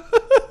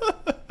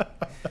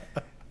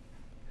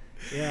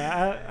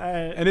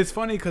 And it's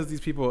funny because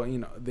these people, you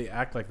know, they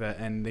act like that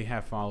and they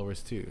have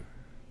followers too.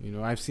 You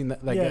know, I've seen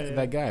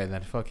that guy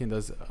that fucking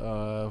does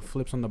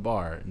flips on the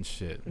bar and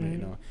shit. You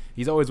know,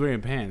 he's always wearing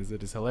pants.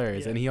 That is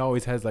hilarious, and he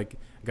always has like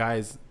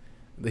guys,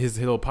 his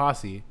little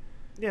posse.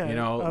 Yeah, you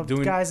know,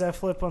 doing guys that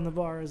flip on the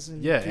bars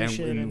and do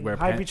shit and wear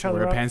hype each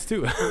other wear up. Pants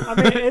too. I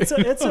mean, it's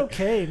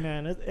okay,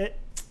 man. It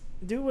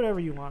do whatever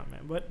you want,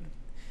 man. But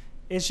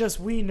it's just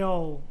we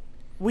know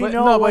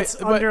what's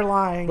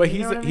underlying. But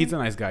he's a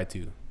nice guy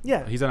too.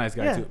 Yeah, he's a nice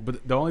guy too.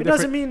 But the only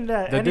doesn't mean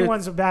that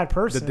anyone's a bad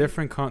person. The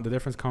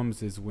difference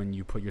comes is when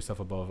you put yourself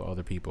above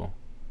other people,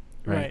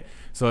 right?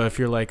 So if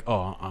you're like,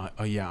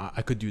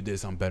 I could do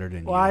this, I'm better than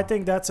you. Well, I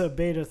think that's a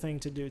beta thing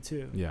to do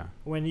too. Yeah,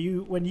 when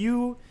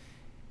you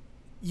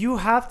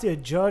have to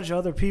judge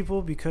other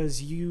people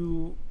because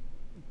you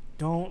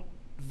don't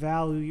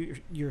value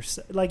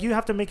yourself. Like, you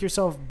have to make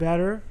yourself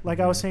better. Like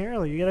I was saying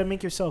earlier, you got to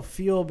make yourself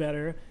feel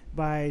better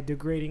by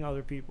degrading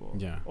other people.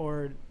 Yeah,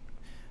 or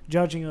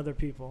judging other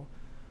people.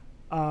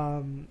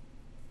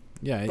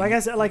 Yeah. Like I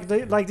said,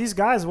 like these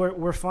guys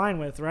we're fine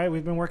with, right?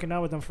 We've been working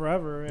out with them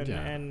forever,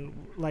 and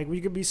like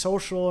we could be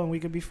social and we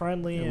could be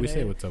friendly. Yeah, and we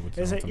say what's up with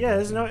them.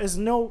 There's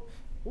no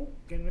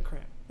getting a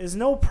cramp. There's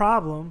no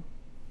problem,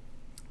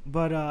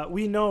 but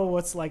we know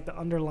what's like the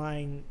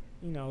underlying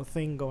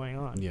thing going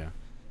on. Yeah.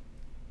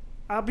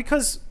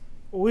 Because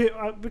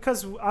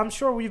I'm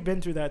sure we've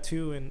been through that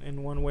too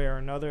in one way or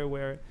another,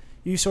 where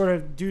you sort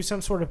of do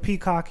some sort of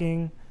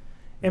peacocking.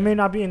 It may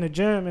not be in the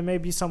gym, it may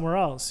be somewhere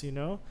else,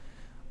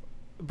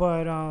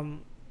 but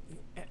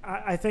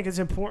I think it's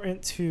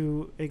important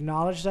to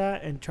acknowledge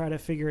that and try to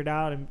figure it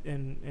out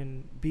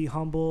and be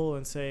humble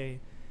and say,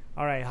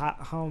 all right,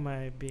 how am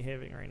I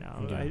behaving right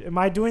now? Yeah. Am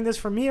I doing this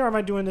for me or am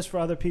I doing this for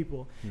other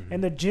people? Mm-hmm.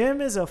 And the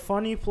gym is a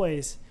funny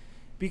place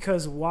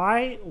because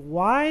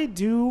why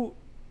do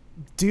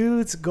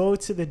dudes go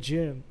to the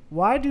gym?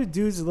 Why do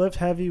dudes lift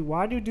heavy?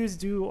 Why do dudes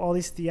do all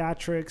these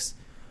theatrics?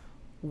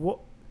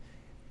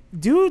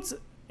 Dudes,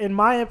 in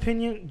my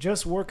opinion,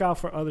 just work out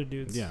for other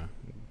dudes. Yeah.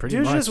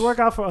 Dudes just work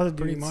out for other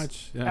dudes. Pretty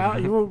much. Yeah.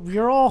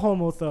 You're all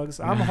homo thugs.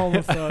 I'm a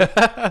homo thug.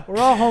 We're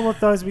all homo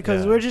thugs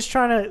because we're just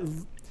trying to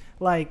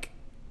like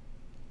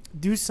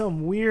do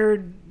some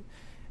weird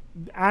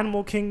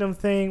Animal Kingdom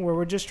thing where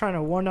we're just trying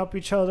to one up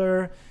each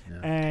other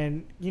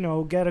and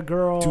get a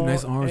girl. Dude,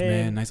 nice arms,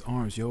 man. Nice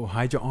arms. Yo,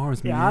 hide your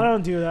arms, man. Yeah, I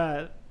don't do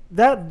that.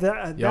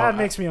 That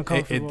makes me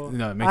uncomfortable.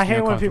 It makes I hate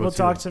me when people too.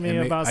 talk to me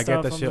about I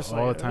stuff. get that shit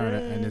all like, the time,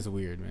 and it's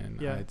weird, man.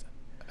 Yeah.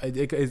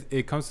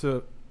 It comes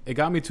to. It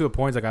got me to a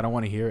point like I don't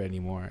want to hear it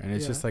anymore, and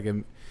it's just like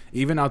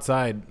even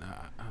outside,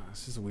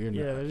 it's just weird.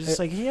 Yeah, they're just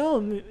like,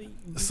 yo,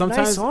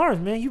 sometimes, nice arms,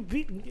 man.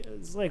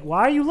 It's like, why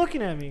are you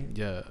looking at me?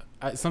 Yeah,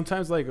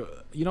 sometimes like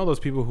those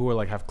people who are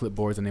like have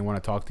clipboards and they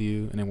want to talk to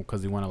you, and then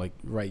because they want to like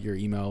write your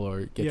email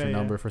or get your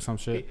number for some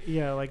shit.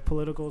 Yeah, like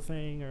political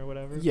thing or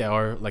whatever. Yeah,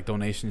 or like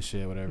donation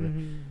shit, whatever.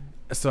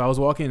 Mm-hmm. So I was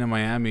walking in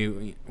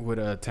Miami with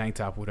a tank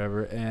top,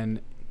 whatever,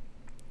 and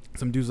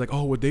some dude's like,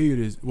 "Oh, what day it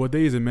is? What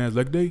day is it, man? It's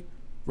leg day,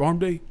 arm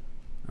day."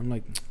 I'm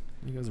like,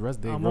 "It's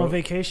rest day, I'm bro. on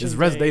vacation. It's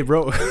rest day,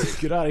 bro.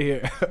 Get out of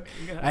here."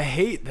 I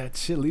hate that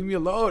shit. Leave me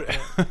alone.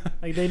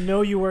 Like they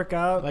know you work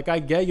out. Like I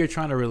get you're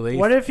trying to relate.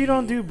 What if you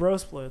don't do bro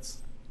splits?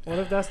 What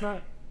if that's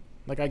not?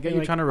 Like I get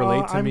you're trying to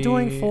relate to me. I'm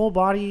doing full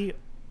body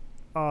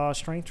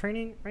strength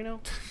training right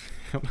now.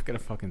 I'm not gonna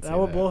fucking say that. That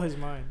will blow his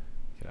mind.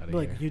 Get out of here.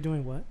 Like, you're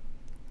doing what?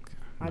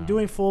 I'm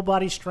doing full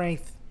body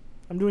strength.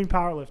 I'm doing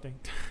powerlifting.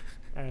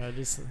 I don't know,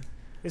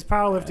 it's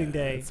powerlifting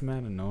day. It's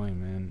mad annoying,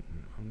 man.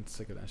 I'm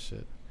sick of that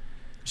shit.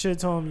 Should have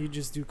told him you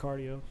just do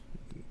cardio.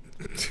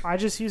 I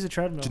just use a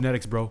treadmill.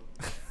 Genetics, bro.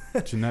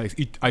 Genetics.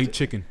 I eat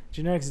chicken.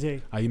 Genetics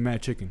day. I eat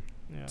mad chicken.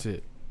 Yeah. That's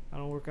it. I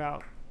don't work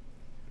out.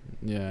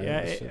 Yeah.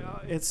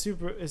 It's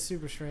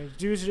super strange.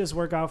 Dudes just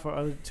work out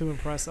to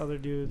impress other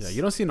dudes. Yeah,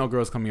 you don't see no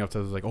girls coming up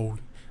to us like, "Oh,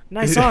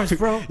 nice arms,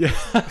 bro." Yeah.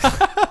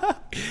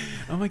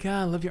 Oh my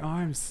god, I love your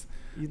arms.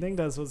 You think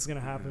that's what's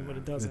gonna happen, but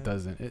it doesn't. It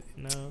doesn't.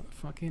 No.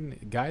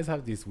 Fucking guys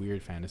have these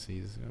weird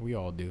fantasies. We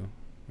all do.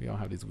 We all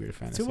have these weird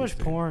fantasies. Too much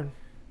porn.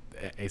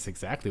 It's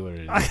exactly what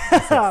it is. It's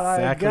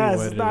exactly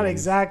it's not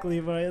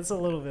exactly, but it's a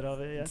little bit of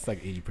it. Yeah. It's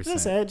like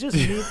 80%.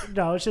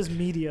 It's just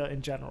media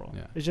in general.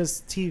 Yeah. It's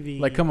just TV.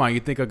 Like, come on, you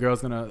think a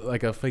girl's gonna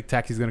like a fake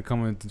taxi's gonna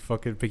come and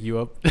fucking pick you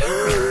up?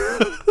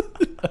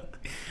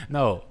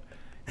 No.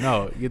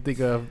 You think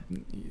a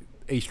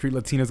 8th Street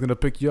Latina's gonna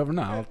pick you up?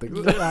 No, I don't think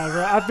so.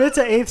 I've been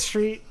to 8th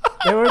Street.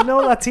 There were no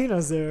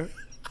Latinos there.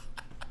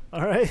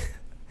 All right.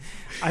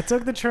 I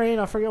took the train.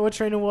 I forget what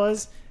train it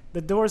was.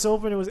 The doors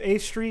open. It was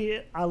 8th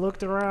Street. I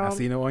looked around. I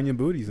see no onion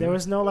booties. There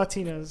was no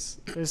Latinas.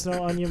 There's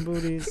no onion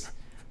booties.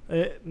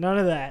 None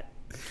of that.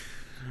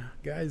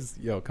 Guys,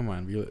 yo, come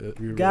on.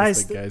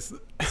 Guys,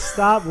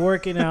 stop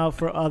working out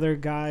for other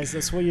guys.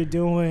 That's what you're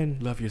doing.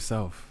 Love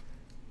yourself.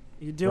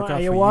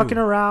 You're walking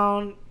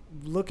around,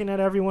 looking at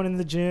everyone in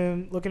the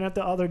gym, looking at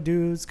the other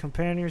dudes,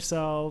 comparing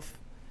yourself,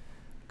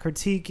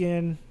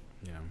 critiquing.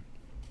 Yeah.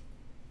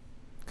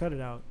 Cut it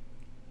out.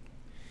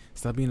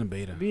 Stop being a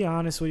beta. Be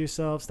honest with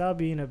yourself. Stop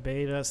being a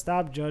beta.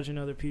 Stop judging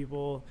other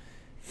people.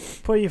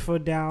 Put your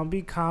foot down.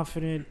 Be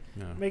confident.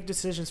 Yeah. Make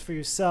decisions for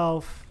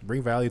yourself.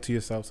 Bring value to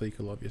yourself so you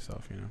can love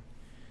yourself,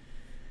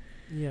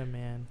 Yeah,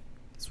 man.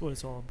 That's what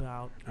it's all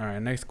about. All right,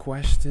 next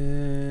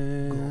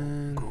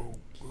question. Go.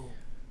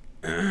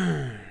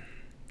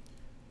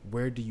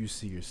 Where do you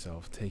see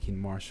yourself taking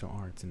martial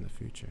arts in the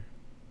future?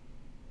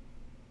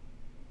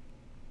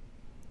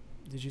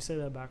 Did you say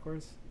that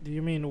backwards? Do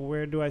you mean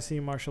where do I see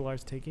martial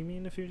arts taking me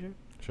in the future?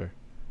 Sure.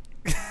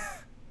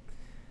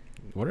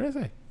 What did I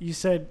say? You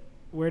said,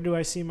 where do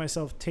I see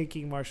myself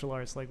taking martial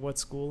arts? Like, what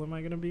school am I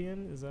going to be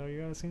in? Is that what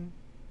you're asking?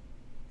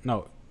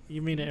 No.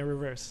 You mean it in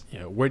reverse?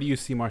 Yeah. Where do you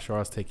see martial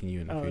arts taking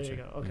you in the future? There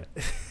you go. Okay.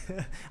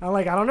 Yeah. I'm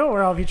like, I don't know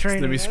where I'll be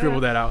training. Let me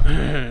scribble that out.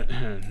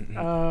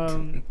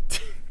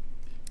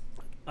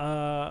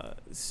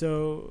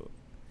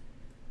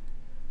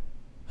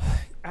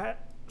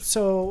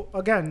 So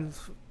again,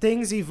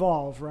 things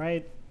evolve,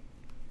 right?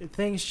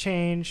 Things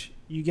change.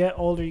 You get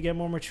older, you get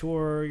more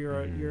mature.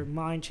 Your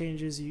mind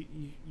changes. You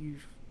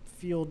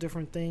feel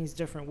different things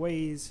different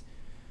ways.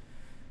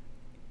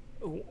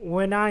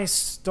 when I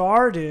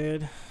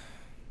started,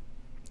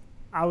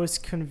 I was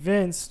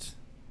convinced.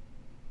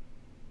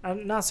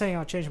 I'm not saying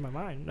I'll change my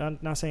mind. I'm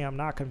not saying I'm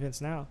not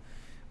convinced now.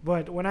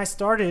 But when I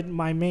started,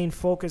 my main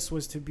focus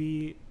was to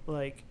be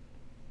like,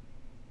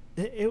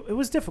 it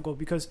was difficult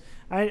because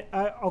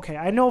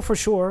I know for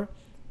sure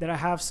that I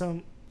have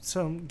some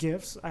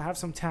gifts. I have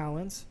some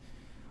talents.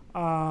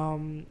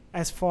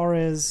 As far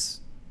as,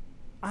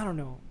 I don't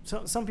know.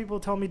 So some people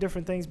tell me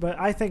different things, but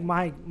I think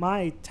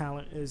my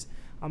talent is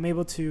I'm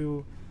able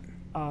to,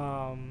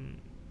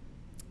 I'm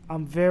a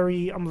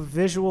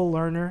visual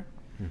learner.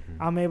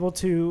 Mm-hmm. I'm able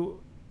to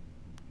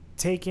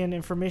take in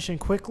information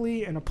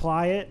quickly and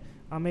apply it.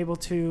 I'm able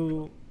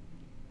to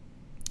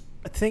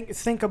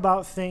think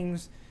about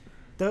things.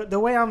 The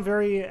way I'm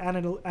very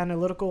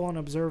analytical and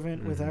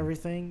observant with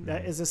everything,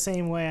 that is the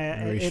same way.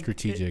 Very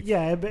strategic.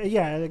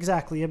 Yeah,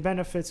 exactly. It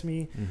benefits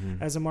me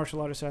as a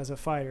martial artist, as a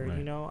fighter. Right.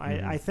 You know,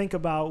 I think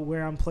about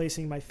where I'm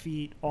placing my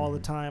feet all the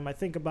time. I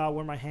think about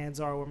where my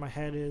hands are, where my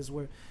head is,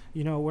 where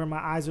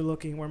my eyes are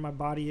looking, where my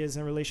body is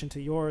in relation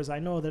to yours. I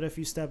know that if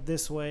you step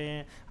this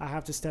way, I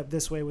have to step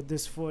this way with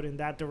this foot in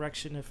that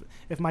direction.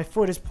 If my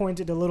foot is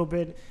pointed a little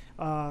bit,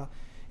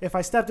 if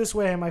I step this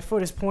way and my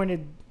foot is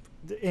pointed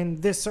in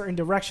this certain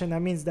direction,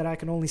 that means that I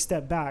can only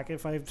step back.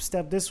 If I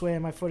step this way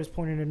and my foot is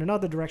pointed in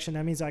another direction,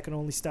 that means I can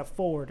only step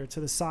forward or to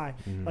the side.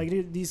 Like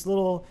these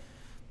little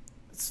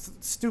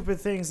stupid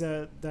things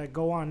that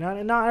go on.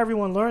 Not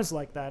everyone learns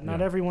like that.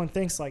 Not everyone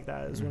thinks like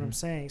that is what I'm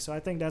saying. So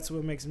I think that's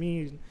what makes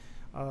me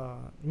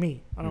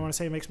me. I don't want to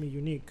say it makes me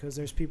unique, because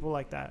there's people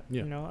like that.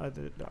 You know,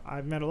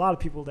 I've met a lot of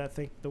people that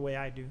think the way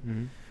I do.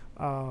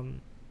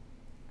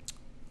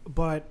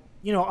 But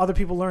you know, other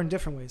people learn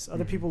different ways.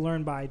 Other people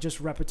learn by just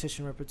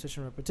repetition.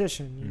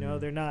 You know,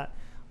 they're not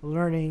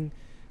learning,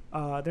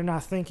 they're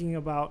not thinking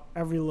about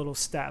every little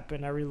step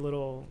and every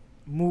little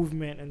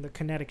movement and the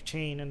kinetic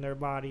chain in their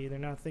body. They're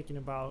not thinking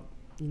about,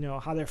 you know,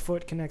 how their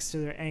foot connects to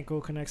their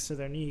ankle, connects to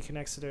their knee,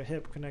 connects to their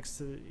hip, connects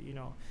to,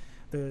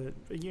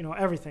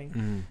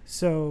 everything.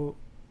 So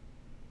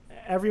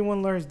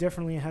everyone learns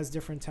differently and has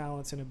different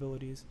talents and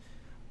abilities.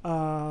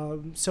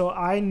 So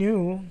I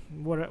knew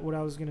what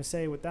I was going to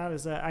say with that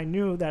is that I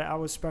knew that I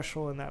was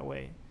special in that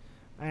way.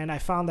 And I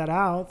found that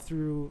out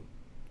through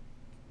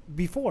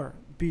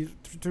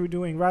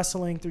doing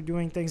wrestling, through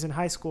doing things in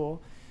high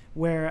school,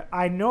 where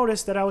I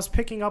noticed that I was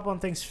picking up on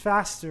things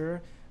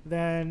faster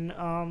than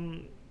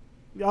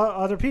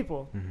other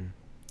people.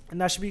 And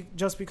that should be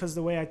just because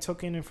the way I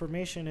took in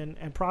information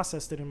and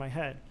processed it in my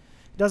head.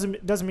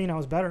 Doesn't mean I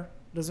was better.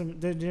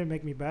 Didn't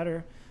make me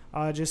better.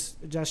 That's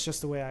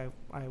just the way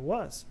I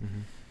was.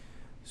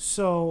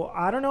 So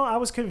I don't know. I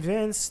was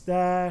convinced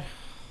that,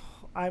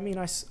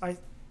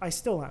 I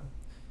still am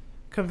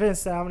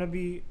convinced that I'm going to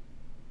be,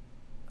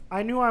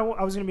 I knew I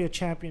was going to be a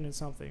champion in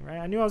something, right?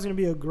 I knew I was going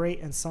to be a great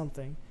in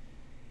something.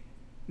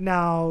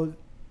 Now,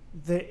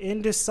 the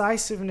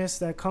indecisiveness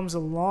that comes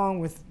along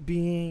with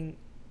being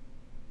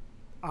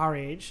our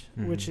age,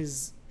 which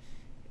is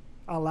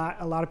a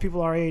lot of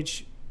people our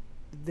age,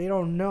 they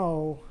don't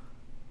know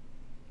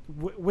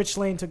which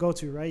lane to go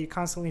to, right? You're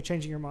constantly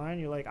changing your mind.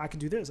 You're like, I could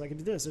do this.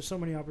 There's so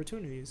many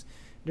opportunities.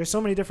 There's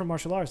so many different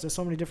martial arts. There's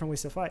so many different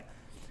ways to fight.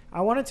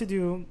 I wanted to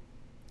do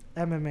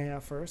MMA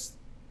at first.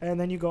 And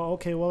then you go,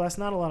 okay, well, that's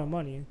not a lot of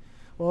money.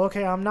 Well,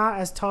 okay, I'm not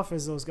as tough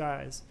as those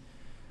guys.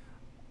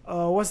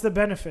 What's the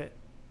benefit?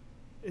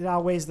 It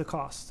outweighs the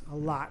cost a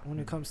lot when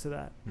it comes to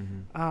that.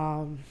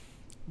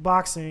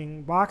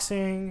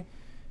 Boxing,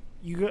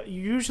 you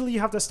usually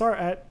have to start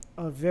at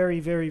a very,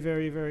 very,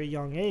 very, very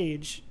young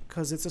age,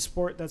 because it's a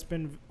sport that's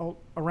been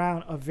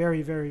around a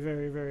very, very,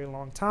 very, very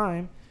long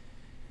time.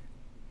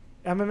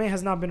 MMA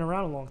has not been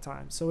around a long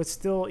time, so it's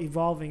still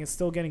evolving. It's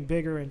still getting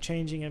bigger and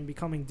changing and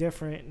becoming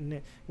different.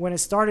 And when it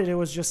started, it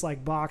was just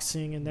like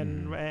boxing and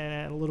then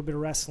and a little bit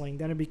of wrestling.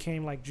 Then it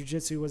became like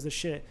jiu-jitsu was the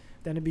shit.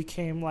 Then it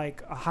became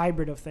like a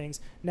hybrid of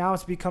things. Now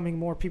it's becoming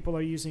more people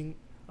are using,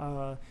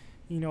 a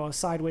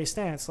sideways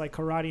stance like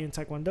karate and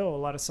taekwondo. A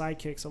lot of side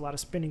kicks, a lot of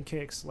spinning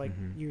kicks. Like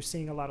you're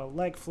seeing a lot of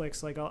leg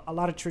flicks. Like a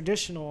lot of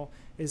traditional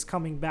is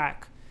coming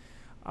back.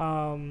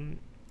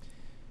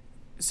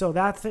 So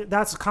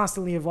that's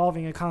constantly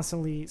evolving and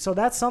constantly. So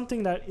that's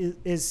something that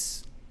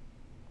is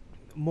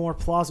more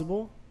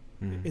plausible.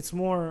 It's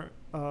more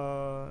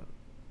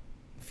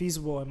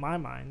feasible in my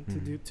mind to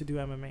do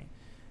MMA.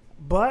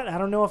 But I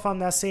don't know if I'm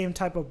that same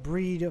type of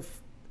breed of.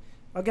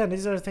 Again,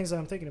 these are the things that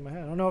I'm thinking in my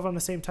head. I don't know if I'm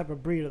the same type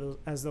of breed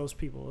as those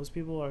people. Those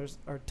people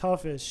are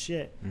tough as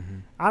shit.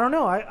 I don't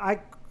know. I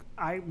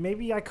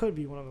maybe I could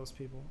be one of those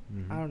people.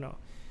 I don't know.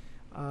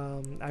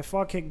 I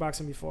fought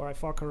kickboxing before. I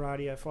fought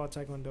karate. I fought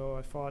taekwondo.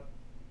 I fought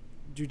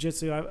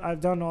jiu-jitsu.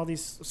 I've done all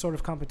these sort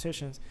of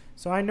competitions.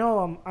 So I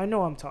know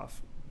I'm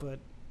tough, but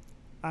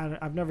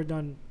I've never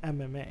done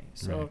MMA.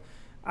 So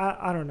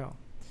I don't know.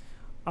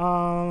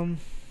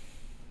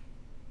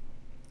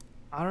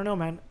 I don't know,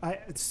 man.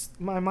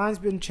 My mind's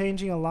been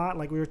changing a lot.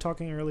 Like we were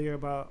talking earlier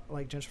about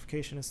like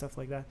gentrification and stuff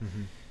like that.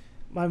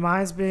 My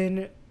mind's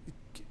been,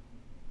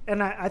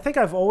 and I think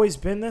I've always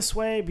been this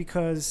way,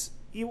 because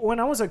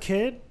when I was a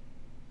kid,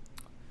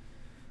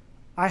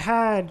 I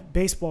had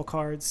baseball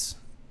cards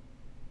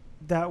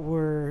that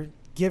were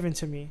given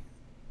to me,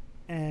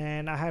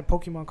 and I had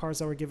Pokemon cards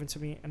that were given to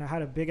me, and I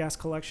had a big ass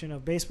collection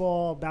of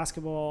baseball,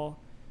 basketball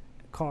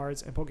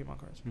cards, and Pokemon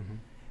cards. Mm-hmm.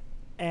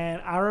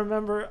 And I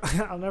remember,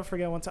 I'll never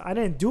forget one time, I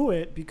didn't do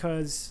it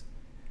because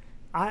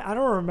I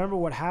don't remember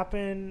what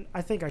happened.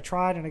 I think I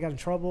tried and I got in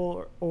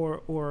trouble,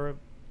 or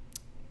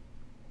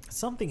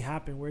something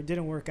happened where it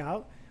didn't work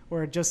out,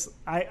 where it just,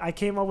 I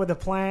came up with a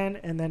plan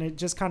and then it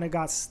just kind of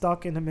got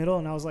stuck in the middle,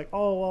 and I was like,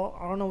 oh, well,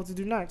 I don't know what to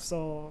do next,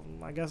 so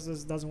I guess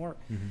this doesn't work.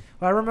 Mm-hmm.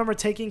 But I remember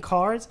taking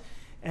cards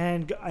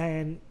and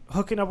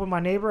hooking up with my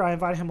neighbor. I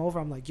invited him over.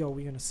 I'm like, yo,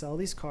 we're going to sell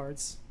these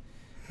cards.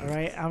 All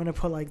right, I'm going to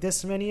put like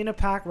this many in a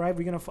pack, right?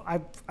 We're going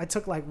to, I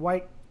took like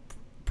white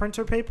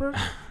printer paper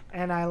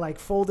and I like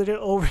folded it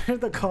over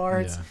the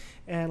cards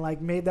and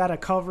like made that a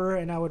cover,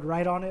 and I would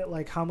write on it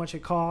like how much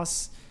it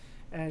costs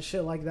and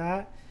shit like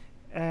that.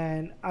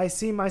 And I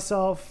see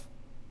myself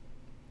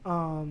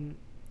going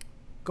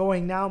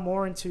now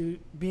more into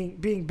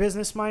being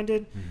business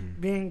minded,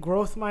 mm-hmm. being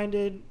growth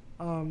minded,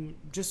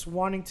 just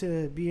wanting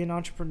to be an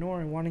entrepreneur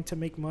and wanting to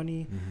make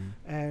money,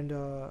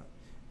 mm-hmm.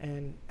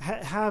 and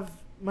have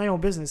my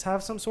own business,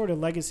 have some sort of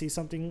legacy,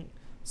 something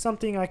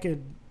I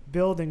could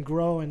build and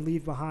grow and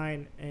leave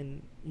behind,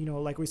 and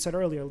like we said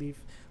earlier, leave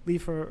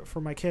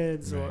for my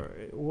kids,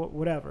 right. or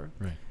whatever.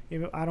 Right.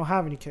 I don't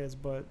have any kids,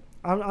 but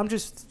I'm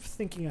just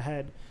thinking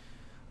ahead.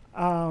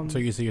 So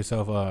you see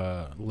yourself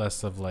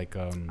less of like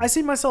I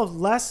see myself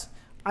less.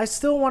 I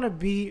still want to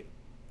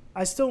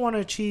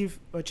achieve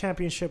a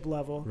championship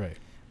level, right?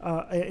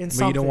 In but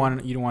something.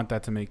 you don't want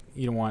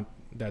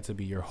that to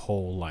be your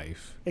whole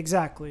life.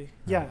 Exactly.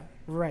 Yeah.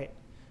 Right.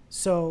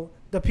 So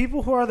the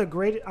people who are the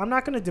great, I'm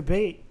not going to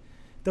debate.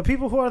 The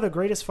people who are the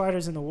greatest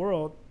fighters in the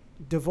world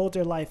devote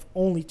their life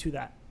only to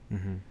that.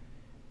 Mm-hmm.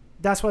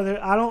 That's why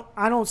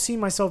I don't see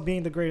myself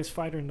being the greatest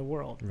fighter in the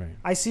world. Right.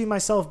 I see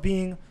myself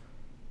being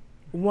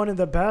one of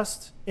the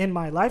best in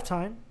my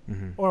lifetime,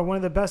 mm-hmm. or one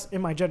of the best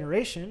in my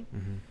generation.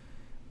 Mm-hmm.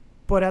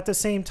 But at the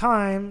same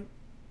time,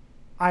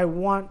 I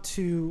want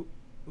to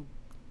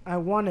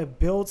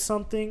build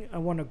something. I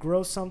want to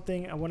grow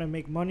something. I want to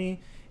make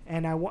money,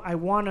 and I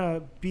want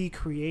to be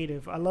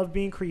creative. I love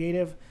being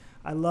creative.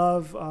 I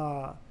love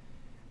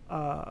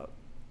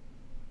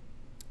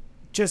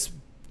just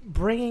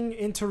bringing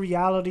into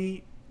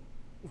reality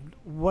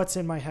what's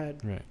in my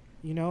head. Right.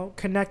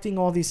 Connecting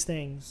all these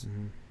things.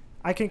 Mm-hmm.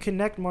 I can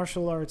connect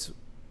martial arts.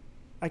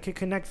 I can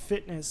connect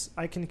fitness.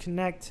 I can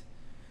connect,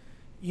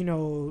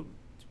 the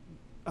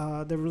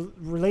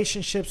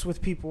relationships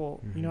with people.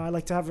 Mm-hmm. I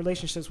like to have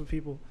relationships with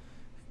people.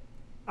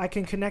 I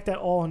can connect that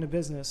all in the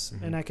business,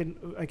 mm-hmm. and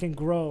I can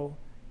grow.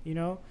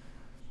 It's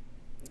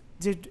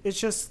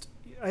just,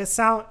 it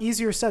sounds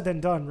easier said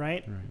than done,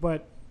 right?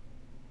 But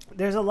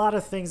there's a lot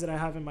of things that I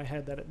have in my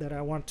head that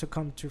I want to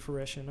come to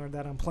fruition, or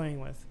that I'm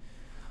playing with.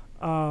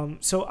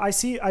 So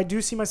I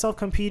do see myself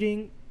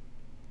competing.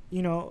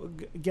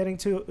 Getting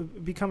to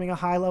becoming a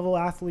high-level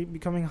athlete, I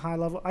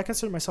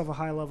consider myself a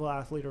high-level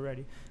athlete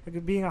already.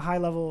 Like being a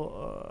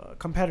high-level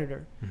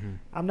competitor. Mm-hmm.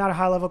 I'm not a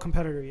high-level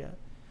competitor yet.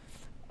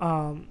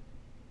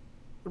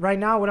 Right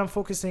now, what I'm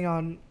focusing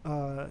on,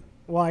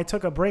 I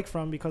took a break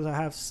from, because I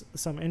have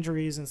some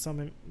injuries and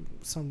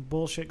some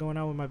bullshit going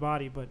on with my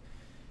body, but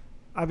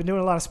I've been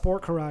doing a lot of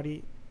sport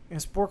karate. And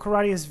sport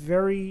karate is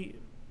very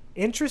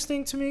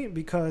interesting to me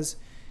because...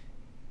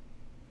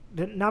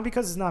 Not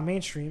because it's not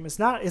mainstream. It's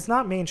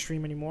not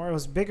mainstream anymore. It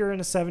was bigger in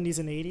the 70s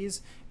and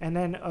 80s, and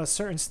then a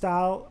certain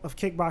style of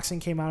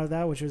kickboxing came out of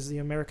that, which was the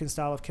American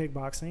style of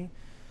kickboxing.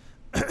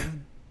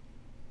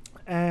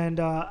 And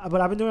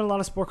but I've been doing a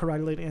lot of sport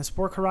karate lately, and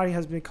sport karate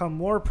has become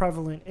more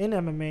prevalent in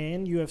MMA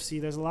and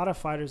UFC. There's a lot of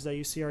fighters that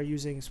you see are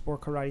using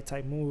sport karate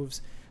type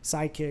moves,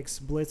 side kicks,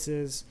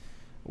 blitzes,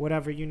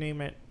 whatever, you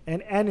name it,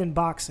 and in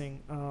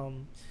boxing.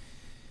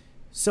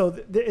 So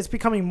it's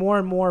becoming more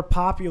and more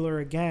popular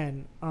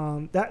again.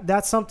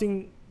 That's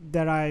something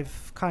that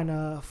I've kind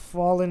of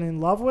fallen in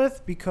love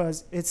with,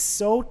 because it's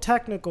so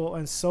technical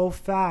and so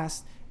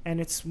fast, and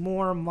it's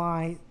more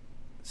my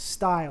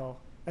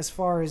style as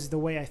far as the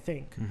way I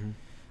think.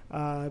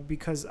 Mm-hmm.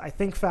 Because I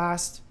think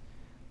fast.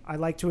 I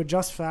like to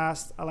adjust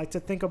fast. I like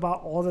to think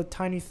about all the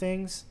tiny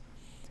things.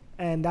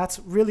 And that's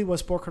really what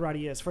sport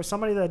karate is. For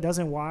somebody that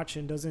doesn't watch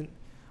and doesn't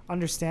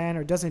understand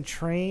or doesn't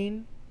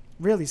train,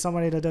 really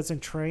somebody that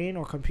doesn't train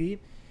or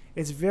compete,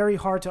 it's very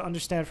hard to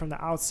understand from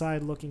the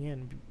outside looking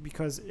in,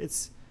 because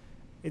it's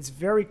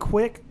very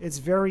quick, it's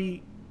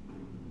very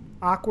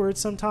awkward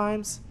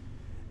sometimes,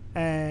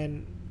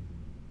 and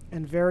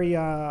very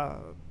I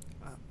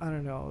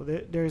don't know,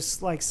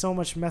 there's like so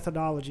much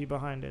methodology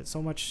behind it,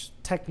 so much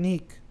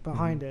technique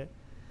behind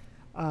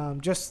mm-hmm.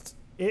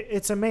 it.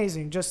 It's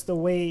amazing just the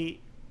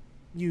way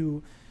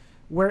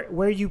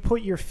where you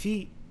put your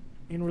feet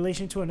in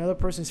relation to another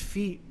person's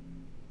feet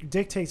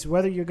dictates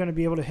whether you're going to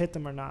be able to hit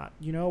them or not.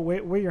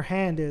 Where your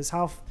hand is,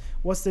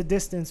 what's the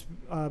distance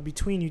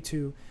between you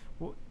two.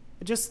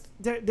 Just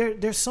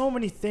there's so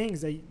many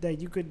things that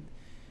you could,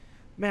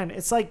 man,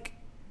 it's like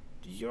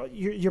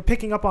you're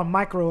picking up on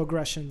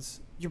microaggressions.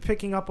 you're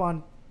picking up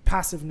on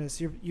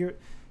passiveness.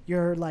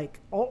 You're like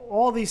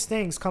all these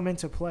things come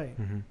into play.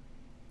 Mm-hmm.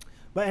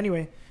 But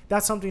anyway,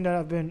 that's something that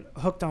I've been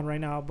hooked on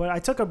right now. But I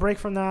took a break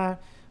from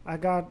that. I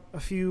got a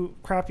few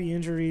crappy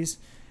injuries,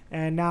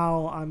 and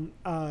now I'm,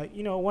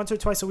 once or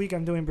twice a week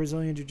I'm doing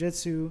Brazilian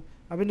Jiu-Jitsu.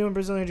 I've been doing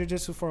Brazilian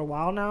Jiu-Jitsu for a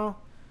while now.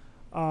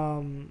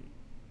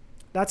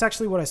 That's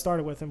actually what I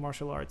started with in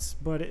martial arts.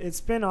 But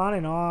it's been on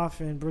and off,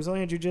 and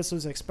Brazilian Jiu-Jitsu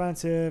is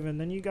expensive, and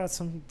then you got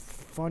some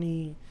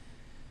funny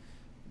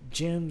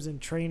gyms and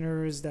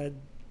trainers that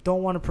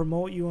don't want to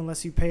promote you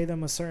unless you pay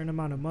them a certain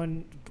amount of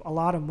money, a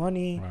lot of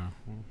money. Wow.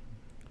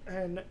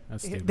 And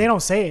they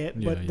don't say it,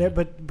 yeah,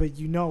 but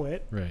you know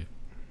it. Right.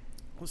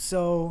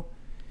 So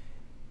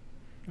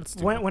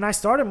when I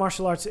started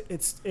martial arts,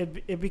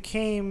 it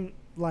became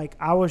like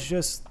I was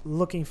just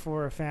looking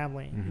for a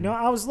family. Mm-hmm.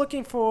 I was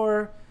looking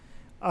for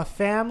a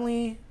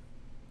family,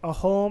 a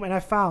home, and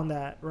I found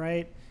that,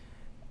 right?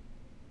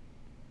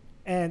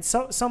 And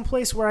some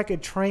place where I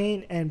could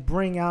train and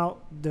bring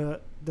out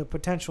the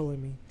potential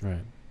in me.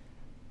 Right.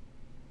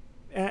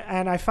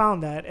 And I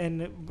found that,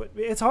 but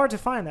it's hard to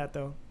find that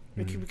though,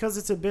 Mm-hmm. because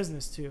it's a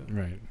business too.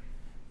 Right.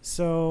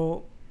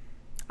 So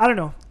I don't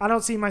know. I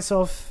don't see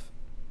myself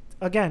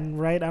again,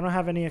 right? I don't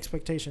have any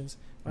expectations.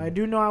 Mm-hmm. I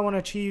do know I want to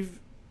achieve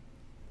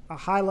a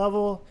high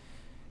level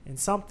in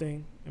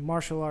something in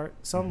martial art,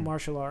 some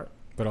martial art.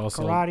 But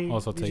also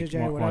karate, take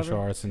BJJ, martial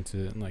arts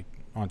into like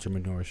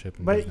entrepreneurship.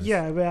 And but business.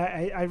 yeah, but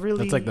I really,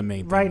 that's like the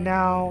main thing right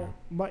now.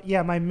 But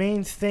yeah, my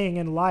main thing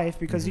in life,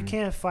 because you Mm-hmm.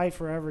 can't fight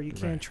forever, you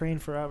can't train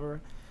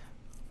forever.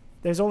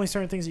 There's only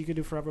certain things you could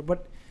do forever.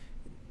 But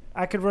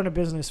I could run a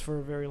business for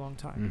a very long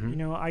time.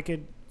 Mm-hmm. I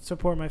could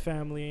support my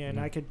family, and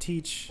Mm-hmm. I could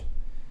teach.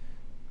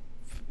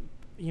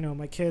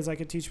 My kids, I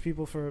could teach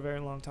people for a very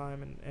long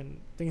time,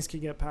 and things could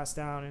get passed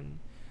down. And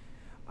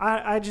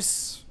I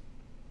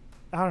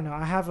don't know.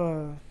 I have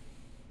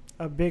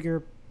a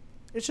bigger,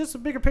 it's just a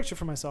bigger picture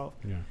for myself.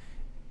 Yeah.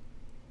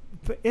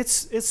 But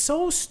it's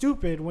so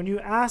stupid when you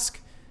ask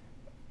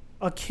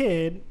a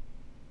kid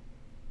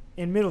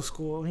in middle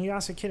school, and you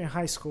ask a kid in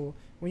high school,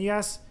 when you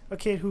ask a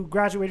kid who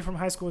graduated from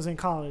high school, is in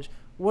college,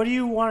 what do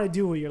you want to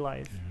do with your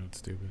life? Yeah, it's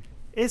stupid.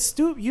 It's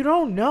stupid. You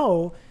don't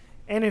know.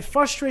 And it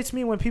frustrates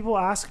me when people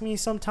ask me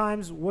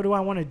sometimes, what do I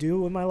want to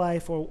do with my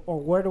life, or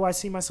where do I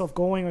see myself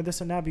going, or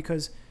this and that,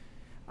 because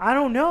I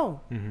don't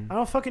know. Mm-hmm. I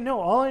don't fucking know.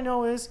 All I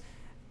know is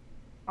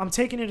I'm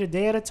taking it a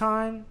day at a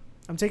time.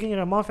 I'm taking it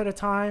a month at a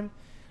time.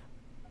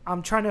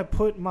 I'm trying to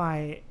put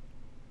my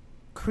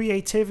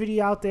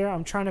creativity out there.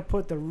 I'm trying to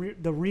put the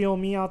real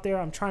me out there.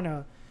 I'm trying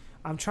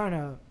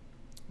to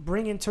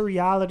bring into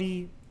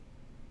reality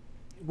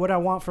what I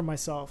want for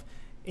myself.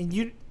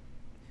 And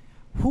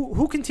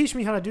who can teach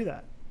me how to do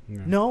that?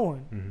 Yeah. No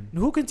one. Mm-hmm.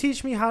 Who can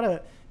teach me how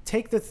to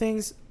take the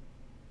things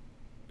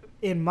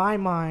in my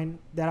mind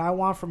that I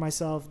want for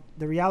myself,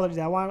 the reality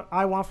that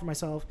I want for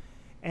myself,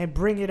 and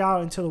bring it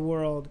out into the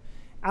world?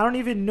 I don't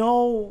even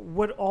know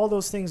what all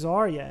those things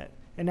are yet.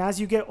 And as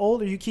you get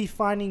older, you keep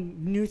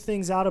finding new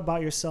things out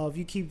about yourself.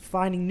 You keep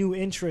finding new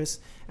interests.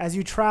 As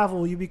you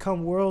travel, you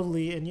become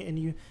worldly, and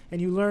you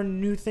learn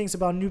new things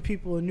about new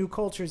people and new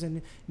cultures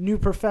and new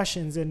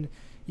professions, and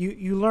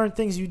you learn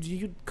things you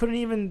didn't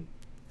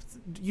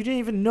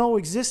even know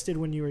existed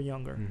when you were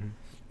younger. Mm-hmm.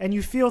 And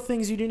you feel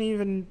things you didn't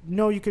even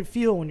know you could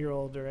feel when you're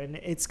older. And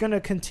it's going to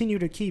continue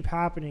to keep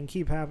happening.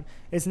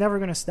 It's never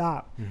going to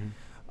stop.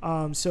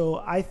 Mm-hmm.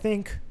 So I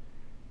think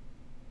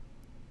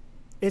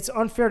it's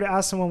unfair to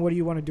ask someone, what do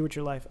you want to do with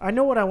your life? I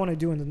know what I want to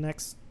do in the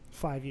next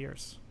 5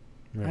 years.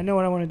 Right. I know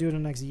what I want to do in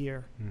the next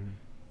year. Mm-hmm.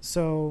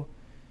 So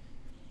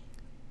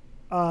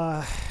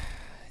all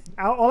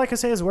I can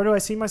say is, where do I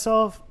see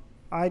myself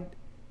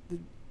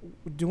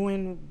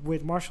doing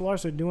with martial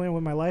arts, or doing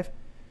with my life?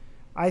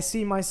 I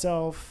see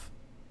myself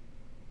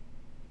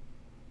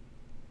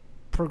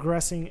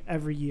progressing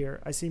every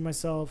year. I see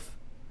myself,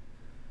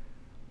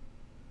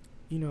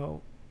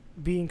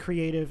 being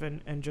creative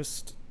and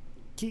just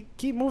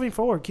keep moving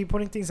forward, keep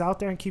putting things out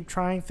there, and keep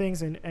trying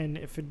things. And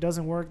if it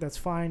doesn't work, that's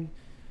fine.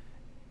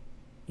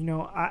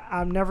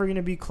 I'm never going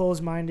to be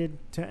closed-minded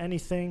to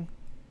anything.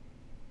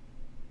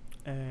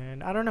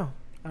 And I don't know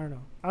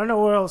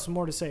what else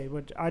more to say,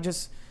 but I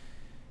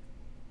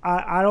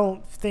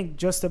don't think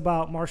just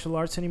about martial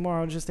arts anymore. I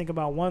don't just think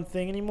about one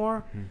thing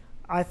anymore. Mm-hmm.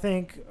 I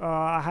think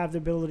I have the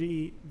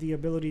ability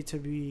to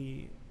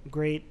be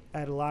great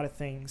at a lot of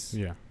things.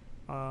 Yeah.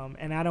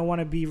 And I don't want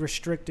to be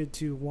restricted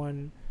to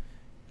one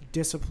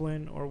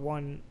discipline or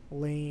one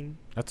lane.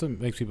 That's what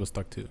makes people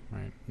stuck too,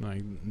 right?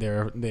 Like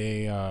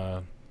they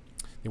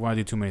want to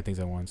do too many things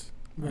at once,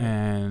 right.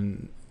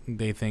 And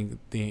they think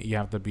you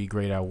have to be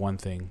great at one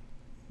thing,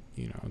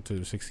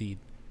 to succeed.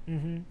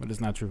 Mm-hmm. But it's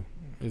not true.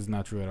 It's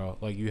not true at all.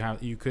 Like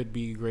you could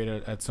be great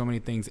at so many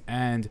things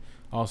and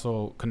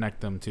also connect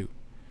them too.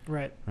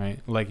 Right.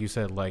 Like you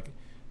said, like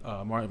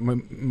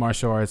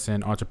martial arts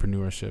and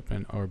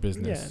entrepreneurship or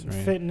business. Yeah,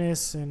 right?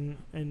 Fitness and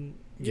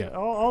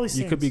all these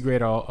things. You could be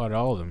great at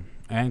all of them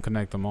and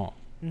connect them all.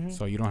 Mm-hmm.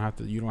 So you don't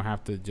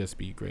have to just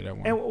be great at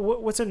one. And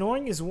what's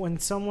annoying is when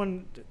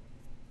someone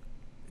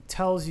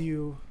tells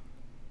you,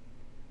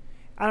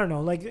 I don't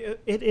know, like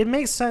it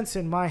makes sense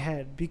in my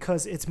head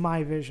because it's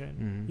my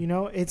vision. You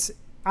know,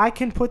 I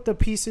can put the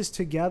pieces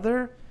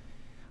together.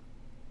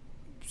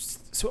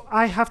 So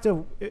I have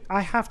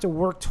to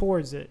work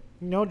towards it.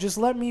 You know, just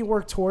let me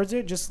work towards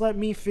it. Just let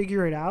me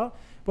figure it out.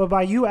 But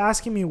by you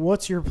asking me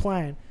what's your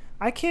plan,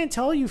 I can't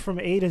tell you from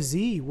A to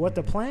Z what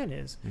the plan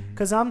is,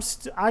 because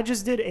I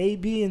just did A,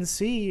 B, and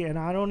C, and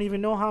I don't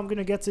even know how I'm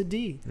gonna get to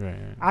D. Right.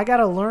 I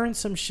gotta learn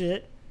some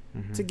shit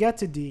to get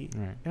to D,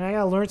 and I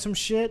gotta learn some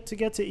shit to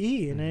get to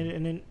E, and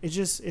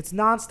it's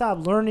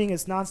nonstop learning,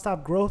 it's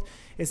nonstop growth,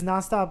 it's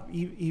nonstop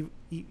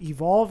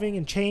evolving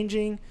and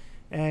changing,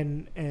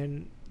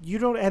 and you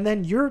don't, and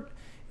then your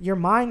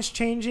mind's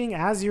changing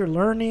as you're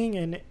learning,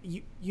 and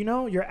you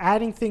know you're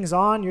adding things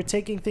on, you're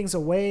taking things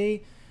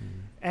away.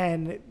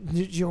 And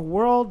your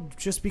world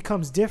just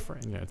becomes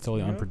different. Yeah, it's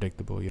totally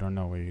unpredictable. You don't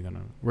know where you're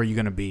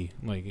gonna be,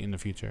 like, in the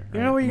future. Right?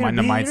 You know where you're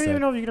gonna be. You don't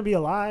even know if you're gonna be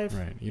alive.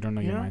 Right. You don't know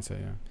your mindset.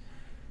 Yeah.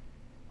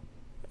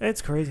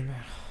 It's crazy,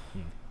 man.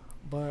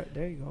 But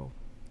there you go.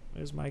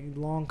 There's my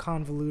long,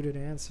 convoluted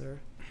answer.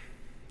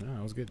 Yeah,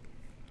 that was good.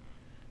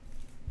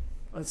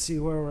 Let's see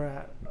where we're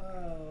at.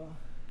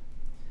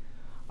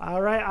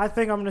 All right, I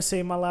think I'm gonna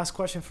save my last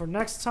question for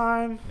next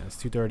time. Yeah, it's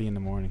 2:30 in the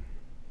morning.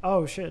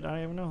 Oh shit! I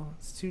don't even know.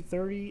 It's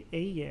 2:30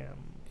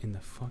 a.m. in the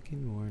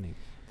fucking morning.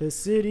 The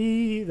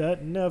city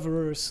that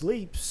never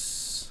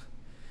sleeps.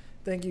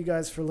 Thank you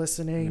guys for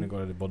listening. I'm gonna go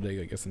to the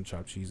bodega, get some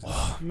chopped cheese.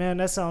 Oh, man,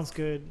 that sounds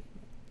good.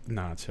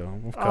 Nah, chill.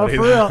 Oh, for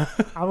real.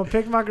 I'm gonna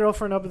pick my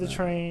girlfriend up at the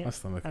train. My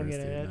stomach I'm hurts,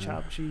 gonna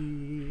chopped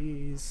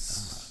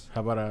cheese. How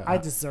about I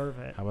deserve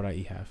it. How about I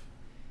eat half?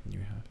 And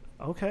you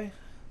half. Okay.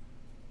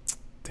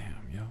 Damn,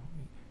 yo.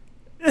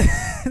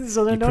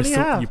 So then don't eat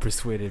half. You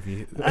persuaded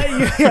me.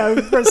 Yeah,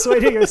 you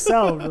persuaded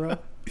yourself, bro.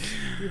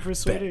 You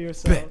persuaded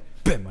yourself.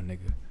 Bet, my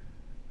nigga.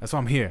 That's why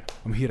I'm here.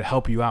 I'm here to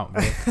help you out,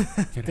 bro.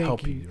 Here to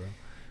help you, bro.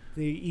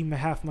 They eat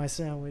half my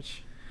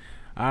sandwich.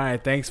 All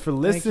right, thanks for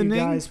listening.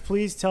 Thank you guys.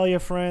 Please tell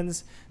your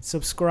friends.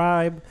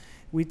 Subscribe.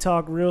 We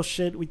talk real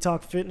shit. We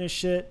talk fitness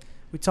shit.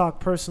 We talk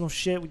personal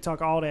shit. We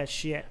talk all that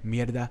shit.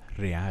 Mierda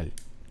real.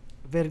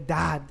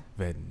 Verdad.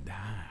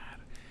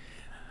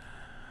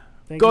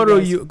 Go to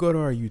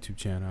our YouTube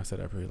channel. I said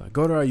that pretty loud.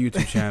 Go to our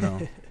YouTube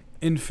channel,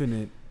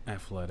 Infinite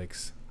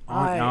Athletics,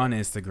 on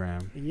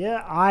Instagram.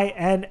 Yeah,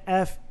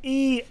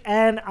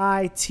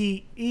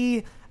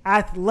 INFENITE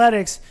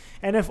Athletics.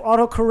 And if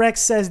autocorrect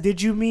says,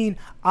 "Did you mean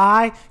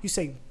I?" You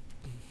say,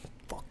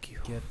 "Fuck you."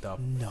 Get the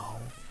no.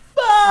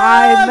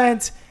 I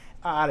meant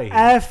out of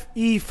here.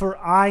 FE for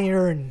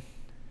iron.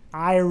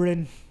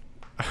 Iron.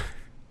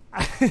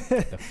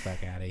 Get the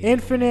fuck out of here.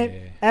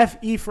 Infinite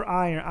FE for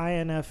iron.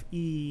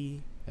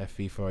 INFE.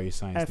 FE for all your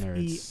science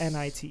nerds.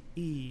 FENITE.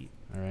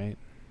 All right.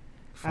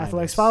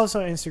 Athletics. Follow us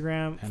on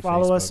Instagram.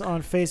 Follow us Facebook.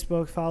 on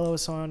Facebook. Follow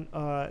us on.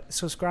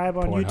 Subscribe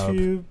on Pornhub.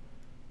 YouTube.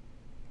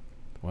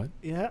 What?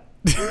 Yeah.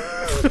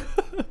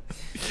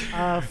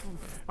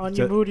 On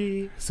your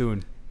booty.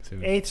 Soon.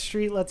 8th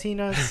Street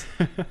Latinas.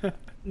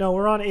 No,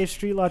 we're on 8th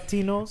Street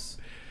Latinos.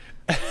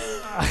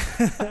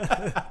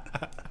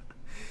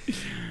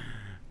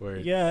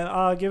 Word.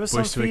 Yeah, give us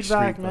some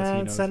feedback, Street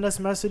man. Latinos. Send us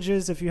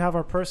messages if you have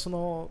our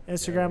personal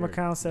Instagram word.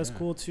 accounts. That's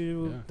cool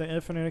too. Yeah. The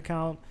Infinite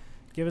account.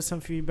 Give us some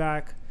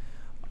feedback.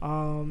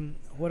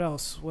 What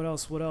else?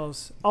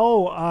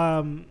 Oh,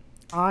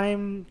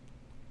 I'm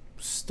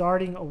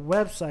starting a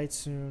website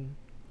soon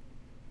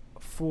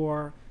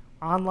for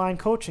online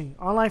coaching,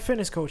 online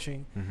fitness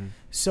coaching.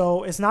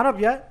 So it's not up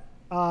yet.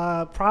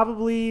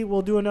 Probably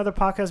we'll do another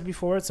podcast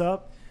before it's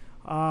up,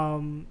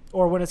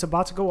 or when it's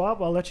about to go up.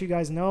 I'll let you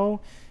guys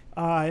know.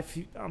 If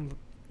I'm,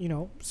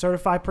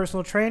 certified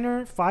personal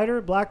trainer,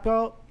 fighter, black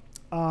belt.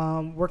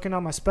 Working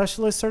on my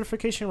specialist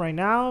certification right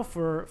now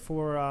for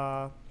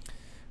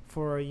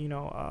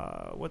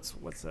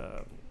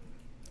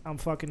I'm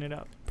fucking it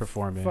up.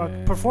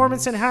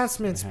 Performance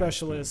enhancement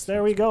specialist.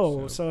 There we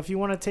go. So if you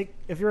want to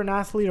if you're an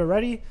athlete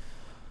already,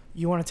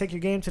 you want to take your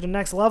game to the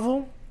next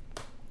level,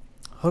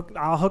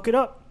 I'll hook it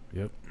up.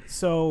 Yep.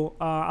 So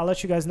I'll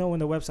let you guys know when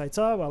the website's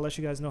up. I'll let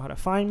you guys know how to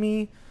find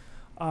me.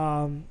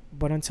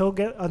 But until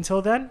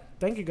then,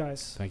 thank you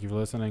guys. Thank you for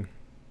listening.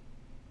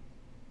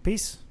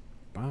 Peace.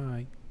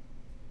 Bye.